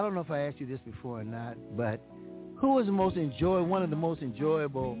 I don't know if I asked you this before or not, but who was one of the most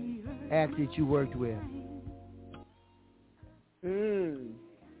enjoyable acts that you worked with? The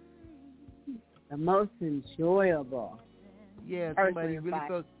most enjoyable. Yeah, somebody really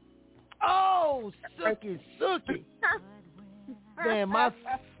felt. Oh, Sookie. Man, my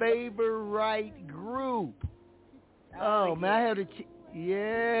favorite group. Oh, man, I had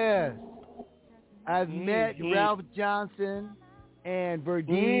yes. I've met Ralph Johnson and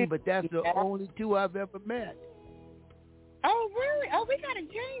Verdine, but that's the only two I've ever met. Oh, really? Oh, we got to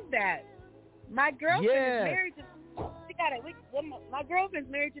change that. My girlfriend is married to... my girlfriend's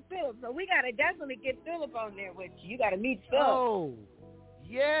married to Philip, so we got to definitely get Philip on there with you. You got to meet Philip. Oh,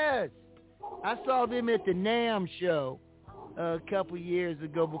 yes. I saw them at the NAMM show a couple years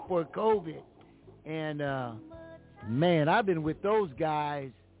ago before COVID. And, man, I've been with those guys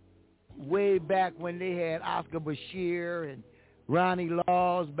way back when they had Oscar Bashir and Ronnie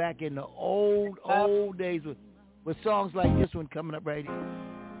Laws back in the old days with songs like this one coming up right here.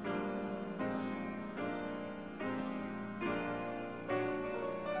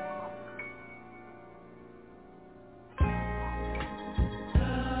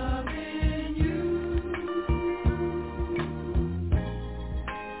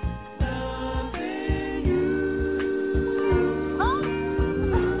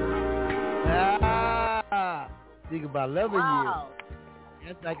 Think about loving you.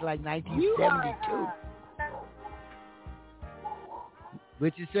 That's like 1972.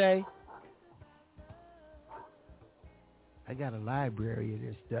 What'd you say? I got a library of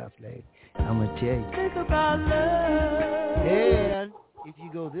this stuff, lady. I'm going to tell you. Think about love. And if you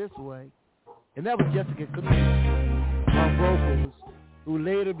go this way, and that was Jessica Cleveland on vocals, who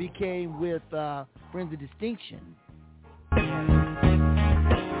later became with Friends of Distinction.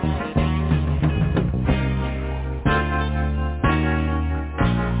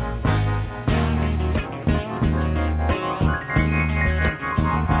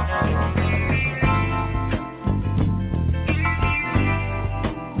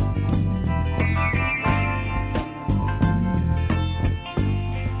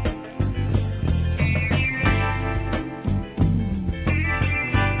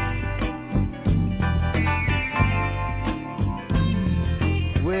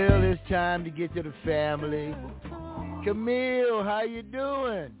 it's time to get to the family. Camille, how you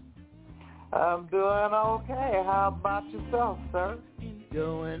doing? I'm doing okay. How about yourself, sir?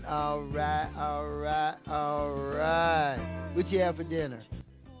 Doing all right. What you have for dinner?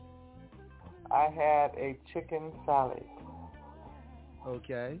 I had a chicken salad.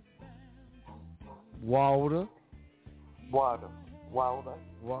 Okay. Water.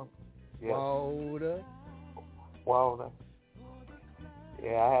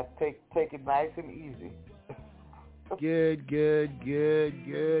 Yeah, I had to take it nice and easy. Good.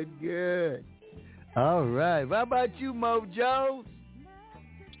 All right. How about you, Mojo?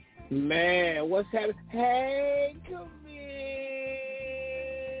 Man, what's happening? Hey, come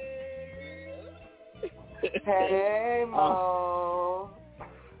Hey, Mo.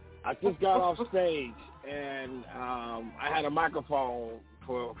 I just got off stage, and I had a microphone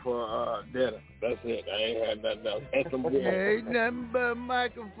for dinner. That's it. I ain't had nothing else. And some water. Ain't nothing but a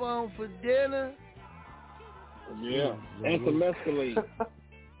microphone for dinner. Yeah, and some mescaline.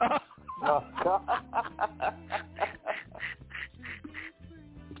 Oh, God.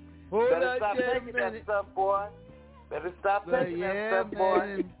 Better stop taking that stuff, boy. Better stop taking that stuff,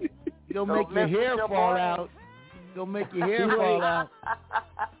 boy. Don't make your hair fall out. Don't make your hair fall out.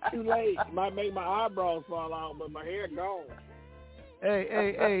 Too late. Might make my eyebrows fall out, but my hair gone.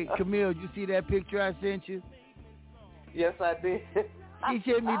 Hey, Camille, you see that picture I sent you? Yes, I did. He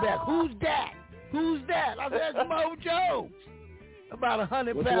sent me back. Who's that? I said, that's Mojo. About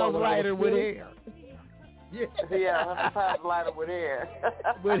 100 pounds lighter with hair. Yeah, 100 pounds lighter with hair.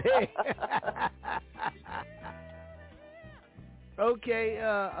 Okay,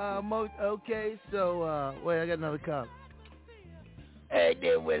 so, wait, I got another call. Hey,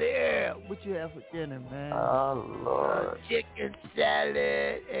 there with hair. What you have for dinner, man? Oh, Lord. Chicken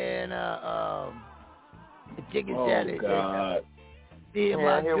salad and, chicken salad. Oh, God. Me and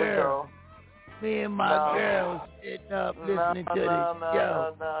my girl. Me and my girls sitting up listening to this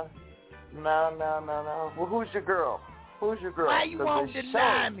show. No. Well, who's your girl? Why you won't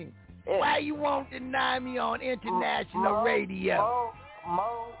deny me? Why you won't deny me on international radio?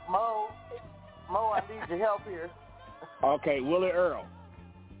 Mo, I need your help here. Okay, Willie Earl.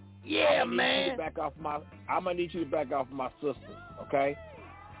 Yeah, I'm gonna need you to back off my sister. Okay.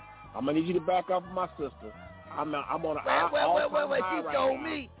 I'm gonna need you to back off my sister. I'm on an Wait. She told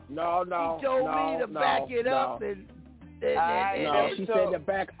me. No. She told me to back it up and she said to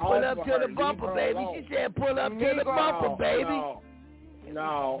back off. Pull up to the bumper, baby. She said pull up to the bumper, baby.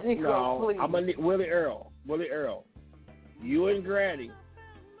 No. I'm gonna need Willie Earl. You and Granny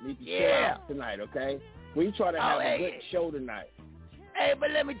need to chill out tonight, okay? We try to have a good show tonight. Hey,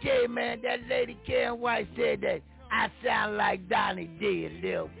 but let me tell you, man, that lady Karen White said that I sound like Donny D a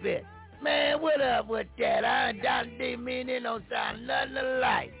little bit. Man, what up with that? Donny D, me and it don't sound nothing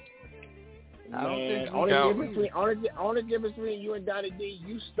alike. Man, only difference between you and Donny D,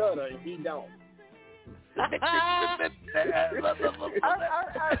 you stutter and he don't.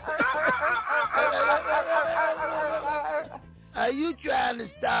 Are you trying to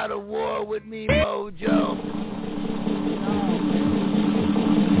start a war with me, Mojo?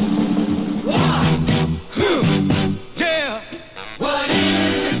 Yeah. What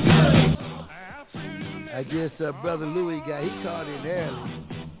is good? I guess Brother Louie he called in early,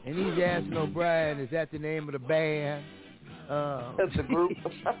 and he's asking O'Brien, is that the name of the band? That's a group.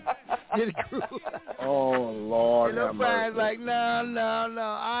 Oh, Lord. And O'Brien's like, no,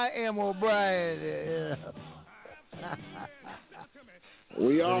 I am O'Brien.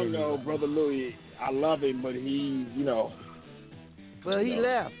 We all know Brother Louie. I love him, but he, Well, he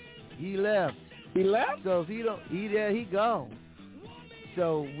left. He left? So if he gone.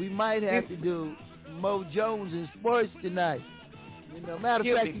 So we might have to do Mo Jones in sports tonight.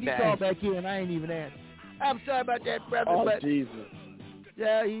 Matter of fact, if you call back here and I ain't even answer. I'm sorry about that, brother. Oh, but Jesus.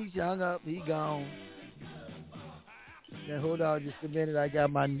 Yeah, he's hung up. He gone. Now, hold on just a minute. I got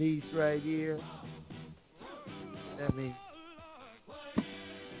my niece right here.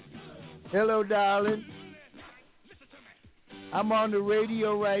 Hello, darling. I'm on the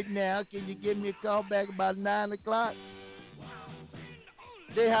radio right now. Can you give me a call back about 9 o'clock?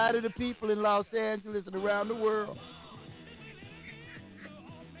 Say hi to the people in Los Angeles and around the world.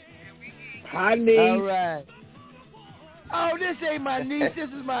 Hi, niece. All right. Oh, this ain't my niece. This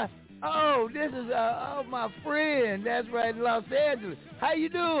is my my friend. That's right in Los Angeles. How you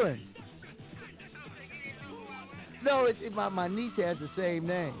doing? No, my niece has the same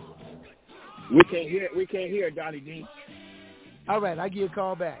name. We can't hear Donny D. All right, I'll give you a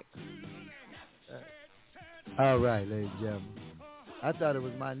call back. All right, ladies and gentlemen. I thought it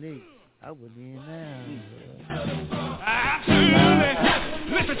was my niece. I wouldn't even know.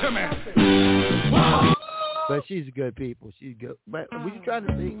 Listen to me. But she's good people. She's good. But were you trying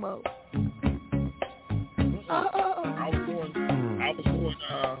to sing, Mo? I was doing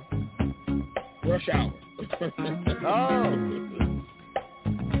Rush Hour. Oh.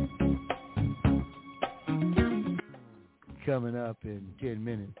 Coming up in 10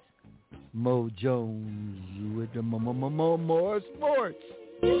 minutes, Mo Jones with the more sports.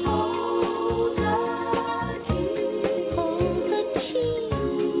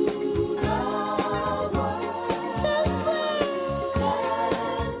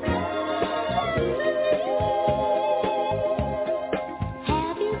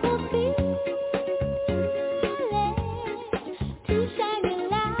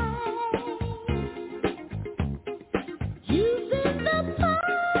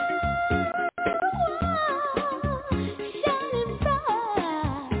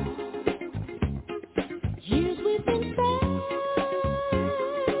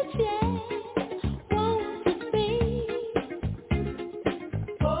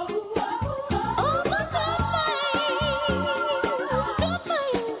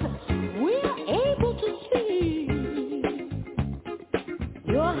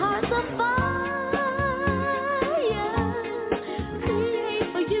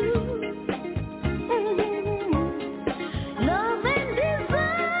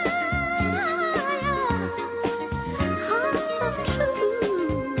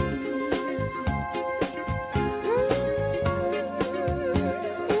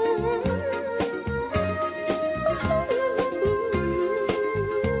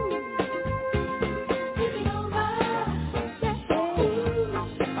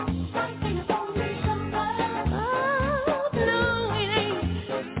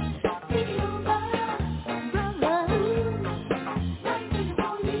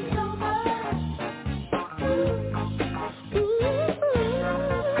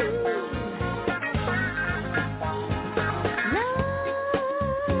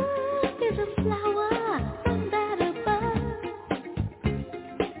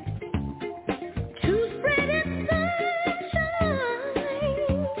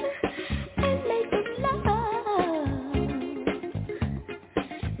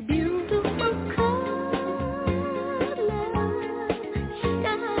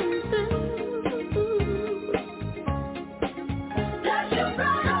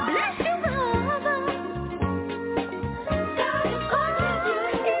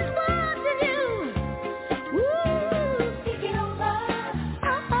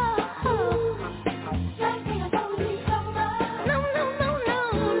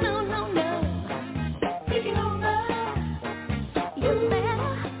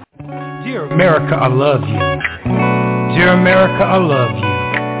 Dear America, I love you. Dear America, I love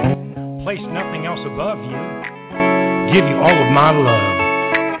you. Place nothing else above you. Give you all of my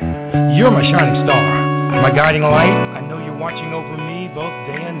love. You're my shining star, my guiding light. I know you're watching over me both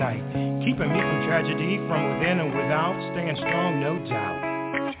day and night, keeping me from tragedy, from within and without, staying strong, no doubt.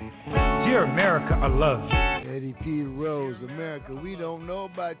 Dear America, I love you. Eddie P. Rose, America, we don't know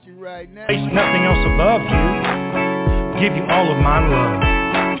about you right now. Place nothing else above you. Give you all of my love.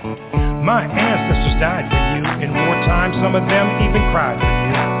 My ancestors died for you. In wartime, some of them even cried for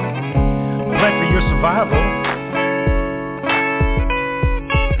you. Bled for your survival.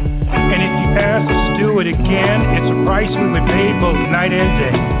 And if you ask us to do it again, it's a price we would pay both night and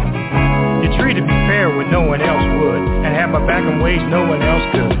day. You treated me fair when no one else would, and had my back in ways no one else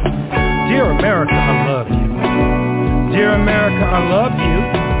could. Dear America, I love you. Dear America, I love you.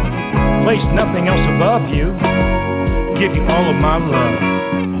 Place nothing else above you. Give you all of my love.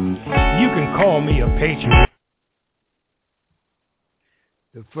 You can call me a patriot.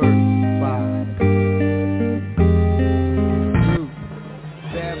 The first 5 group,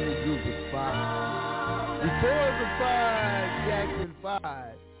 family group is 5. Before the 5, Jackson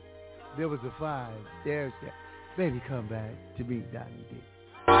 5, there was a 5. There's that. Baby, come back to me, Donny D.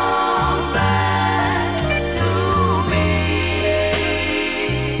 Come back to me.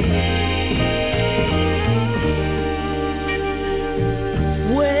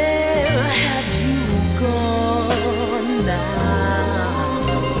 Where have you gone now?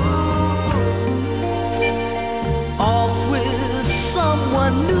 Off with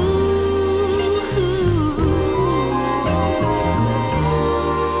someone new.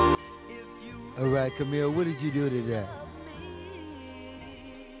 All right, Camille, what did you do today?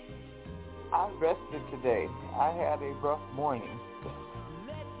 I rested today. I had a rough morning.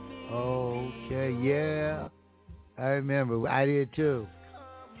 Okay, yeah. I remember. I did too.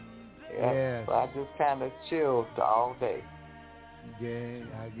 Yeah. So I just kind of chilled all day. Yeah,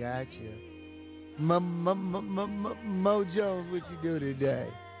 I got you. Mo Jones, what you do today?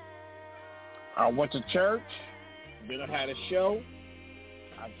 I went to church. Then I had a show.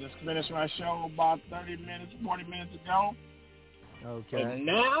 I just finished my show about 40 minutes ago. Okay. And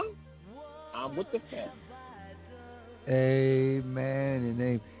now I'm with the family.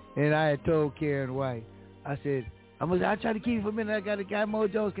 Amen. And I had told Karen White, I said, I'll try to keep it for a minute. I got a guy, Mo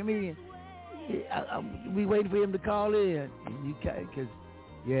Jones, comedian. We waiting for him to call in.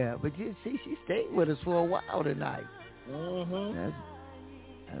 But you see, she stayed with us for a while tonight. Mm-hmm.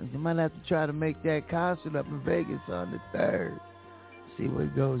 You might have to try to make that concert up in Vegas on the 3rd. See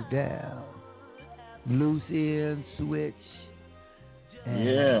what goes down. Loose End, Switch,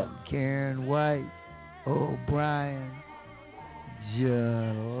 and Karen White, O'Brien,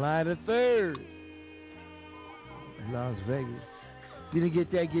 July the 3rd, Las Vegas. If you didn't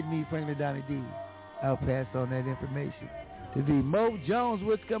get that, get me, Franklin Donny D. I'll pass on that information to be Mo Jones.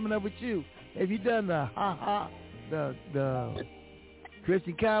 What's coming up with you? Have you done the the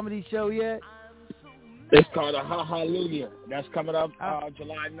Christian comedy show yet? It's called a Hallelujah. That's coming up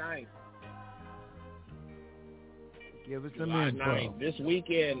July 9th. Give us some July info. 9th. This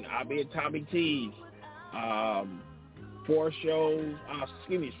weekend, I'll be at Tommy T's. 6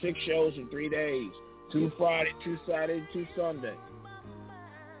 shows in 3 days. 2 Friday, 2 Saturday, 2 Sunday.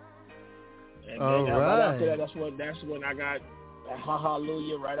 And then right after that, that's when I got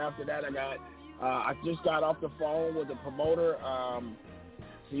Hallelujah. Right after that, I just got off the phone with the promoter.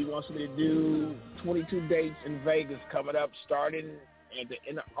 He wants me to do 22 dates in Vegas coming up, starting at the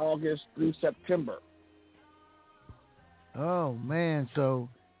end of August through September. Oh, man. So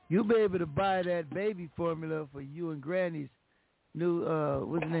you'll be able to buy that baby formula for you and Granny's new,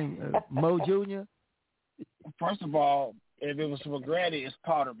 what's his name, Mo Jr.? First of all, if it was for Granny, it's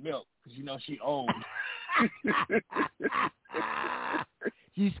powdered milk, because you know she old.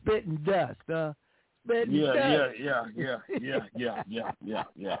 You spitting dust, huh? Yeah.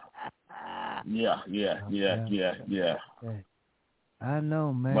 I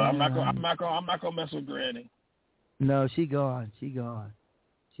know, man. But I'm not gonna mess with Granny. No, she gone. She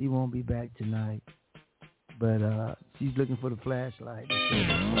won't be back tonight. But she's looking for the flashlight.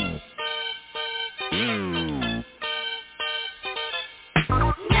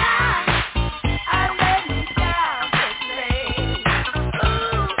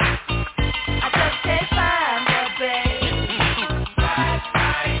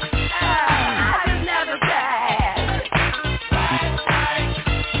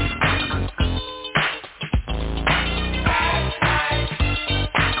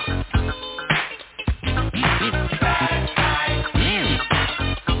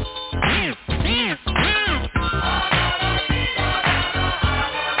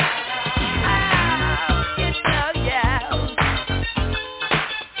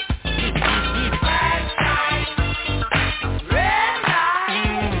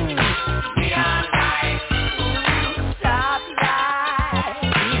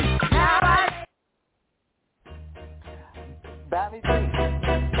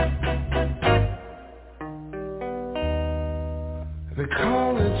 They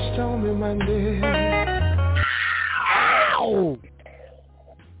call it Stormy Monday. Ow!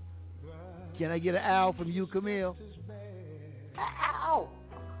 Can I get an ow from you, Camille? Ow!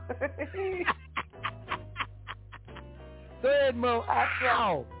 Go ahead, Mo.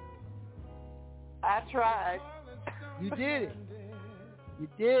 Ow! I tried. You did it. You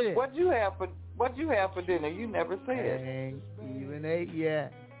did it. What'd you have for dinner? You never said. Ain't even ate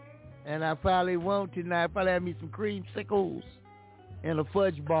yet. And I probably won't tonight. I probably have me some creamsicles and a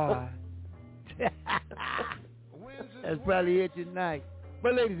fudge bar. That's probably it tonight.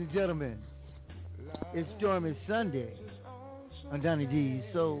 But ladies and gentlemen, it's Stormy Sunday on Donny D's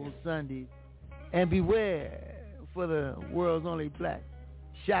Soul Sunday. And beware for the world's only black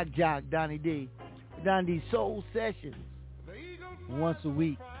shock jock, Donny D. Donny D Soul Sessions once a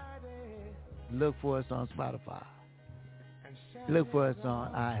week. Look for us on Spotify. Look for us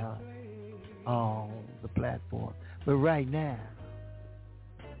on iHeart, on the platform. But right now,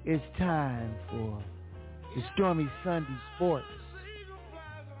 it's time for the Stormy Sunday Sports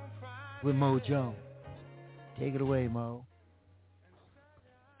with Mo Jones. Take it away, Mo.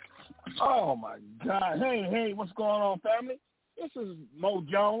 Oh, my God. Hey, what's going on, family? This is Mo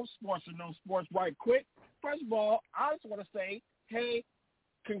Jones, Sports and No Sports right quick. First of all, I just want to say, hey,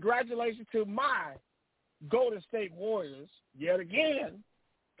 congratulations to my Golden State Warriors yet again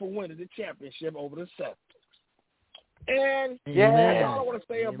for winning the championship over the Celtics. And that's all I want to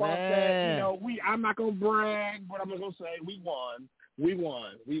say about that. You know, I'm not going to brag, but I'm going to say we won.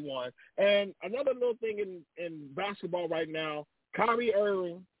 And another little thing in basketball right now, Kyrie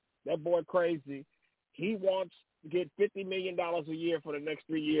Irving That boy crazy. He wants to get $50 million a year for the next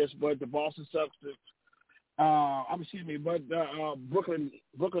 3 years, but the Boston Celtics, Brooklyn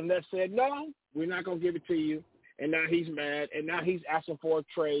Nets said, no, we're not going to give it to you. And now he's mad, and now he's asking for a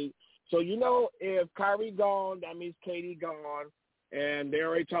trade. So, if Kyrie gone, that means KD gone. And they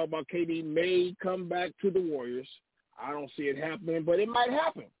already talked about KD may come back to the Warriors. I don't see it happening, but it might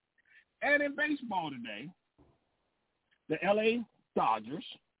happen. And in baseball today, the LA Dodgers,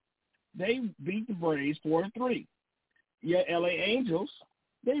 they beat the Braves 4-3. Yet LA Angels,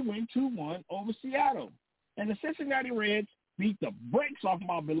 they win 2-1 over Seattle. And the Cincinnati Reds beat the brakes off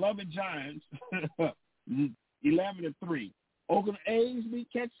my beloved Giants 11-3. Oakland A's beat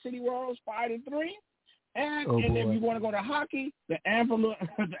Kansas City Royals 5-3. And if you want to go to hockey, the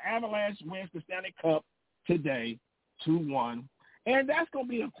Avalanche wins the Stanley Cup today 2-1. And that's going to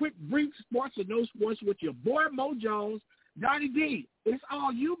be a quick, brief sports and no sports with your boy Mo Jones. Donny D, it's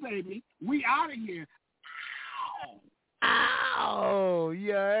all you, baby. We out of here. Ow!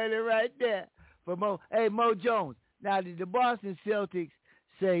 You heard it right there. For Mo. Hey, Mo Jones. Now, did the Boston Celtics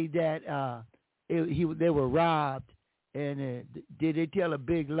say that they were robbed? And did they tell a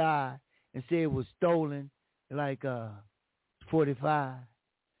big lie and say it was stolen like 45?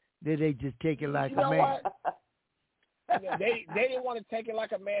 Did they just take it like a man? What? They didn't want to take it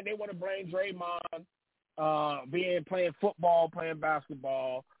like a man. They want to blame Draymond playing football, playing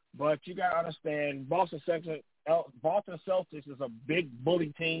basketball. But you got to understand, Boston Celtics is a big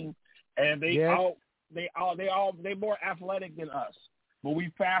bully team, and they're more athletic than us. But we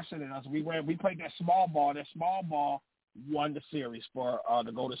faster than us. We played that small ball. That small ball won the series for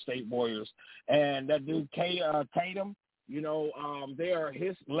the Golden State Warriors. And that dude Tatum,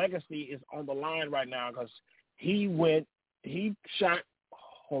 his legacy is on the line right now because he shot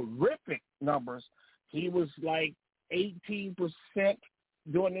horrific numbers. He was like 18%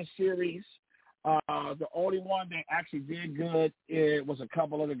 during this series. The only one that actually did good was a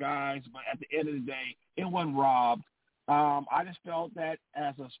couple other guys, but at the end of the day, it wasn't robbed. I just felt that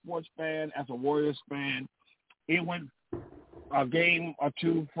as a sports fan, as a Warriors fan, it went a game or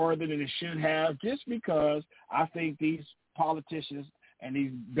two further than it should have, just because I think these politicians and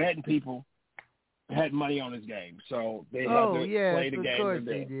these betting people had money on this game, so they had to play the game. Of course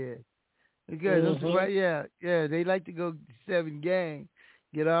they did. Because they like to go 7 games,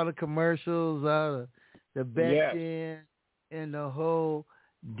 get all the commercials, all the bets in, and the whole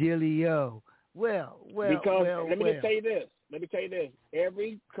dealio. Let me tell you this.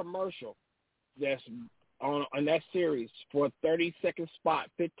 Every commercial that's on that series for a 30-second spot,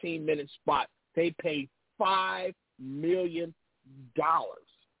 15-minute spot, they paid $5 million.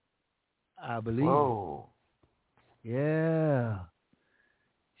 I believe. Oh. Yeah.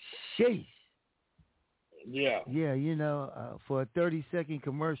 Sheesh. Yeah. Yeah, for a 30-second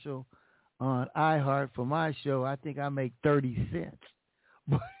commercial on iHeart for my show, I think I make 30 cents.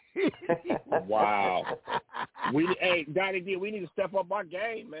 Wow. Donny D, we need to step up our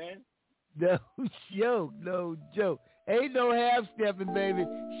game, man. No joke. Ain't no half-stepping, baby.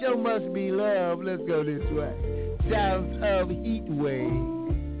 Show must be love. Let's go this way. Sounds of Heat Wave.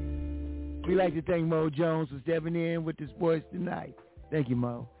 We'd like to thank Mo Jones for stepping in with the sports tonight. Thank you,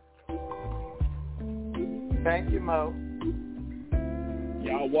 Mo. Thank you, Mo.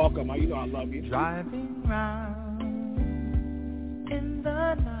 Y'all welcome. You know I love you. Driving round in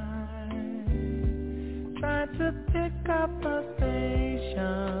the night, trying to pick up a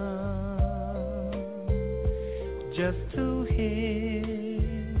station just to hear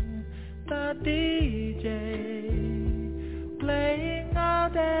the DJ playing our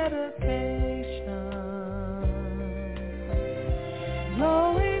dedication,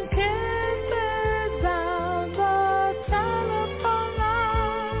 blowing kisses down the telephone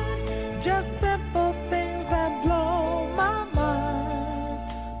line, just simple things that blow my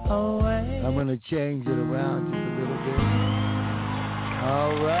mind away. I'm going to change it around just a little bit.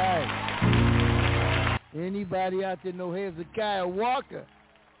 All right. Anybody out there know Hezekiah Walker?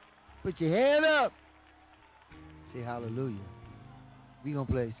 Put your hand up. Say hallelujah. We're going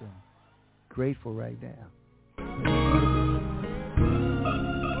to play some Grateful right now.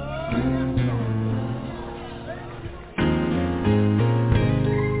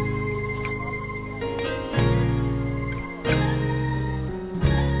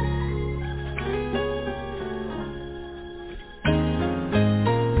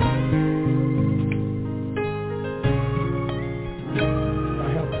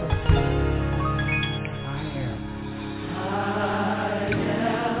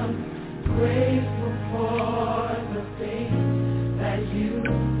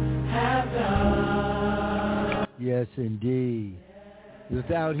 Yes, indeed.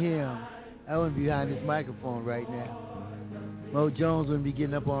 Without him, I wouldn't be behind this microphone right now. Mo Jones wouldn't be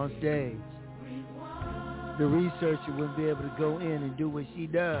getting up on stage. The researcher wouldn't be able to go in and do what she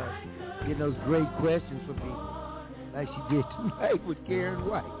does, getting those great questions for me, like she did tonight with Karen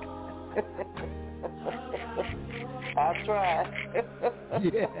White. I tried.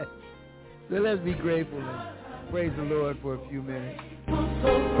 Yeah. So let's be grateful and praise the Lord for a few minutes.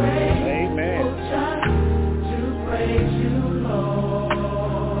 Amen. To praise you, Lord.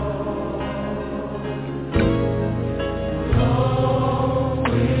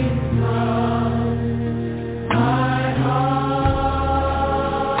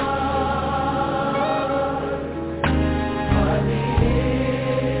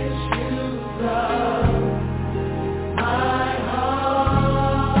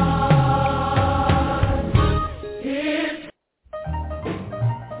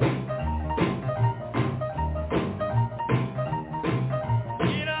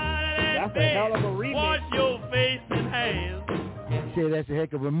 Say that's a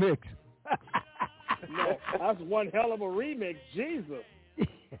heck of a mix. No, that's one hell of a remix, Jesus.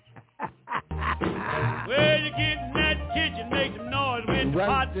 Well, you get in that kitchen, make some noise with the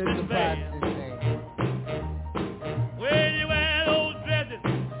pots and pans. When you wear those dresses,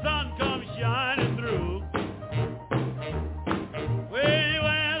 sun comes shining through. When you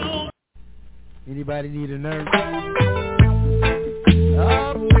wear those... Anybody need a nurse?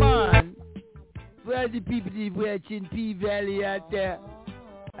 Oh, come on. Where the people watching P-Valley out there?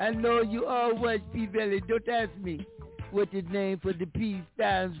 I know you all watch P-Valley. Don't ask me what the name for the P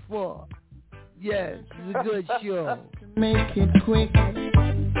stands for. Yes, it's a good show. Make it quick.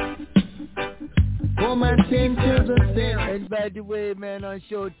 For my team to the center. And by the way, man, on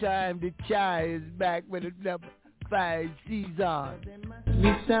Showtime, the Chai is back with a number 5 season.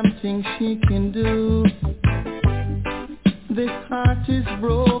 Be something she can do. This heart is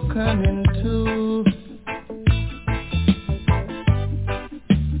broken in two.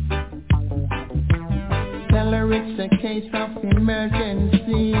 Tell her it's a case of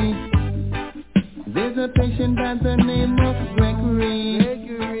emergency. There's a patient by the name of Gregory.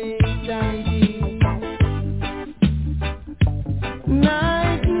 Gregory, Donnyds.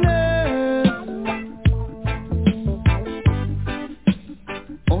 Night nurse.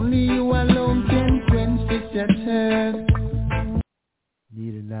 Only you alone can quench this thirst.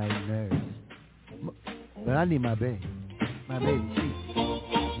 Need a night nurse. But I need my baby. My baby, she.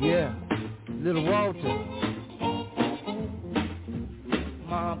 Yeah. Little Walter.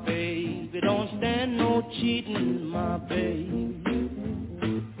 My baby don't stand no cheating, my baby.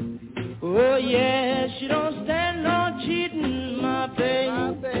 Oh yeah, she don't stand no cheating, my baby.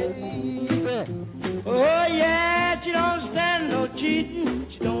 My baby. Oh yeah, she don't stand no cheating.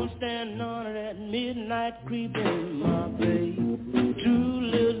 She don't stand none of that midnight creeping, my baby. True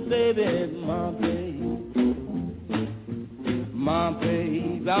little baby, my baby. My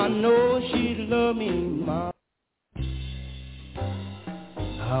baby, I know she love me, my.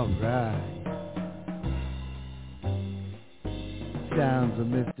 All right. Sounds of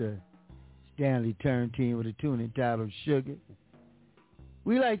Mr. Stanley Turntine with a tune entitled Sugar.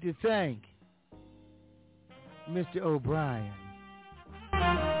 We like to thank Mr. O'Brien.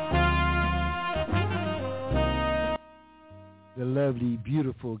 The lovely,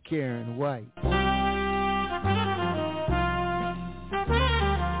 beautiful Karen White.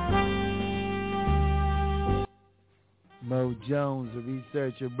 Mo Jones, the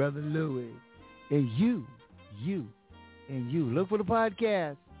researcher, Brother Louie, and you. Look for the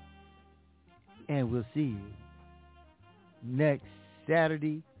podcast, and we'll see you next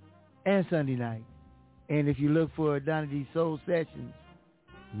Saturday and Sunday night. And if you look for Donnyds Soul Sessions,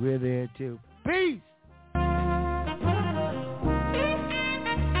 we're there too. Peace!